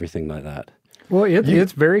 sex, everything like that. Well,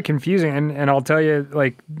 it's very confusing, and I'll tell you,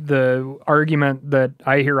 like, the argument that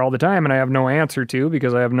I hear all the time, and I have no answer to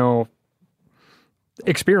because I have no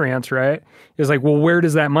experience, right, is like, well, where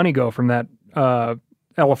does that money go from that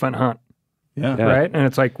elephant hunt? Yeah. Right? And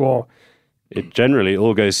it's like, well... It generally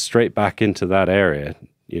all goes straight back into that area,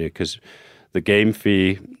 because the game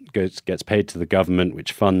fee gets paid to the government,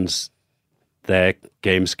 which funds their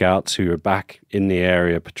game scouts who are back in the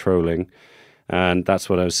area patrolling. And that's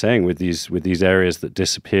what I was saying with these areas that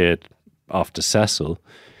disappeared after Cecil,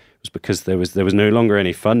 was because there was no longer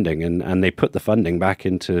any funding, and they put the funding back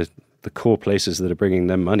into the core places that are bringing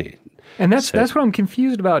them money. And that's what I'm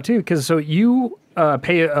confused about too, because so you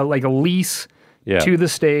pay a lease to the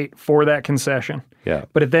state for that concession. Yeah.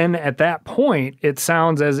 But then at that point, it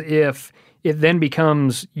sounds as if it then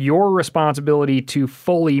becomes your responsibility to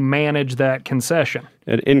fully manage that concession.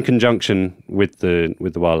 In conjunction with the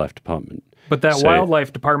wildlife department. But that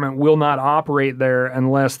wildlife department will not operate there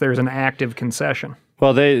unless there's an active concession.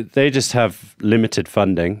 Well, they just have limited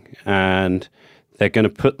funding, and they're going to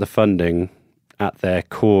put the funding at their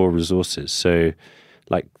core resources. So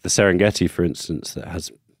like the Serengeti, for instance, that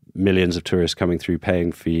has millions of tourists coming through,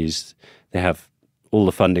 paying fees. They have all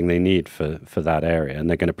the funding they need for that area, and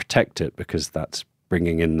they're going to protect it because that's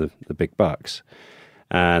bringing in the big bucks.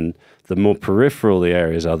 And the more peripheral the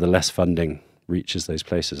areas are, the less funding reaches those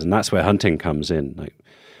places. And that's where hunting comes in. Like,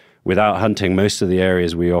 without hunting, most of the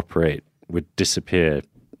areas we operate would disappear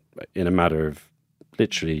in a matter of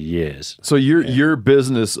literally years. So your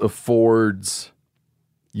business affords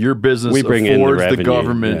the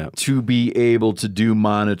government to be able to do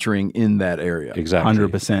monitoring in that area. Exactly.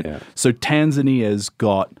 100%. Yeah. So Tanzania's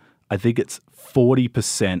got, I think it's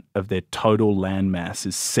 40% of their total land mass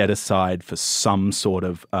is set aside for some sort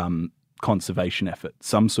of conservation effort,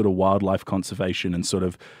 some sort of wildlife conservation and sort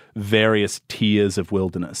of various tiers of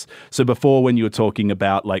wilderness. So before, when you were talking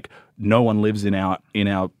about like no one lives in our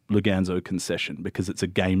Luganzo concession because it's a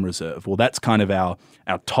game reserve, well, that's kind of our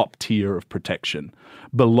top tier of protection.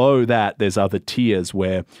 Below that, there's other tiers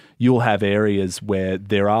where you'll have areas where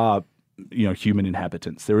there are human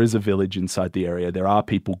inhabitants. There is a village inside the area. There are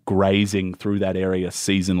people grazing through that area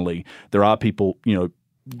seasonally. There are people,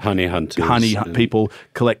 honey hunters, people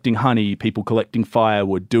collecting honey, people collecting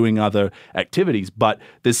firewood, doing other activities. But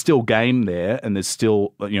there's still game there, and there's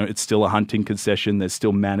still, it's still a hunting concession. There's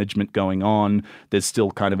still management going on. There's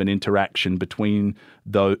still kind of an interaction between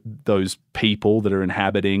those people that are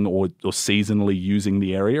inhabiting or seasonally using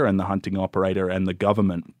the area and the hunting operator and the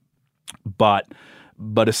government. But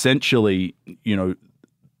essentially,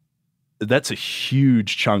 that's a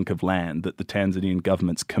huge chunk of land that the Tanzanian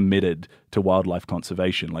government's committed to wildlife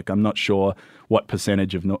conservation. Like, I'm not sure what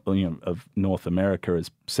percentage of North America is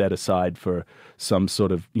set aside for some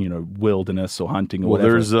sort of wilderness or hunting or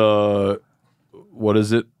whatever. There's what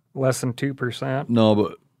is it? Less than 2%. No,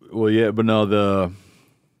 but no, the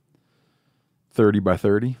 30 by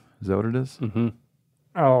 30. Is that what it is? Mm-hmm.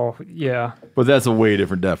 Oh yeah. But that's a way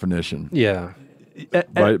different definition. Yeah.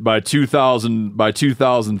 By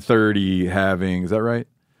 2030 having, is that right?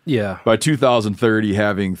 Yeah. By 2030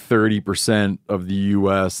 having 30% of the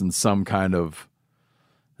U.S. in some kind of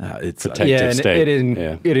it's protected state.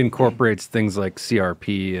 It incorporates things like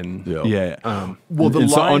CRP and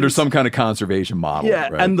under some kind of conservation model. Yeah,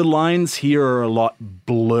 right? and the lines here are a lot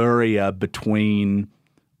blurrier between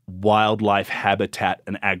wildlife habitat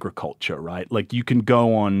and agriculture, right? Like, you can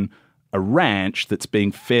go on a ranch that's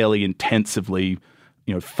being fairly intensively,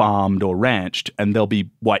 farmed or ranched, and there'll be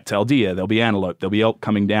white-tailed deer, there'll be antelope, there'll be elk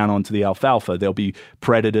coming down onto the alfalfa, there'll be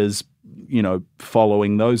predators,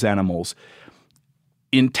 following those animals.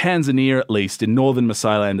 In Tanzania, at least, in northern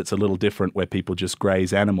Masailand, it's a little different where people just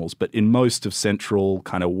graze animals. But in most of central,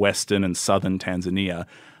 kind of western and southern Tanzania,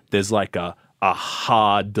 there's like a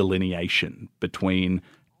hard delineation between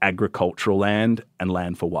agricultural land and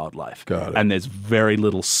land for wildlife. Got it. And there's very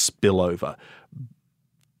little spillover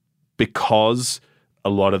because a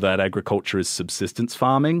lot of that agriculture is subsistence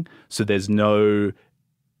farming. So there's no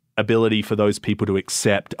ability for those people to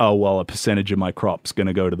accept, a percentage of my crop's going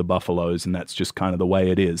to go to the buffaloes, and that's just kind of the way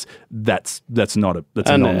it is. That's a non-starter.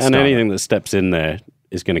 And anything that steps in there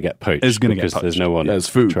is going to get poached. Because there's no one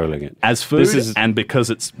controlling it. As food, and because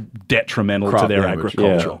it's detrimental to their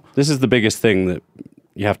agriculture. Yeah. This is the biggest thing that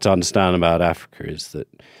you have to understand about Africa, is that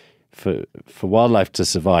for wildlife to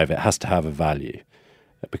survive, it has to have a value,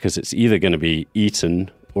 because it's either going to be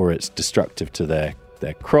eaten or it's destructive to their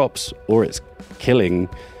crops, or it's killing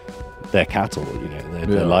their cattle,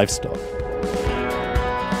 their livestock.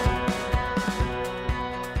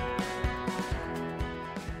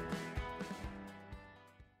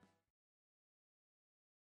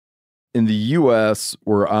 In the U.S.,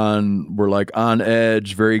 we're on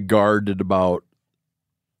edge, very guarded about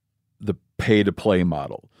the pay-to-play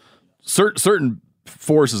model. Certain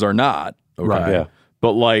forces are not, okay? Right, yeah.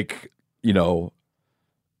 But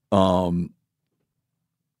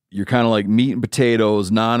you're kind of like meat and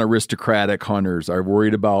potatoes, non-aristocratic hunters are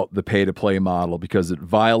worried about the pay-to-play model because it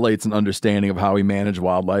violates an understanding of how we manage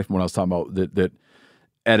wildlife. When I was talking about that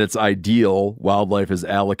at its ideal, wildlife is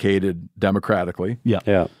allocated democratically.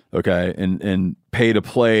 Yeah. Okay. And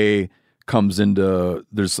pay-to-play comes into,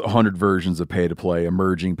 there's 100 versions of pay-to-play.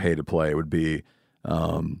 Emerging pay-to-play would be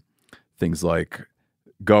things like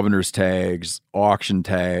governor's tags, auction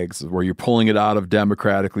tags, where you're pulling it out of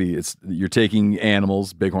democratically. You're taking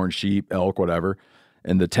animals, bighorn sheep, elk, whatever,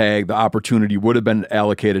 and the opportunity would have been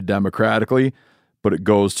allocated democratically, but it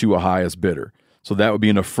goes to a highest bidder. So that would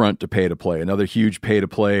be an affront to pay to play. Another huge pay to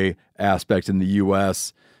play aspect in the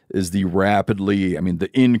U.S. is the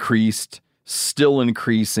still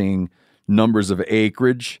increasing numbers of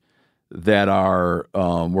acreage that are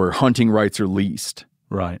where hunting rights are leased.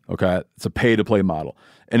 Right. Okay. It's a pay to play model.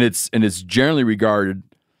 And it's generally regarded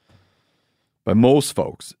by most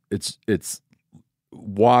folks, it's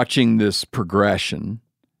watching this progression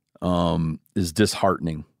is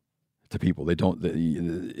disheartening to people.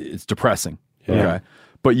 It's depressing. Yeah. Okay.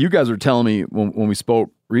 But you guys were telling me when we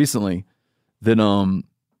spoke recently that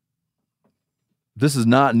this is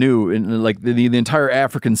not new, and like the entire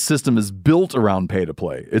African system is built around pay to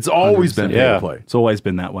play. It's always been pay to play. It's always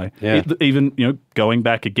been that way. Yeah. Even going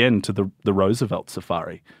back again to the Roosevelt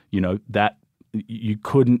Safari, that you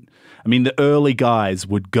couldn't. I mean, the early guys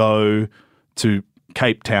would go to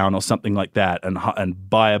Cape Town or something like that and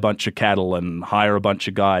buy a bunch of cattle and hire a bunch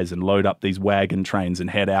of guys and load up these wagon trains and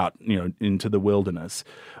head out into the wilderness.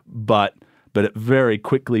 But it very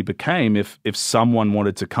quickly became if someone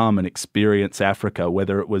wanted to come and experience Africa,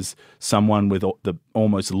 whether it was someone with the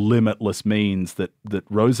almost limitless means that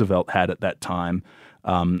Roosevelt had at that time,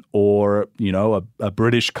 or a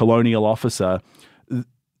British colonial officer,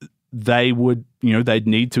 they would they'd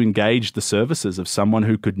need to engage the services of someone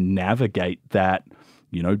who could navigate that,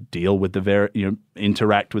 deal with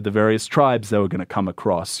interact with the various tribes they were going to come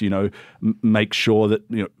across, make sure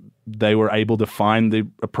that they were able to find the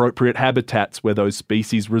appropriate habitats where those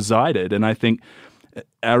species resided. And I think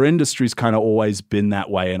our industry's kind of always been that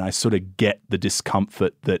way, and I sort of get the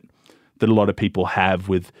discomfort that a lot of people have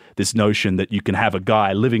with this notion that you can have a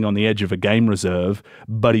guy living on the edge of a game reserve,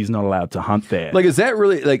 but he's not allowed to hunt there. Like, is that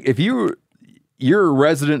really, like, if you're a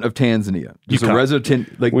resident of Tanzania,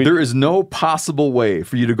 there is no possible way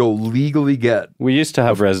for you to go legally get. We used to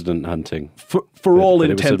have resident hunting. For all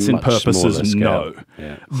intents and purposes, no.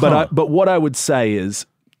 Yeah. But what I would say is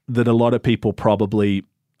that a lot of people probably,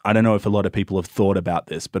 I don't know if a lot of people have thought about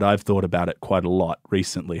this, but I've thought about it quite a lot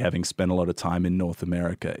recently, having spent a lot of time in North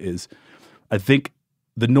America, is I think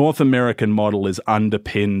the North American model is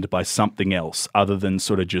underpinned by something else other than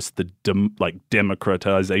sort of just the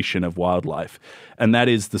democratization of wildlife. And that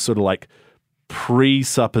is the sort of like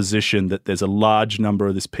presupposition that there's a large number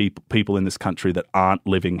of people in this country that aren't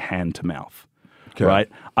living hand to mouth. Okay. Right?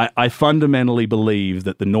 I fundamentally believe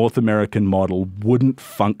that the North American model wouldn't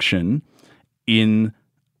function in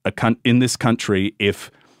this country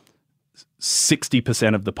if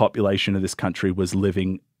 60% of the population of this country was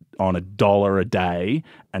living on $1 a day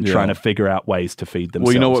and trying to figure out ways to feed themselves.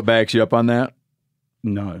 Well, you know what backs you up on that?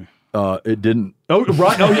 No. It didn't. Oh,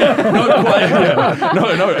 right. Oh, yeah.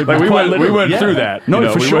 No. Like we went through that.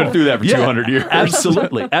 No, for sure. We went through that for 200 years.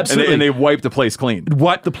 Absolutely. And they wiped the place clean.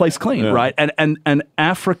 Right? And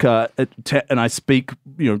Africa, and I speak,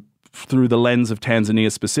 through the lens of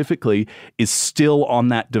Tanzania specifically, is still on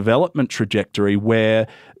that development trajectory where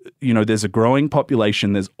there's a growing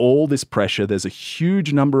population, there's all this pressure, there's a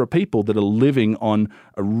huge number of people that are living on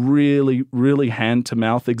a really, really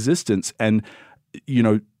hand-to-mouth existence. And,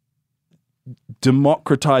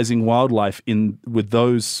 democratizing wildlife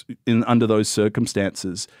under those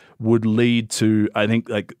circumstances would lead to, I think,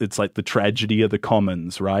 like it's like the tragedy of the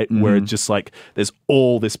commons, right? Mm-hmm. Where it's just like there's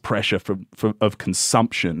all this pressure of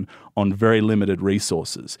consumption on very limited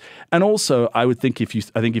resources. And also, I think if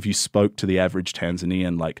you spoke to the average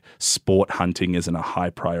Tanzanian, like sport hunting isn't a high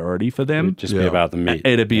priority for them. It'd just be about the meat.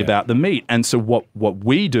 It'd be about the meat. And so what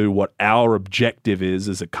we do, what our objective is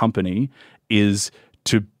as a company, is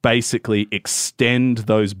to basically extend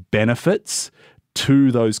those benefits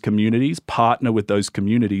to those communities, partner with those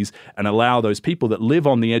communities, and allow those people that live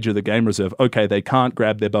on the edge of the game reserve, okay, they can't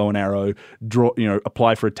grab their bow and arrow,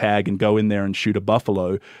 apply for a tag and go in there and shoot a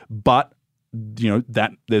buffalo, but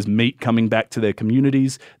that there's meat coming back to their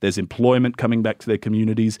communities, there's employment coming back to their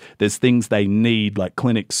communities, there's things they need like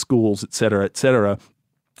clinics, schools, et cetera, et cetera.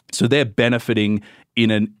 So they're benefiting in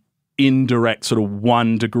an indirect sort of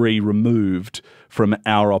 1 degree removed from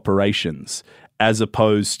our operations, as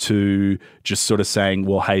opposed to just sort of saying,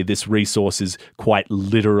 well, hey, this resource is quite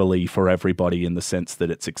literally for everybody in the sense that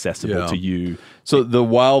it's accessible to you. So the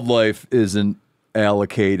wildlife isn't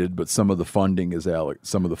allocated, but some of the funding is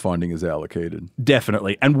allocated.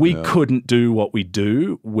 Definitely. And we couldn't do what we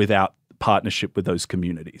do without partnership with those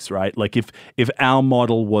communities, right? Like if our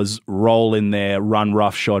model was roll in there, run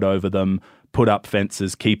roughshod over them, put up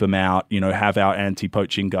fences, keep them out, have our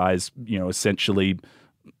anti-poaching guys, essentially,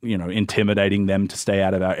 intimidating them to stay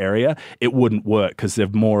out of our area, it wouldn't work because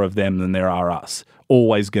there's more of them than there are us.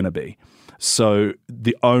 Always going to be. So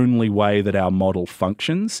the only way that our model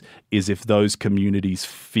functions is if those communities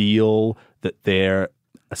feel that they're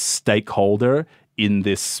a stakeholder in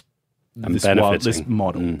this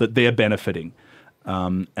model, that they're benefiting.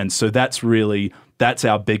 And so that's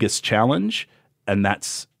our biggest challenge, and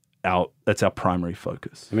that's our primary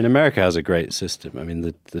focus. I mean, America has a great system. I mean,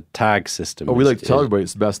 the tag system. Oh, we like to tell everybody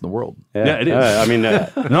it's the best in the world. Yeah, it is. I mean,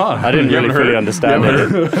 no, I didn't really fully understand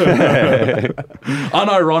it.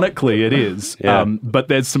 Unironically, it is. Yeah. But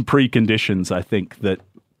there's some preconditions, I think, that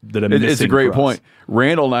are missing. It's a great for us. point.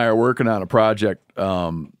 Randall and I are working on a project.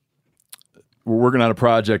 We're working on a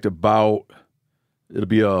project about it'll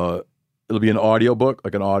be an audio book,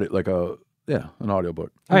 an audio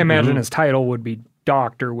book. I imagine his title would be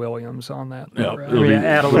Dr. Williams on that. Yeah, I mean,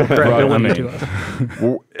 add a little credibility to it.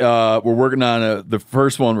 We're working on the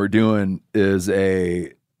first one we're doing is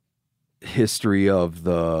a history of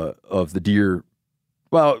the deer.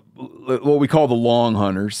 Well, what we call the long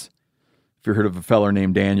hunters. If you heard of a feller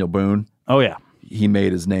named Daniel Boone. Oh yeah. He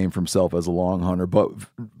made his name for himself as a long hunter, but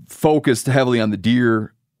focused heavily on the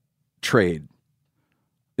deer trade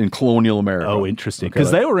in colonial America. Oh, interesting.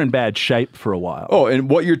 Because they were in bad shape for a while. Oh, and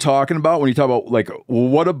what you're talking about when you talk about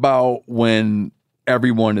what about when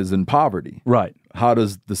everyone is in poverty? Right. How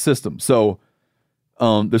does the system? So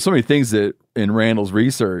there's so many things that in Randall's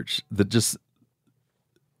research that just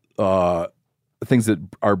things that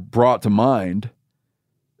are brought to mind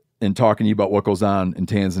in talking to you about what goes on in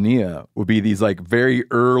Tanzania would be these very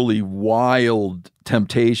early wild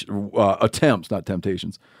attempts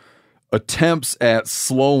at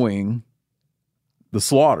slowing the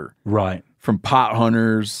slaughter. Right. From pot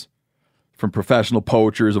hunters, from professional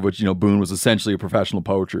poachers, of which, Boone was essentially a professional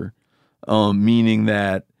poacher, meaning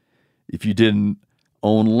that if you didn't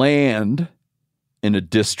own land in a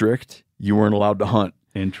district, you weren't allowed to hunt.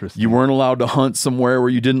 Interesting. You weren't allowed to hunt somewhere where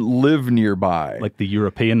you didn't live nearby. Like the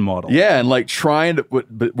European model. Yeah, and trying to,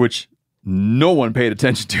 which no one paid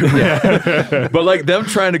attention to. Yeah. But them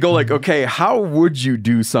trying to go okay, how would you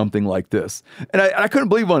do something like this? And I couldn't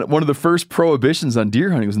believe one of the first prohibitions on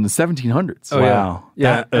deer hunting was in the 1700s. Oh, wow.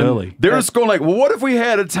 Yeah. Early. They were just going well, what if we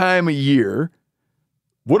had a time of year?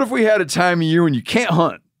 What if we had a time of year when you can't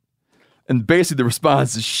hunt? And basically the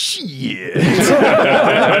response is shit.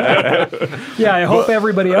 Yeah, I hope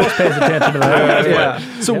everybody else pays attention to that. Yeah.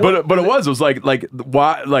 So, but it was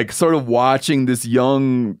sort of watching this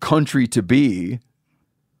young country to be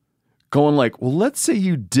going well, let's say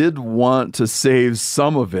you did want to save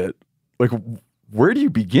some of it. Where do you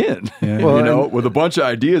begin? Yeah. With a bunch of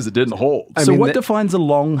ideas that didn't hold. So what defines a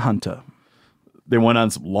long hunter? They went on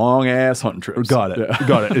some long ass hunting trips. Got it. Yeah.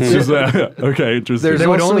 Got it. It's just okay. Interesting. They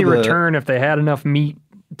would only return if they had enough meat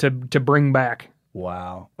to bring back.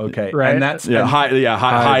 Wow. Okay. Right. And that's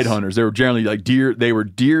hide hunters. They were generally deer. They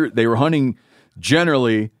were hunting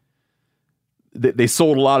generally. They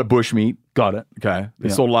sold a lot of bush meat. Got it. Okay. They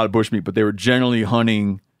sold a lot of bush meat, but they were generally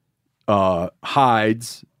hunting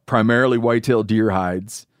hides, primarily white-tailed deer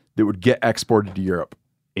hides that would get exported to Europe.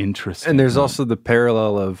 Interesting. And there's also the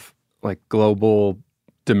parallel of global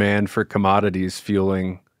demand for commodities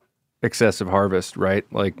fueling excessive harvest, right?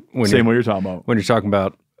 Same way you're talking about. When you're talking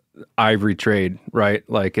about ivory trade, right?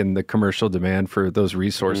 In the commercial demand for those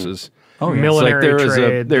resources. Oh, yeah. Military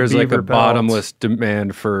trade. There's a bottomless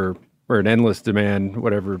demand or an endless demand,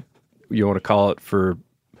 whatever you want to call it, for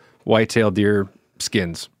white-tailed deer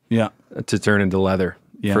skins. Yeah. To turn into leather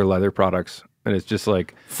for leather products. And it's just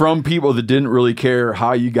from people that didn't really care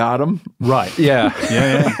how you got them. Right. Yeah.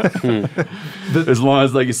 Yeah. As long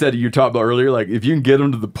as, like you said, you talked about earlier, if you can get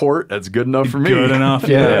them to the port, that's good enough for me. Good enough.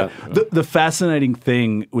 Yeah. The fascinating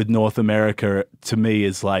thing with North America to me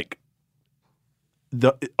is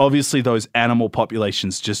obviously those animal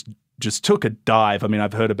populations just took a dive. I mean,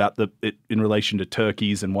 I've heard about it in relation to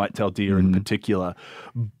turkeys and white-tailed deer in particular,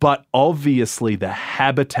 but obviously the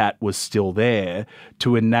habitat was still there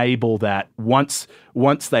to enable that once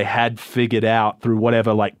they had figured out through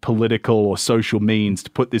whatever political or social means to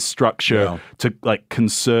put this structure to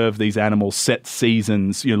conserve these animals, set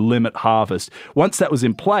seasons, limit harvest. Once that was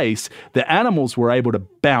in place, the animals were able to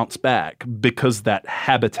bounce back because that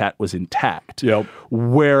habitat was intact. Yep.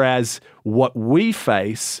 Whereas what we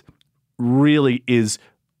face really is,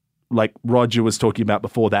 like Roger was talking about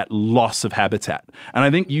before, that loss of habitat. And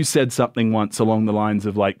I think you said something once along the lines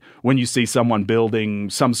of when you see someone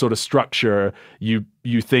building some sort of structure, you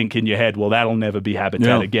think in your head, well, that'll never be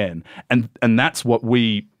habitat again. And that's what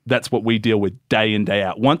we deal with day in, day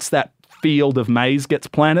out. Once that field of maize gets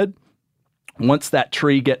planted, once that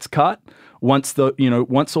tree gets cut, once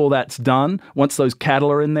all that's done, once those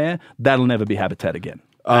cattle are in there, that'll never be habitat again.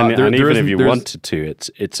 And even if you wanted to,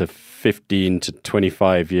 it's a 15 to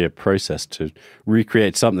 25 year process to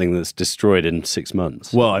recreate something that's destroyed in 6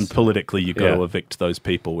 months. Well, and politically, you've got to evict those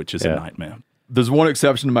people, which is a nightmare. There's one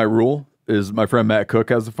exception to my rule. Is my friend Matt Cook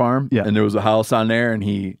has a farm, and there was a house on there, and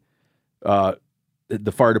he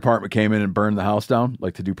the fire department came in and burned the house down,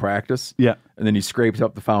 like to do practice. Yeah. And then he scraped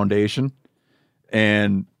up the foundation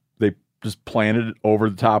and they just planted it over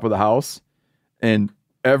the top of the house. And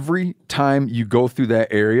every time you go through that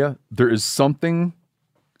area, there is something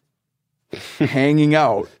hanging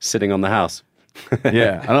out. Sitting on the house.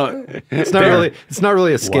 Yeah. I don't It's not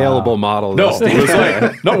really a scalable model. No, though. it was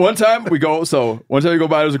like, no, one time we go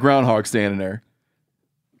by, there's a groundhog standing there.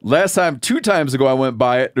 Last time, 2 times ago, I went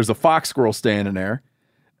by it. There's a fox squirrel standing there.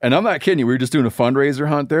 And I'm not kidding you. We were just doing a fundraiser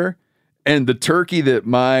hunt there. And the turkey that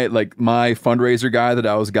my fundraiser guy that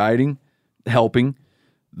I was helping,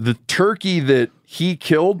 the turkey that he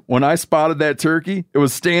killed, when I spotted that turkey, it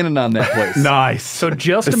was standing on that place. Nice. So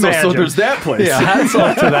just imagine. So there's that place. Yeah, hats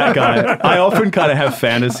off to that guy. I often kind of have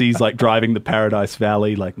fantasies like driving the Paradise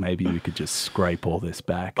Valley, like maybe we could just scrape all this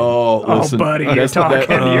back. Listen, buddy, you're talking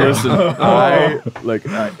here. Listen,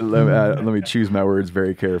 let me choose my words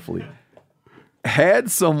very carefully. Had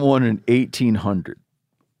someone in 1800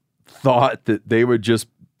 thought that they would just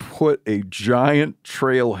put a giant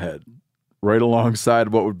trailhead right alongside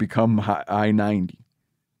what would become I-90,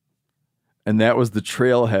 and that was the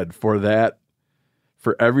trailhead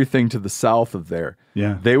for everything to the south of there.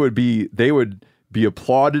 Yeah, they would be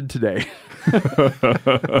applauded today. But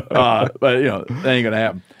that ain't gonna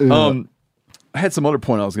happen. I had some other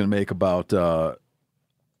point I was gonna make about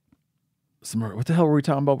what the hell were we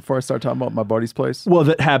talking about before I started talking about my buddy's place? Well,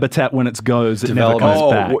 that habitat when it goes, it never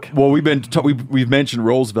comes back. Well, we've mentioned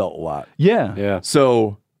Roosevelt a lot. Yeah.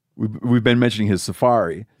 So we've been mentioning his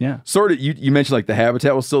safari. Yeah. Sort of. You mentioned like the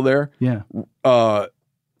habitat was still there. Yeah.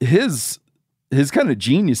 His kind of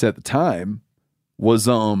genius at the time was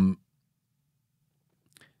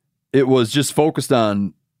it was just focused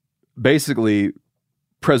on basically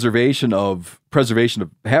preservation of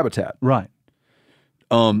habitat. Right.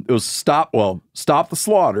 It was stop the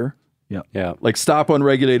slaughter. Yeah. Like stop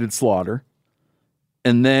unregulated slaughter,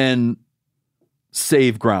 and then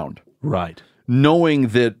save ground. Right. Knowing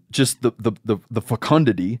that just the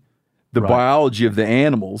fecundity, the biology of the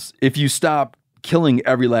animals, if you stop killing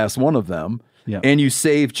every last one of them and you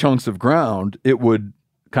save chunks of ground, it would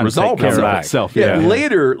kind of resolve take care of itself. Yeah.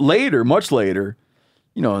 Later, much later,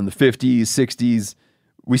 in the 50s, 60s,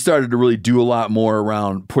 we started to really do a lot more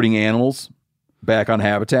around putting animals back on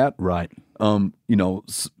habitat. Right.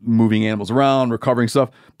 Moving animals around, recovering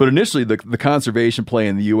stuff. But initially, the conservation play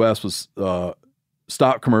in the U.S. was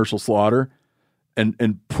stop commercial slaughter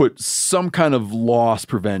and put some kind of loss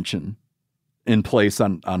prevention in place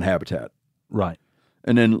on habitat. Right.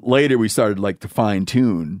 And then later we started to fine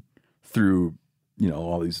tune through,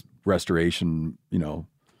 all these restoration, the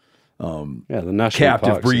national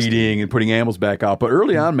captive breeding and putting animals back out. But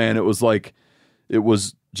early on, man, it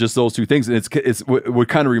was just those two things. And it's what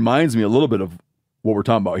kind of reminds me a little bit of what we're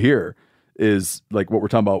talking about here is like what we're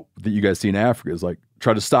talking about that you guys see in Africa is like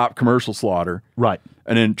try to stop commercial slaughter. Right.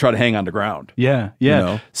 And then try to hang on the ground. Yeah.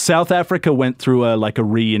 Yeah. South Africa went through a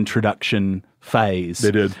reintroduction phase.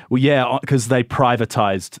 They did. Well, yeah, because they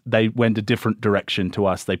privatized. They went a different direction to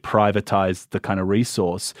us. They privatized the kind of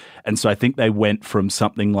resource. And so I think they went from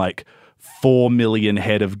something like 4 million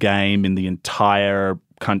head of game in the entire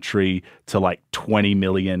country to 20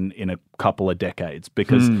 million in a couple of decades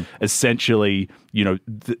because essentially,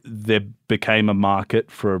 there became a market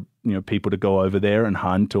for, people to go over there and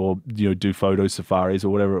hunt or, do photo safaris or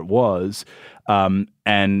whatever it was. And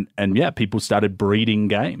people started breeding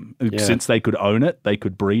game. Since they could own it, they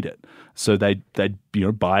could breed it. So they'd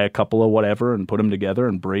buy a couple of whatever and put them together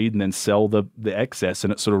and breed and then sell the excess,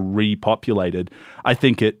 and it sort of repopulated. I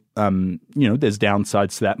think it, there's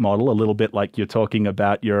downsides to that model a little bit like you're talking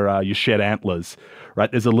about your shed antlers,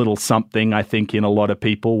 right? There's a little something I think in a lot of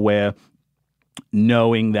people where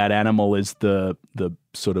knowing that animal is the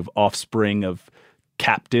sort of offspring of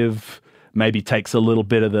captive maybe takes a little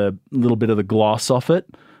bit of the gloss off it.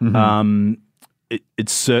 Mm-hmm.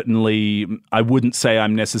 It's certainly, I wouldn't say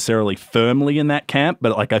I'm necessarily firmly in that camp,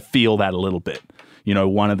 but I feel that a little bit.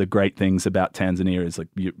 One of the great things about Tanzania is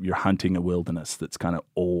you're hunting a wilderness that's kind of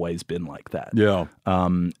always been like that. Yeah.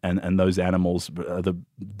 And those animals are the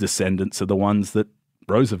descendants of the ones that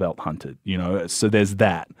Roosevelt hunted, so there's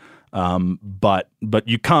that. But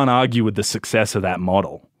you can't argue with the success of that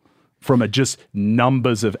model. From a just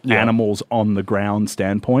numbers of animals on the ground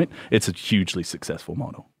standpoint, it's a hugely successful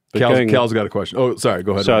model. Cal's got a question. Oh, sorry,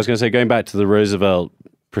 go ahead. So I was going to say, going back to the Roosevelt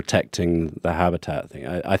protecting the habitat thing,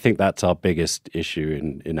 I think that's our biggest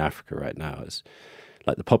issue in Africa right now. Is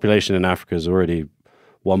the population in Africa is already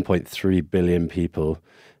 1.3 billion people,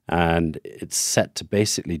 and it's set to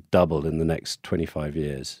basically double in the next 25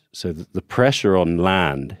 years. So the pressure on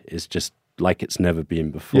land is just like it's never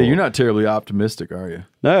been before. Yeah, you're not terribly optimistic, are you?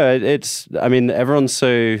 No, I mean, everyone's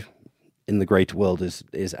so in the great world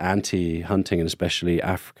is anti-hunting, and especially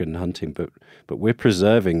African hunting, but we're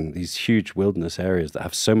preserving these huge wilderness areas that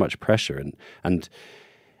have so much pressure, and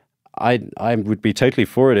I would be totally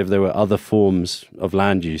for it if there were other forms of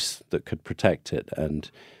land use that could protect it. And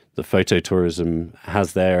the phototourism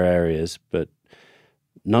has their areas, but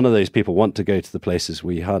none of those people want to go to the places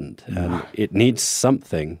we hunt, and it needs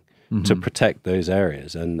something to protect those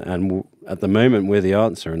areas. And at the moment, we're the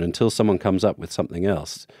answer. And until someone comes up with something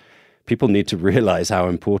else, people need to realize how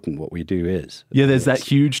important what we do is. Yeah, there's that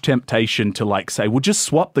huge temptation to like say, well, just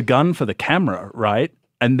swap the gun for the camera, right?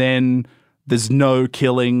 And then there's no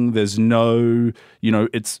killing, there's no,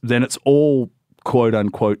 it's all quote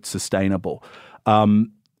unquote sustainable.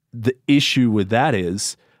 The issue with that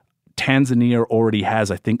is Tanzania already has,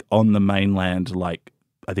 I think, on the mainland,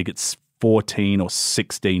 I think it's 14 or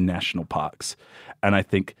 16 national parks. And I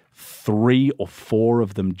think 3 or 4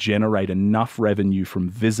 of them generate enough revenue from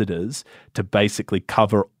visitors to basically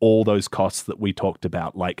cover all those costs that we talked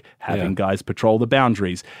about, like having guys patrol the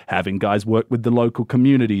boundaries, having guys work with the local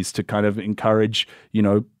communities to kind of encourage,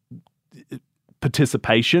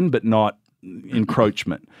 participation, but not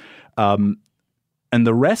encroachment. And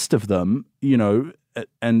the rest of them,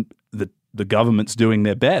 and the government's doing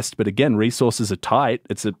their best, but again, resources are tight.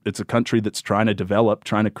 It's a country that's trying to develop,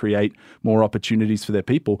 trying to create more opportunities for their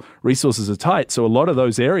people. Resources are tight, so a lot of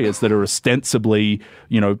those areas that are ostensibly,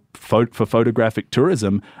 for photographic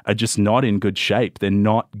tourism are just not in good shape. They're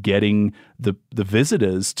not getting the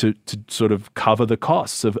visitors to sort of cover the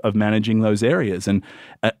costs of managing those areas. And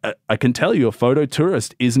I can tell you, a photo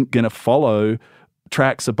tourist isn't going to follow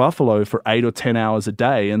tracks of buffalo for 8 or 10 hours a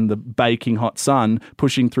day in the baking hot sun,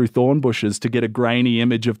 pushing through thorn bushes to get a grainy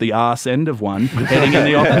image of the arse end of one heading in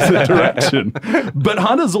the opposite direction. But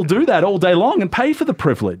hunters will do that all day long and pay for the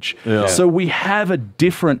privilege. Yeah. So we have a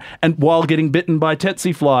different, and while getting bitten by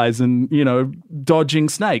tsetse flies and, dodging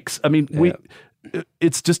snakes. I mean,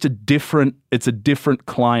 it's just a different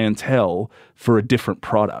clientele for a different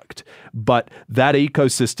product. But that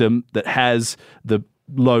ecosystem that has the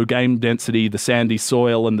low game density, the sandy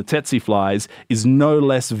soil, and the tsetse flies is no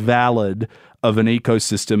less valid of an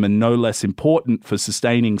ecosystem and no less important for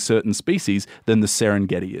sustaining certain species than the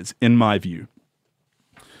Serengeti is, in my view.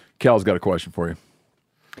 Cal's got a question for you.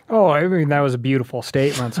 Oh, I mean, that was a beautiful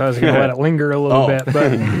statement, so I was going to let it linger a little bit.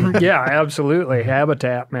 But yeah, absolutely.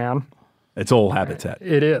 Habitat, man. It's all habitat.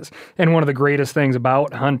 It is. And one of the greatest things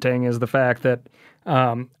about hunting is the fact that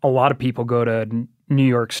a lot of people go to New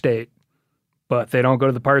York State, but they don't go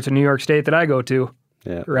to the parts of New York State that I go to,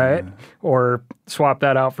 right? Or swap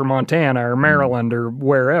that out for Montana or Maryland or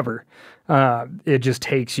wherever. It just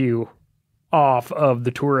takes you off of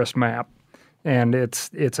the tourist map, and it's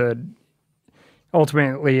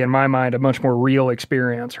ultimately, in my mind, a much more real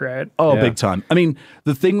experience, right? Oh, big time. I mean,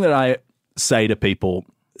 the thing that I say to people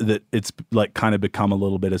that it's like kind of become a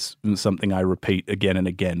little bit of something I repeat again and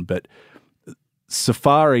again, but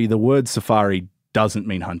safari, the word safari doesn't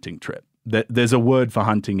mean hunting trip. There's a word for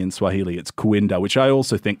hunting in Swahili. It's kuinda, which I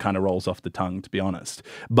also think kind of rolls off the tongue, to be honest.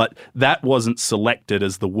 But that wasn't selected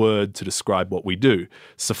as the word to describe what we do.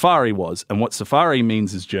 Safari was, and what safari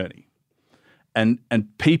means is journey. And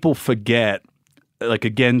people forget, like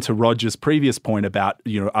again to Roger's previous point about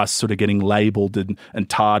us sort of getting labeled and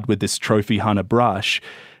tarred with this trophy hunter brush.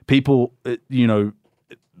 People,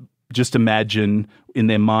 just imagine in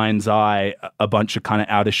their mind's eye a bunch of kind of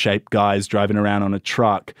out of shape guys driving around on a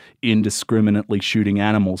truck indiscriminately shooting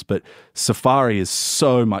animals. But safari is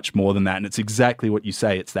so much more than that. And it's exactly what you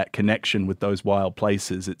say. It's that connection with those wild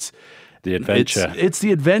places. It's the adventure. It's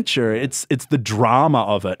the adventure. It's the drama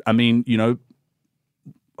of it. I mean,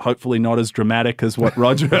 hopefully not as dramatic as what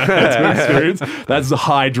Roger had to experience. That's the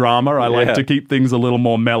high drama. I like to keep things a little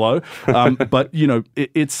more mellow. But,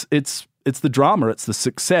 it's the drama, it's the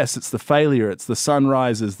success, it's the failure, it's the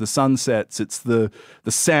sunrises, the sunsets, it's the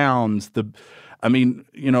sounds. On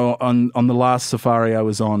the last safari I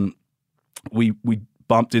was on, we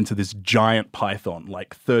bumped into this giant python,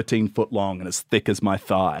 like 13 foot long and as thick as my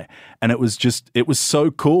thigh. And it was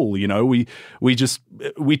so cool.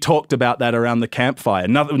 We talked about that around the campfire.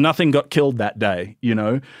 Nothing got killed that day,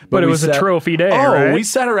 But it was a trophy day, right? We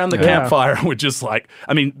sat around the campfire and we're just like,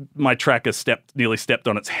 my tracker nearly stepped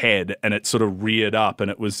on its head and it sort of reared up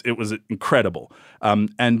and it was incredible.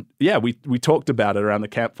 We talked about it around the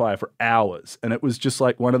campfire for hours. And it was just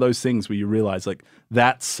like one of those things where you realize like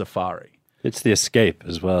that's safari. It's the escape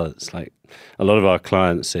as well. It's like a lot of our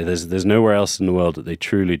clients say there's nowhere else in the world that they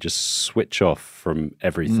truly just switch off from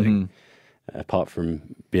everything, apart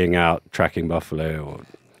from being out tracking buffalo or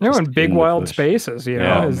You know, in just big in the wild bush. spaces, you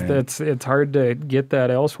know, Yeah, it's hard to get that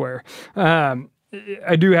elsewhere.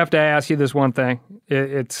 I do have to ask you this one thing.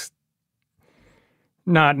 It's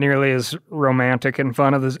not nearly as romantic and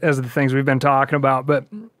fun as the things we've been talking about, but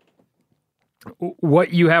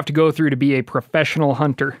what you have to go through to be a professional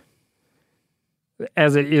hunter,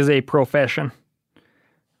 as it is a profession,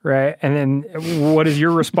 right? And then what is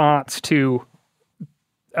your response to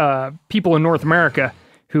people in North America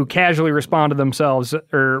who casually respond to themselves,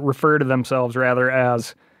 or refer to themselves rather,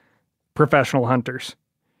 as professional hunters?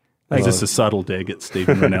 Is this a subtle dig at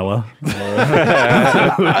Stephen Ranella?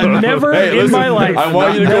 Never in my life. I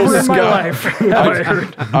want you to Never go in my Scott. life have I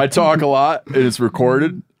heard. I talk a lot, and it's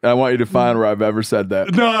recorded. I want you to find where I've ever said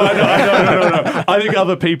that. No. I think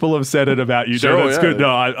other people have said it about you. Sure, No, that's yeah. good. No,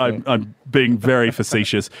 I'm being very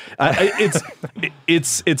facetious.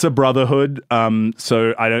 It's a brotherhood.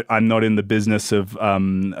 So I'm not in the business of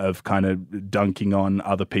kind of dunking on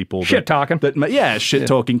other people. Shit talking. Shit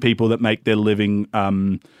talking people that make their living,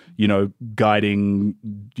 guiding,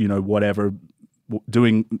 whatever,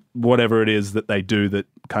 doing whatever it is that they do that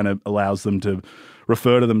kind of allows them to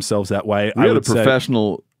refer to themselves that way. We had a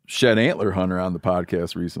professional shed antler hunter on the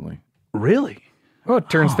podcast recently. Really? Well, it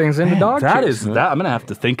turns things into dog That shit. is that. I'm gonna have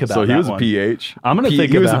to think about. So he that was one. a PH. I'm gonna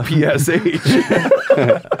think he about. was a PSH.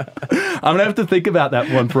 I'm gonna have to think about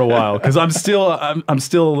that one for a while because I'm still a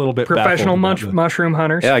little bit Professional baffled about mushroom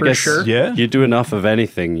hunters, Yeah, I for guess sure. Yeah. you do enough of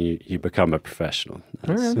anything, you become a professional.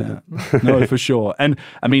 No, for sure. And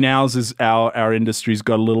I mean, our industry's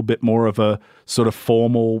got a little bit more of a sort of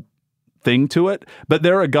formal thing to it. But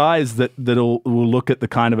there are guys will look at the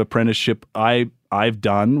kind of apprenticeship I've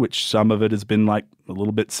done, which some of it has been like a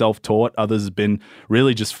little bit self-taught. Others have been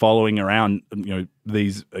really just following around,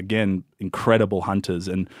 these, again, incredible hunters.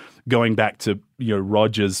 And going back to,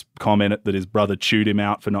 Roger's comment that his brother chewed him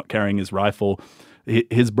out for not carrying his rifle.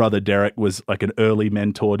 His brother Derek was like an early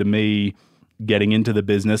mentor to me getting into the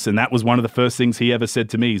business. And that was one of the first things he ever said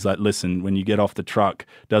to me. He's like, listen, when you get off the truck,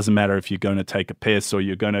 doesn't matter if you're going to take a piss or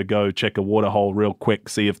you're going to go check a water hole real quick,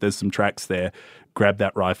 see if there's some tracks there, grab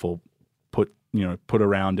that rifle, put a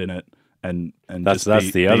round in it, and That's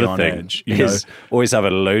just the be other on thing. edge, Is always have a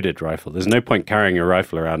loaded rifle. There's no point carrying a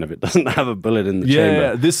rifle around if it doesn't have a bullet in the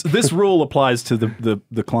Yeah, chamber. this rule applies to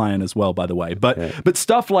the client as well, by the way. But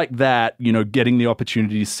stuff like that, getting the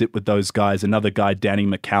opportunity to sit with those guys. Another guy, Danny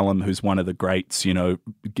McCallum, who's one of the greats.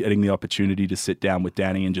 Getting the opportunity to sit down with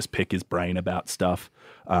Danny and just pick his brain about stuff.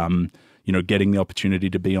 Getting the opportunity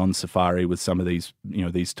to be on safari with some of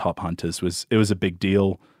these top hunters was a big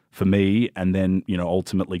deal for me, and then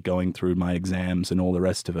ultimately going through my exams and all the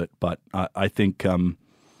rest of it. But I think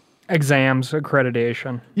Exams,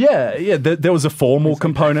 accreditation. there was a formal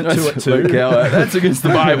component to it too. That's against the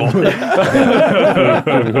Bible.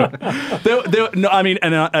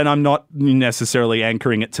 And I'm not necessarily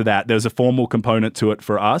anchoring it to that. There's a formal component to it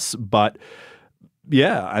for us, but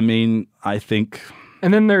yeah, I mean, I think.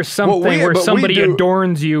 And then there's something where but somebody we do-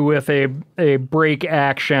 adorns you with a break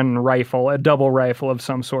action rifle, a double rifle of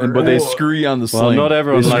some sort. But they screw you on the sling. Well, not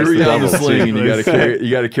everyone they likes screw the you on the double sling, too. and you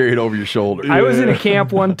got to carry it over your shoulder. I was in a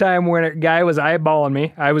camp one time where a guy was eyeballing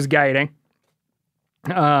me. I was guiding.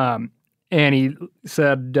 And he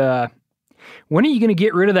said, when are you going to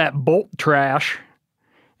get rid of that bolt trash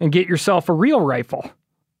and get yourself a real rifle?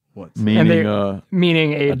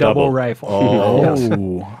 Meaning a double rifle.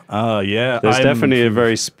 Yeah. There's definitely a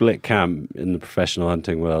very split camp in the professional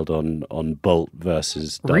hunting world on bolt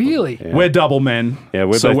versus double. Really? Yeah. We're double men. Yeah,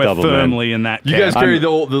 we're so both we're double men. firmly in that. You camp. guys carry the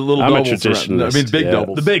little I'm a doubles. traditionalist, big yeah.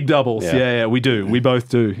 doubles. The big doubles. Yeah. Yeah, we do. We both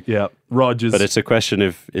do. Yeah. Rogers. But it's a question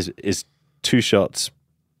of is 2 shots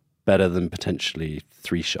better than potentially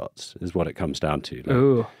 3 shots is what it comes down to. Like,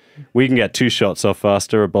 Ooh. we can get 2 shots off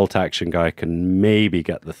faster. A bolt action guy can maybe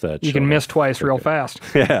get the 3rd shot. You can miss off twice quicker. real fast.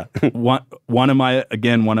 Yeah. one of my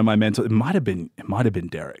mentors, it might have been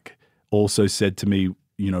Derek, also said to me,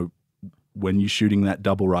 when you're shooting that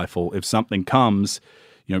double rifle, if something comes,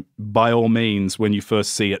 by all means, when you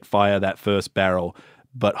first see it, fire that first barrel,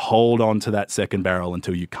 but hold on to that second barrel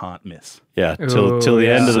until you can't miss. Yeah, till the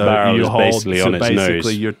end of the barrel is basically on its nose.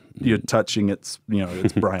 Basically, you're touching its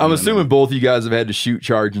its brain. I'm assuming both of you guys have had to shoot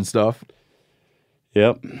charge and stuff.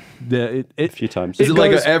 Yep, a few times. Is it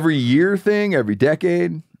like an every year thing, every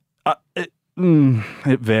decade? It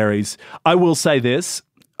varies. I will say this: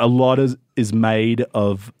 a lot is made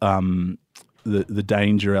of the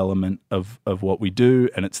danger element of what we do,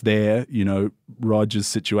 and it's there. Roger's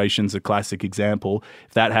situation's a classic example.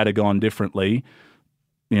 If that had gone differently,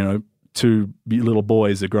 two little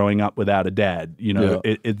boys are growing up without a dad. You know,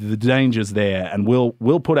 the danger's there, and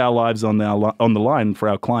we'll put our lives on the line for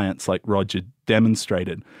our clients, like Roger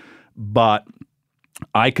demonstrated. But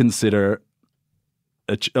I consider,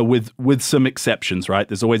 with some exceptions, right?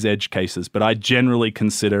 There's always edge cases, but I generally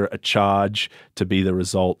consider a charge to be the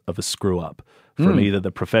result of a screw up from either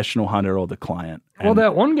the professional hunter or the client. Well,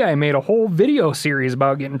 that one guy made a whole video series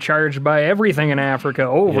about getting charged by everything in Africa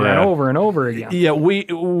over and over and over again. Yeah, we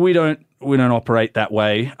don't operate that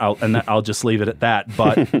way. I'll just leave it at that.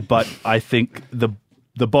 But I think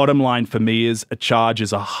the bottom line for me is a charge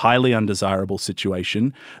is a highly undesirable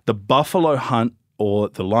situation. The buffalo hunt or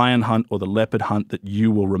the lion hunt or the leopard hunt that you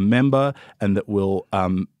will remember and that will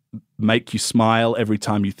make you smile every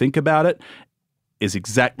time you think about it is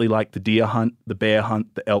exactly like the deer hunt, the bear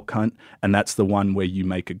hunt, the elk hunt, and that's the one where you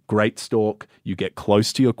make a great stalk, you get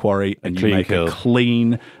close to your quarry, and you make a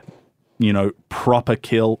clean, proper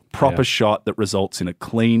kill, proper shot that results in a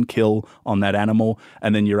clean kill on that animal,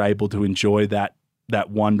 and then you're able to enjoy that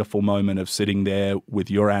wonderful moment of sitting there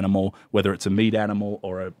with your animal, whether it's a meat animal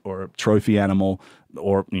or a trophy animal,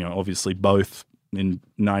 or obviously both in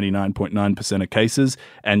 99.9% of cases,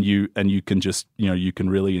 and you can just you can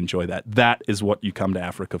really enjoy that. That is what you come to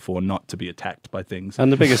Africa for, not to be attacked by things.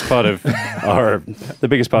 And the biggest part of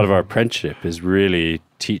our apprenticeship is really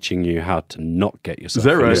teaching you how to not get yourself. Is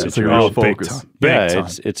that right? It's a real focus. Big time.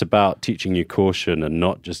 It's about teaching you caution and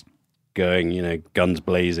not just going guns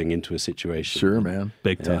blazing into a situation. Sure, man.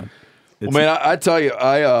 Big time. Well, man, I tell you,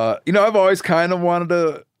 I've always kind of wanted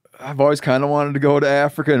to go to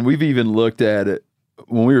Africa, and we've even looked at it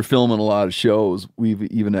when we were filming a lot of shows. We've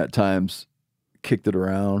even at times kicked it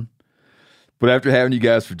around. But after having you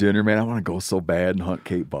guys for dinner, man, I want to go so bad and hunt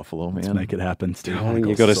Cape buffalo, man. Let's make it happen, Steve.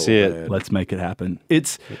 You got to see it. Let's make it happen. I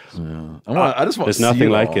just want There's to see nothing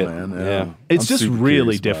it like all, it. man. Yeah. It's just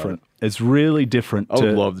really different. It's really different. I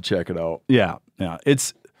would love to check it out. Yeah.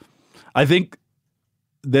 I think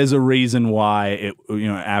there's a reason why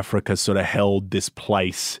Africa sort of held this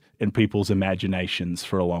place in people's imaginations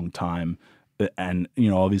for a long time. And,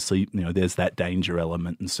 obviously, there's that danger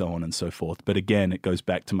element and so on and so forth. But again, it goes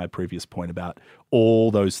back to my previous point about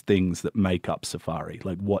all those things that make up safari,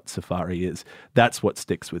 like what safari is. That's what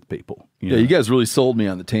sticks with people. You guys really sold me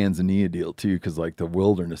on the Tanzania deal, too, because, the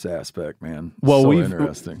wilderness aspect, man. Well, so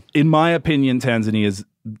interesting. In my opinion, Tanzania is,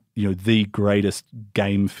 the greatest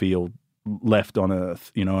game field left on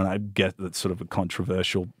earth, and I get that's sort of a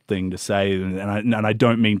controversial thing to say, and I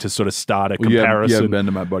don't mean to sort of start a comparison. You haven't been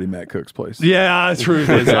to my buddy Matt Cook's place. Yeah, truth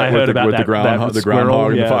is, I heard about with the groundhog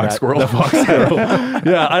and the fox squirrel. The fox squirrel.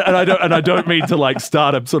 I don't mean to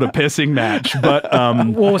start a sort of pissing match, but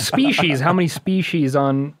well, species. How many species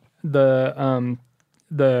on the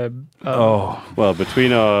well,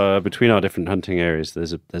 between our different hunting areas,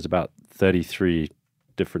 there's about 33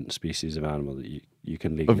 different species of animal that you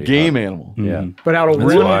can legally of game hunt. animal. Yeah. But out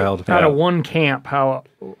of one camp,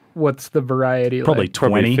 what's the variety? Probably like?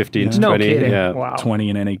 20. 15 to No 20. kidding. Yeah. Wow. 20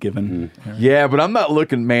 in any given area. Yeah, but I'm not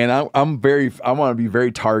looking, man. I want to be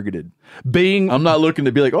very targeted. I'm not looking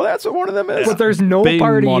to be like, oh, that's what one of them is. But there's no being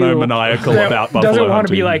part of you monomaniacal that about buffalo doesn't want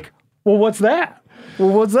to be hunting. like, well, what's that? Well,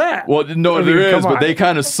 what's that? Well, no, I mean, there is, come but on. they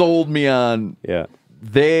kind of sold me on. Yeah.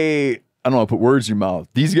 I don't know, put words in your mouth.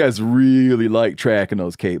 These guys really like tracking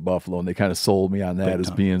those Cape buffalo, and they kind of sold me on that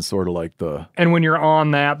as being sort of like the. And when you're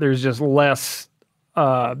on that, there's just less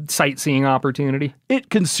sightseeing opportunity.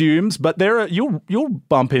 It consumes, but you'll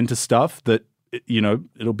bump into stuff that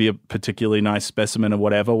it'll be a particularly nice specimen or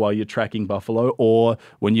whatever while you're tracking buffalo, or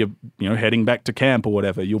when you're heading back to camp or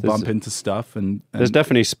whatever, you'll bump into stuff. And there's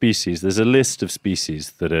definitely species. There's a list of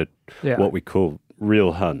species that are what we call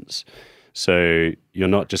real hunts. So you're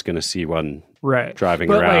not just going to see one driving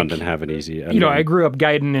around and have an easy. I grew up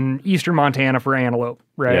guiding in eastern Montana for antelope,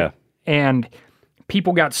 right? Yeah. And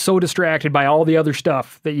people got so distracted by all the other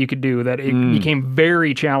stuff that you could do that it became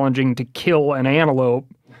very challenging to kill an antelope,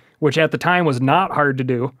 which at the time was not hard to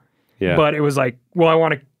do. Yeah. But it was like, well, I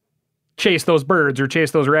want to chase those birds or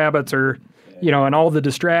chase those rabbits or, and all the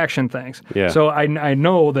distraction things. Yeah. So I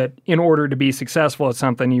know that in order to be successful at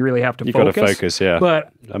something, you really have to focus. You've got to focus, yeah.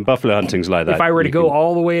 But and buffalo hunting's like that. If I were to go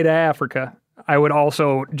all the way to Africa, I would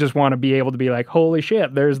also just want to be able to be like, holy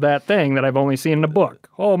shit, there's that thing that I've only seen in a book.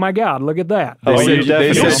 Oh my God, look at that.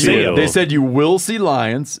 They said you will see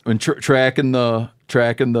lions when tracking the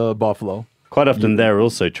buffalo. Quite often they're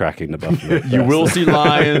also tracking the buffalo. You will see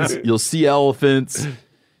lions. You'll see elephants.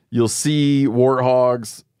 You'll see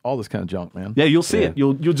warthogs. All this kind of junk, man. Yeah, you'll see it.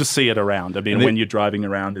 You'll just see it around. I mean, when you're driving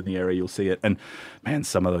around in the area, you'll see it. And man,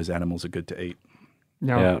 some of those animals are good to eat.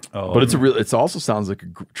 No. Yeah. But it's also sounds like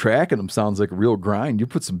tracking them sounds like a real grind. You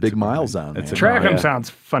put some big miles on it. Track them sounds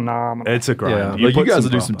phenomenal. It's a grind. You guys will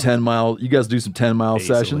do some 10-mile. You guys do some 10-mile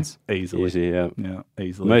sessions easily. Easy, yeah.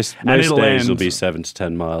 Easily. Most days will be 7 to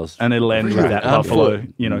 10 miles. And it'll end with that buffalo,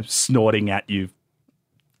 snorting at you.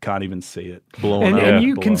 Can't even see it. Blowing out. And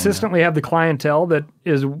you consistently have the clientele that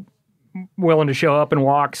is willing to show up and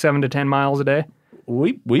walk 7 to 10 miles a day.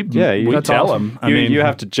 We tell them. You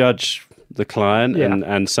have to judge the client, Yeah.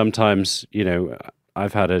 and sometimes,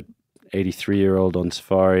 I've had a 83-year-old on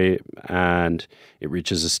safari, and it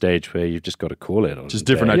reaches a stage where you've just got to call it. Just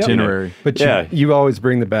different itinerary. But you always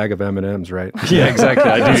bring the bag of M&Ms, right? Yeah, exactly.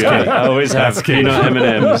 I do. I always have peanut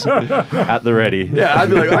M&Ms at the ready. Yeah, I'd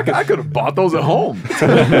be like, I could have bought those at home.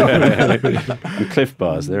 And Cliff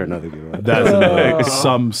Bars, they're another good one. That's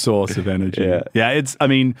some source of energy. Yeah. It's. I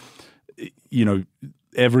mean,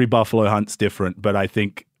 every buffalo hunt's different, but I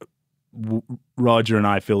think Roger and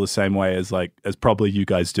I feel the same way as probably you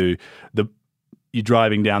guys do. You're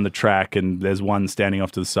driving down the track and there's one standing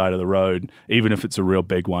off to the side of the road. Even if it's a real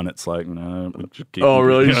big one, it's like, no.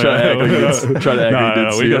 Really? You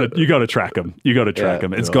got to track them. You got to track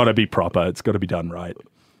them. It's got to be proper. It's got to be done right.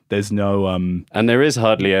 There's no and there is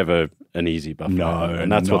hardly ever an easy buffalo. No,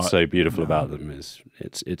 and that's what's so beautiful about them is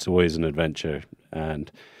it's always an adventure.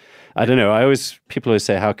 And I don't know. People always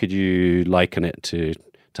say, how could you liken it to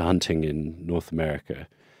hunting in North America?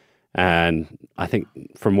 And I think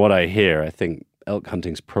from what I hear, I think elk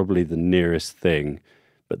hunting's probably the nearest thing,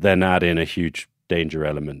 but then add in a huge danger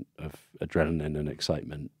element of adrenaline and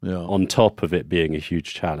excitement on top of it being a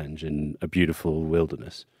huge challenge in a beautiful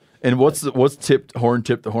wilderness. And what's horn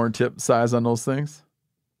tip to horn tip size on those things?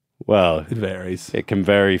 Well, it varies. It can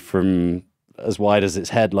vary from as wide as its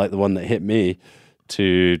head, like the one that hit me,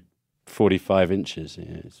 to 45 inches.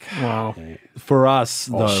 Wow. For us,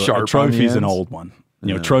 though, a trophy's an old one.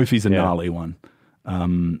 Trophy's a gnarly one.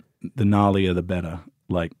 The gnarlier, the better.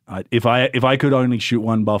 Like, if I could only shoot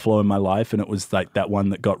one buffalo in my life, and it was like that one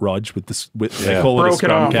that got Rog with they call it a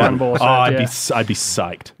scrum cap. I'd be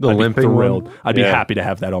psyched. The limping thrilled. one? I'd be happy to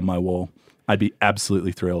have that on my wall. I'd be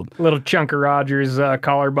absolutely thrilled. Little chunk of Rogers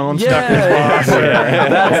collarbone stuck in his box.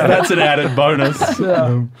 That's an added bonus.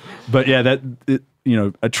 But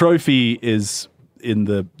a trophy is in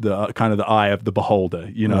the kind of the eye of the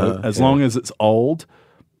beholder. As long as it's old.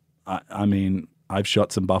 I mean, I've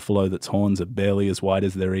shot some buffalo that's horns are barely as wide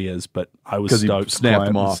as their ears, but I was stoked. Snapped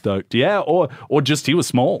them off. Stoked. Yeah, or just he was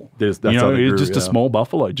small. He was just a small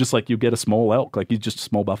buffalo, just like you get a small elk. Like he's just a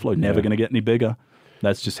small buffalo, never going to get any bigger.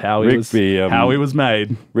 That's just how he was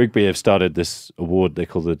made. Rigby have started this award they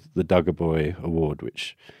call the Duggar Boy Award,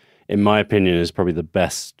 which, in my opinion, is probably the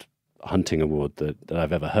best hunting award that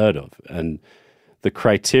I've ever heard of. And the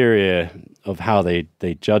criteria of how they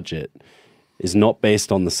judge it is not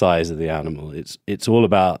based on the size of the animal. It's all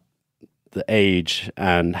about the age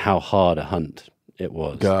and how hard a hunt it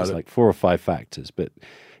was. It's like 4 or 5 factors, but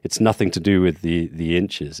it's nothing to do with the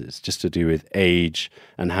inches. It's just to do with age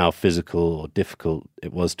and how physical or difficult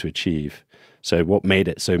it was to achieve. So what made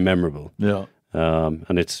it so memorable? Yeah.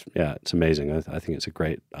 And it's amazing. I think it's a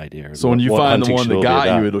great idea. So when you find the one that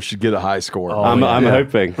got you, it should get a high score. I'm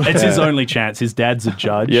hoping. It's his only chance. His dad's a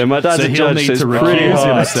judge. Yeah, my dad's a judge. He'll need to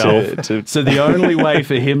recuse himself. So the only way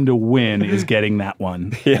for him to win is getting that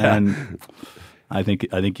one. Yeah. And I think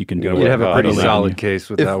you can do it. You have a pretty solid case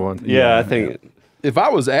with that one. Yeah, I think. If I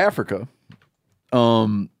was Africa,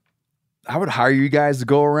 I would hire you guys to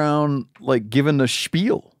go around like giving the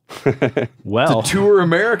spiel. Well, to tour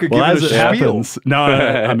America, as it happens. No,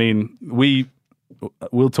 I mean,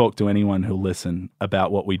 we'll talk to anyone who'll listen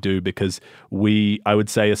about what we do, because I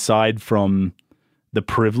would say, aside from the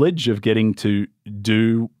privilege of getting to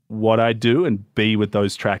do what I do and be with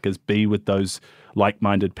those trackers, be with those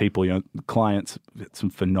like-minded people, clients,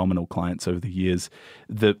 some phenomenal clients over the years,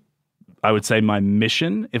 I would say my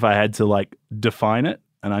mission, if I had to define it,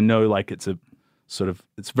 and I know it's a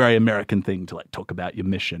it's a very American thing to talk about your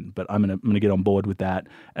mission, but I'm gonna get on board with that.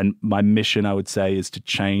 And my mission, I would say, is to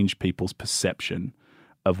change people's perception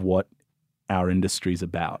of what our industry's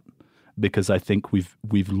about, because I think we've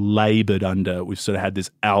labored under, we've sort of had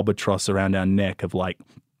this albatross around our neck of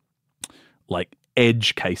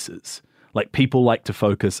edge cases. People like to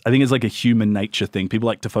focus, I think it's a human nature thing. People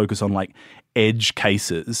like to focus on edge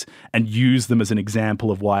cases and use them as an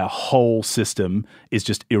example of why a whole system is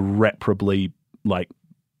just irreparably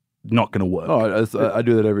not going to work. Oh, I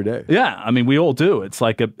do that every day. Yeah, I mean, we all do. It's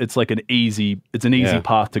an easy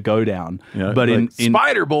path to go down. Yeah, but in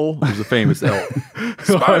Spider Bowl, there's a famous elk.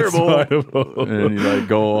 Spider Bowl, and you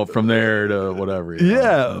go from there to whatever.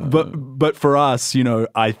 Yeah, but But for us, you know,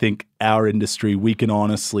 I think our industry, we can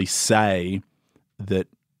honestly say that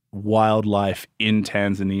wildlife in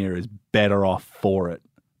Tanzania is better off for it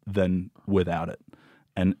than without it.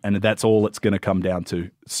 And that's all it's going to come down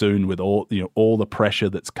to soon with all the pressure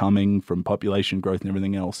that's coming from population growth and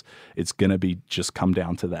everything else. It's going to be just come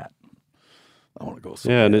down to that. I want to go.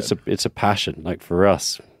 And it's a passion. Like for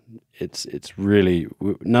us, it's really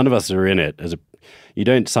none of us are in it as a. You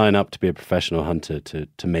don't sign up to be a professional hunter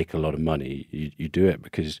to make a lot of money. You do it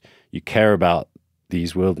because you care about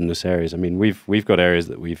these wilderness areas. I mean, we've got areas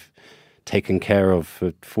that we've taken care of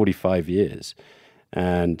for 45 years,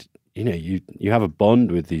 and you know, you have a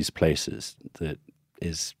bond with these places that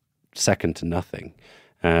is second to nothing.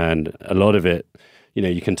 And a lot of it, you know,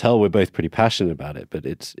 you can tell we're both pretty passionate about it, but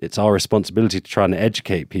it's our responsibility to try and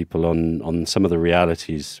educate people on some of the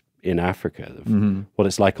realities in Africa, of what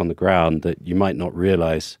it's like on the ground that you might not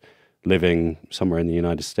realize living somewhere in the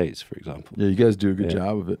United States, for example. Yeah, you guys do a good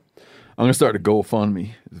job of it. I'm going to start a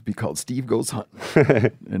GoFundMe. It'd be called Steve Goes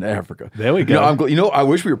Hunting in Africa. There we go. I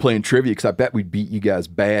wish we were playing trivia because I bet we'd beat you guys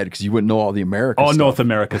bad because you wouldn't know all the American stuff. North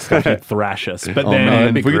America stuff, you'd thrash us. But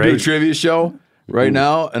then if we could do a trivia show right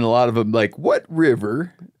now, and a lot of them like, what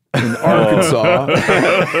river in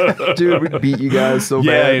Arkansas? Dude, we'd beat you guys so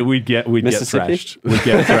bad. Yeah, we'd get thrashed. We'd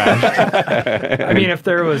get thrashed. I mean, if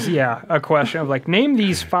there was, a question of like, name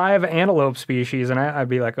these 5 antelope species, and I'd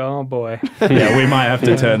be like, oh boy. Yeah, we might have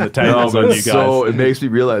to turn the tables on you guys. So it makes me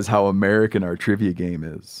realize how American our trivia game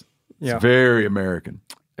is. It's very American.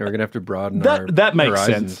 We're going to have to broaden that makes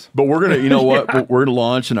horizons. sense. But we're going to, you know what? We're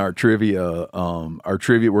launching our trivia,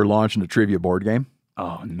 we're launching a trivia board game.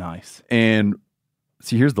 Oh, nice. And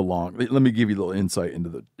see, here's let me give you a little insight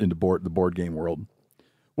into the board game world.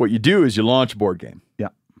 What you do is you launch a board game. Yeah.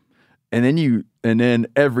 And then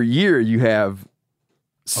every year you have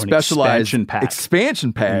specialized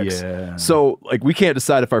expansion packs. Yeah. So like we can't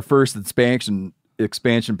decide if our first expansion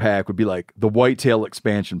pack would be like the whitetail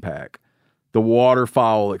expansion pack, the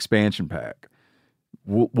waterfowl expansion pack.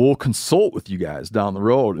 We'll consult with you guys down the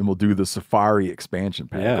road and we'll do the safari expansion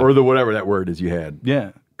pack or the whatever that word is you had.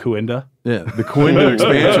 Yeah. Coinda. Yeah, the Coinda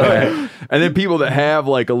expansion pack. And then people that have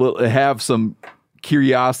have some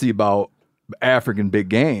curiosity about African big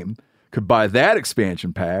game could buy that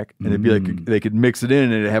expansion pack and it'd be like they could mix it in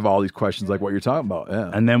and it'd have all these questions like what you're talking about. Yeah.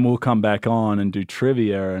 And then we'll come back on and do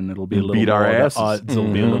trivia and it'll be a little beat our asses. Odds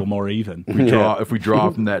will be a little more even. If we draw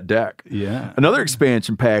from that deck. Yeah. Another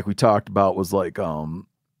expansion pack we talked about was like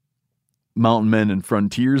Mountain Men and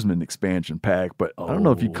Frontiersmen expansion pack, but I don't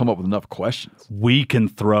know if you come up with enough questions. We can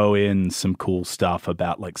throw in some cool stuff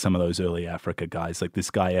about like some of those early Africa guys, like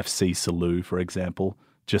this guy FC Salou, for example,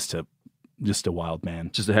 just a wild man.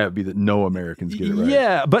 Just to have it be that no Americans get it right.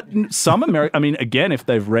 Yeah, but some American. I mean, again, if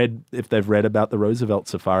they've read about the Roosevelt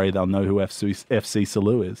Safari, they'll know who FC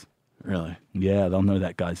Salou is. Really? Yeah, they'll know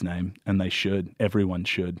that guy's name, and they should. Everyone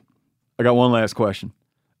should. I got one last question.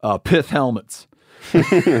 Pith helmets.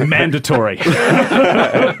 Mandatory.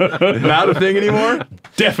 Not a thing anymore?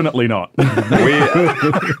 Definitely not.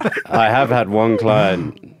 I have had one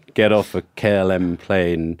client get off a KLM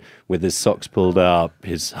plane with his socks pulled up,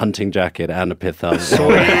 his hunting jacket, and a pith helmet.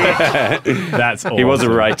 That's awesome. He was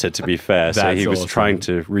a writer, to be fair, so he was trying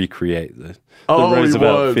to recreate the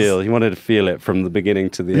Roosevelt feel. He wanted to feel it from the beginning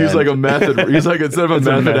to the end. He's like a method. He's like, instead of a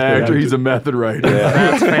method actor, he's a method writer. Yeah.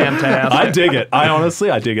 That's fantastic. I dig it.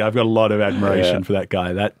 I dig it. I've got a lot of admiration for that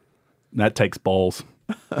guy. That takes balls.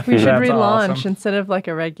 We should That's relaunch awesome. instead of like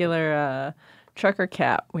a regular trucker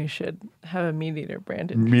cap. We should have a Meat Eater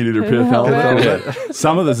branded Meat Eater pith helmet.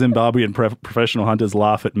 Some of the Zimbabwean professional hunters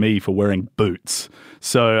laugh at me for wearing boots.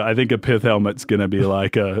 So I think a pith helmet's going to be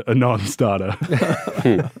like a non-starter.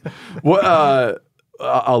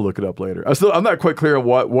 I'll look it up later. I'm not quite clear on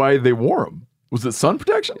why they wore them. Was it sun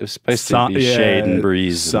protection? It was supposed to be shade and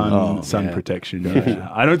breeze. Sun protection. Yeah.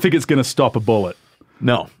 I don't think it's going to stop a bullet.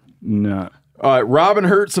 No. No. All right, Robin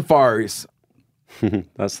Hurt Safaris.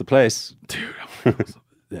 That's the place. Dude.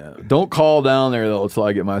 Yeah. Don't call down there, though, until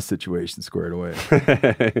I get my situation squared away.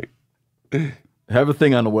 Have a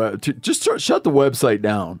thing on the web. Just shut the website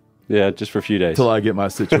down. Yeah, just for a few days. Until I get my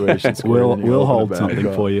situation squared. We'll hold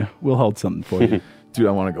something for you. We'll hold something for you. Dude,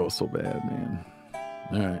 I want to go so bad, man.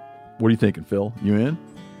 All right. What are you thinking, Phil? You in?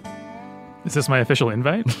 Is this my official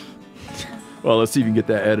invite? Well, let's see if you can get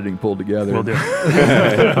that editing pulled together. We'll do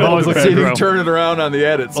it. I'm always looking see to if you grow. can turn it around on the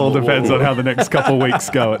edits. All depends on how the next couple weeks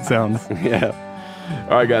go, it sounds. Yeah.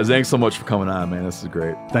 All right, guys. Thanks so much for coming on, man. This is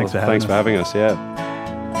great. Thanks for having us. Yeah.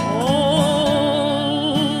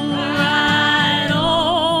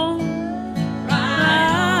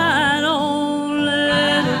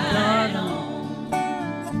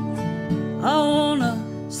 I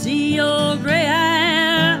wanna see your gray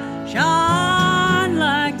hair shine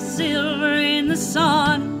like silver in the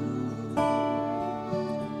sun.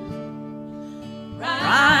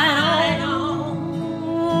 Ride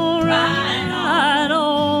on, ride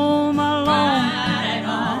on, my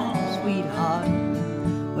long sweetheart.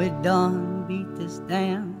 We're done beat this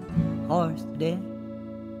damn horse to death.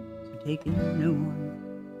 So take a new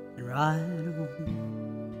one and ride on.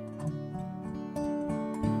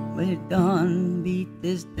 We're done beat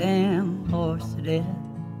this damn horse to death.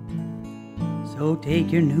 So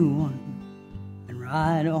take your new one and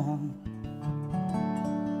ride on.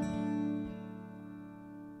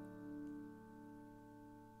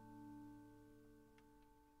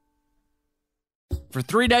 For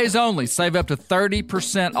 3 days only, save up to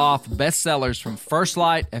 30% off bestsellers from First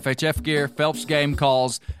Light, FHF Gear, Phelps Game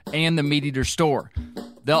Calls, and the Meat Eater store.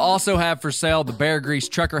 They'll also have for sale the Bear Grease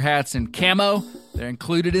trucker hats in camo. They're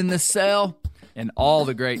included in this sale, and all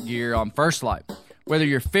the great gear on First Light. Whether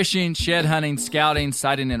you're fishing, shed hunting, scouting,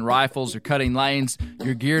 sighting in rifles, or cutting lanes,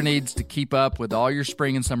 your gear needs to keep up with all your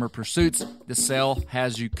spring and summer pursuits. The sale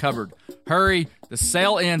has you covered. Hurry, the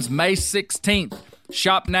sale ends May 16th.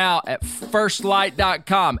 Shop now at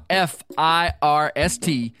firstlight.com,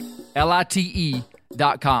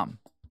 FIRSTLITE.com.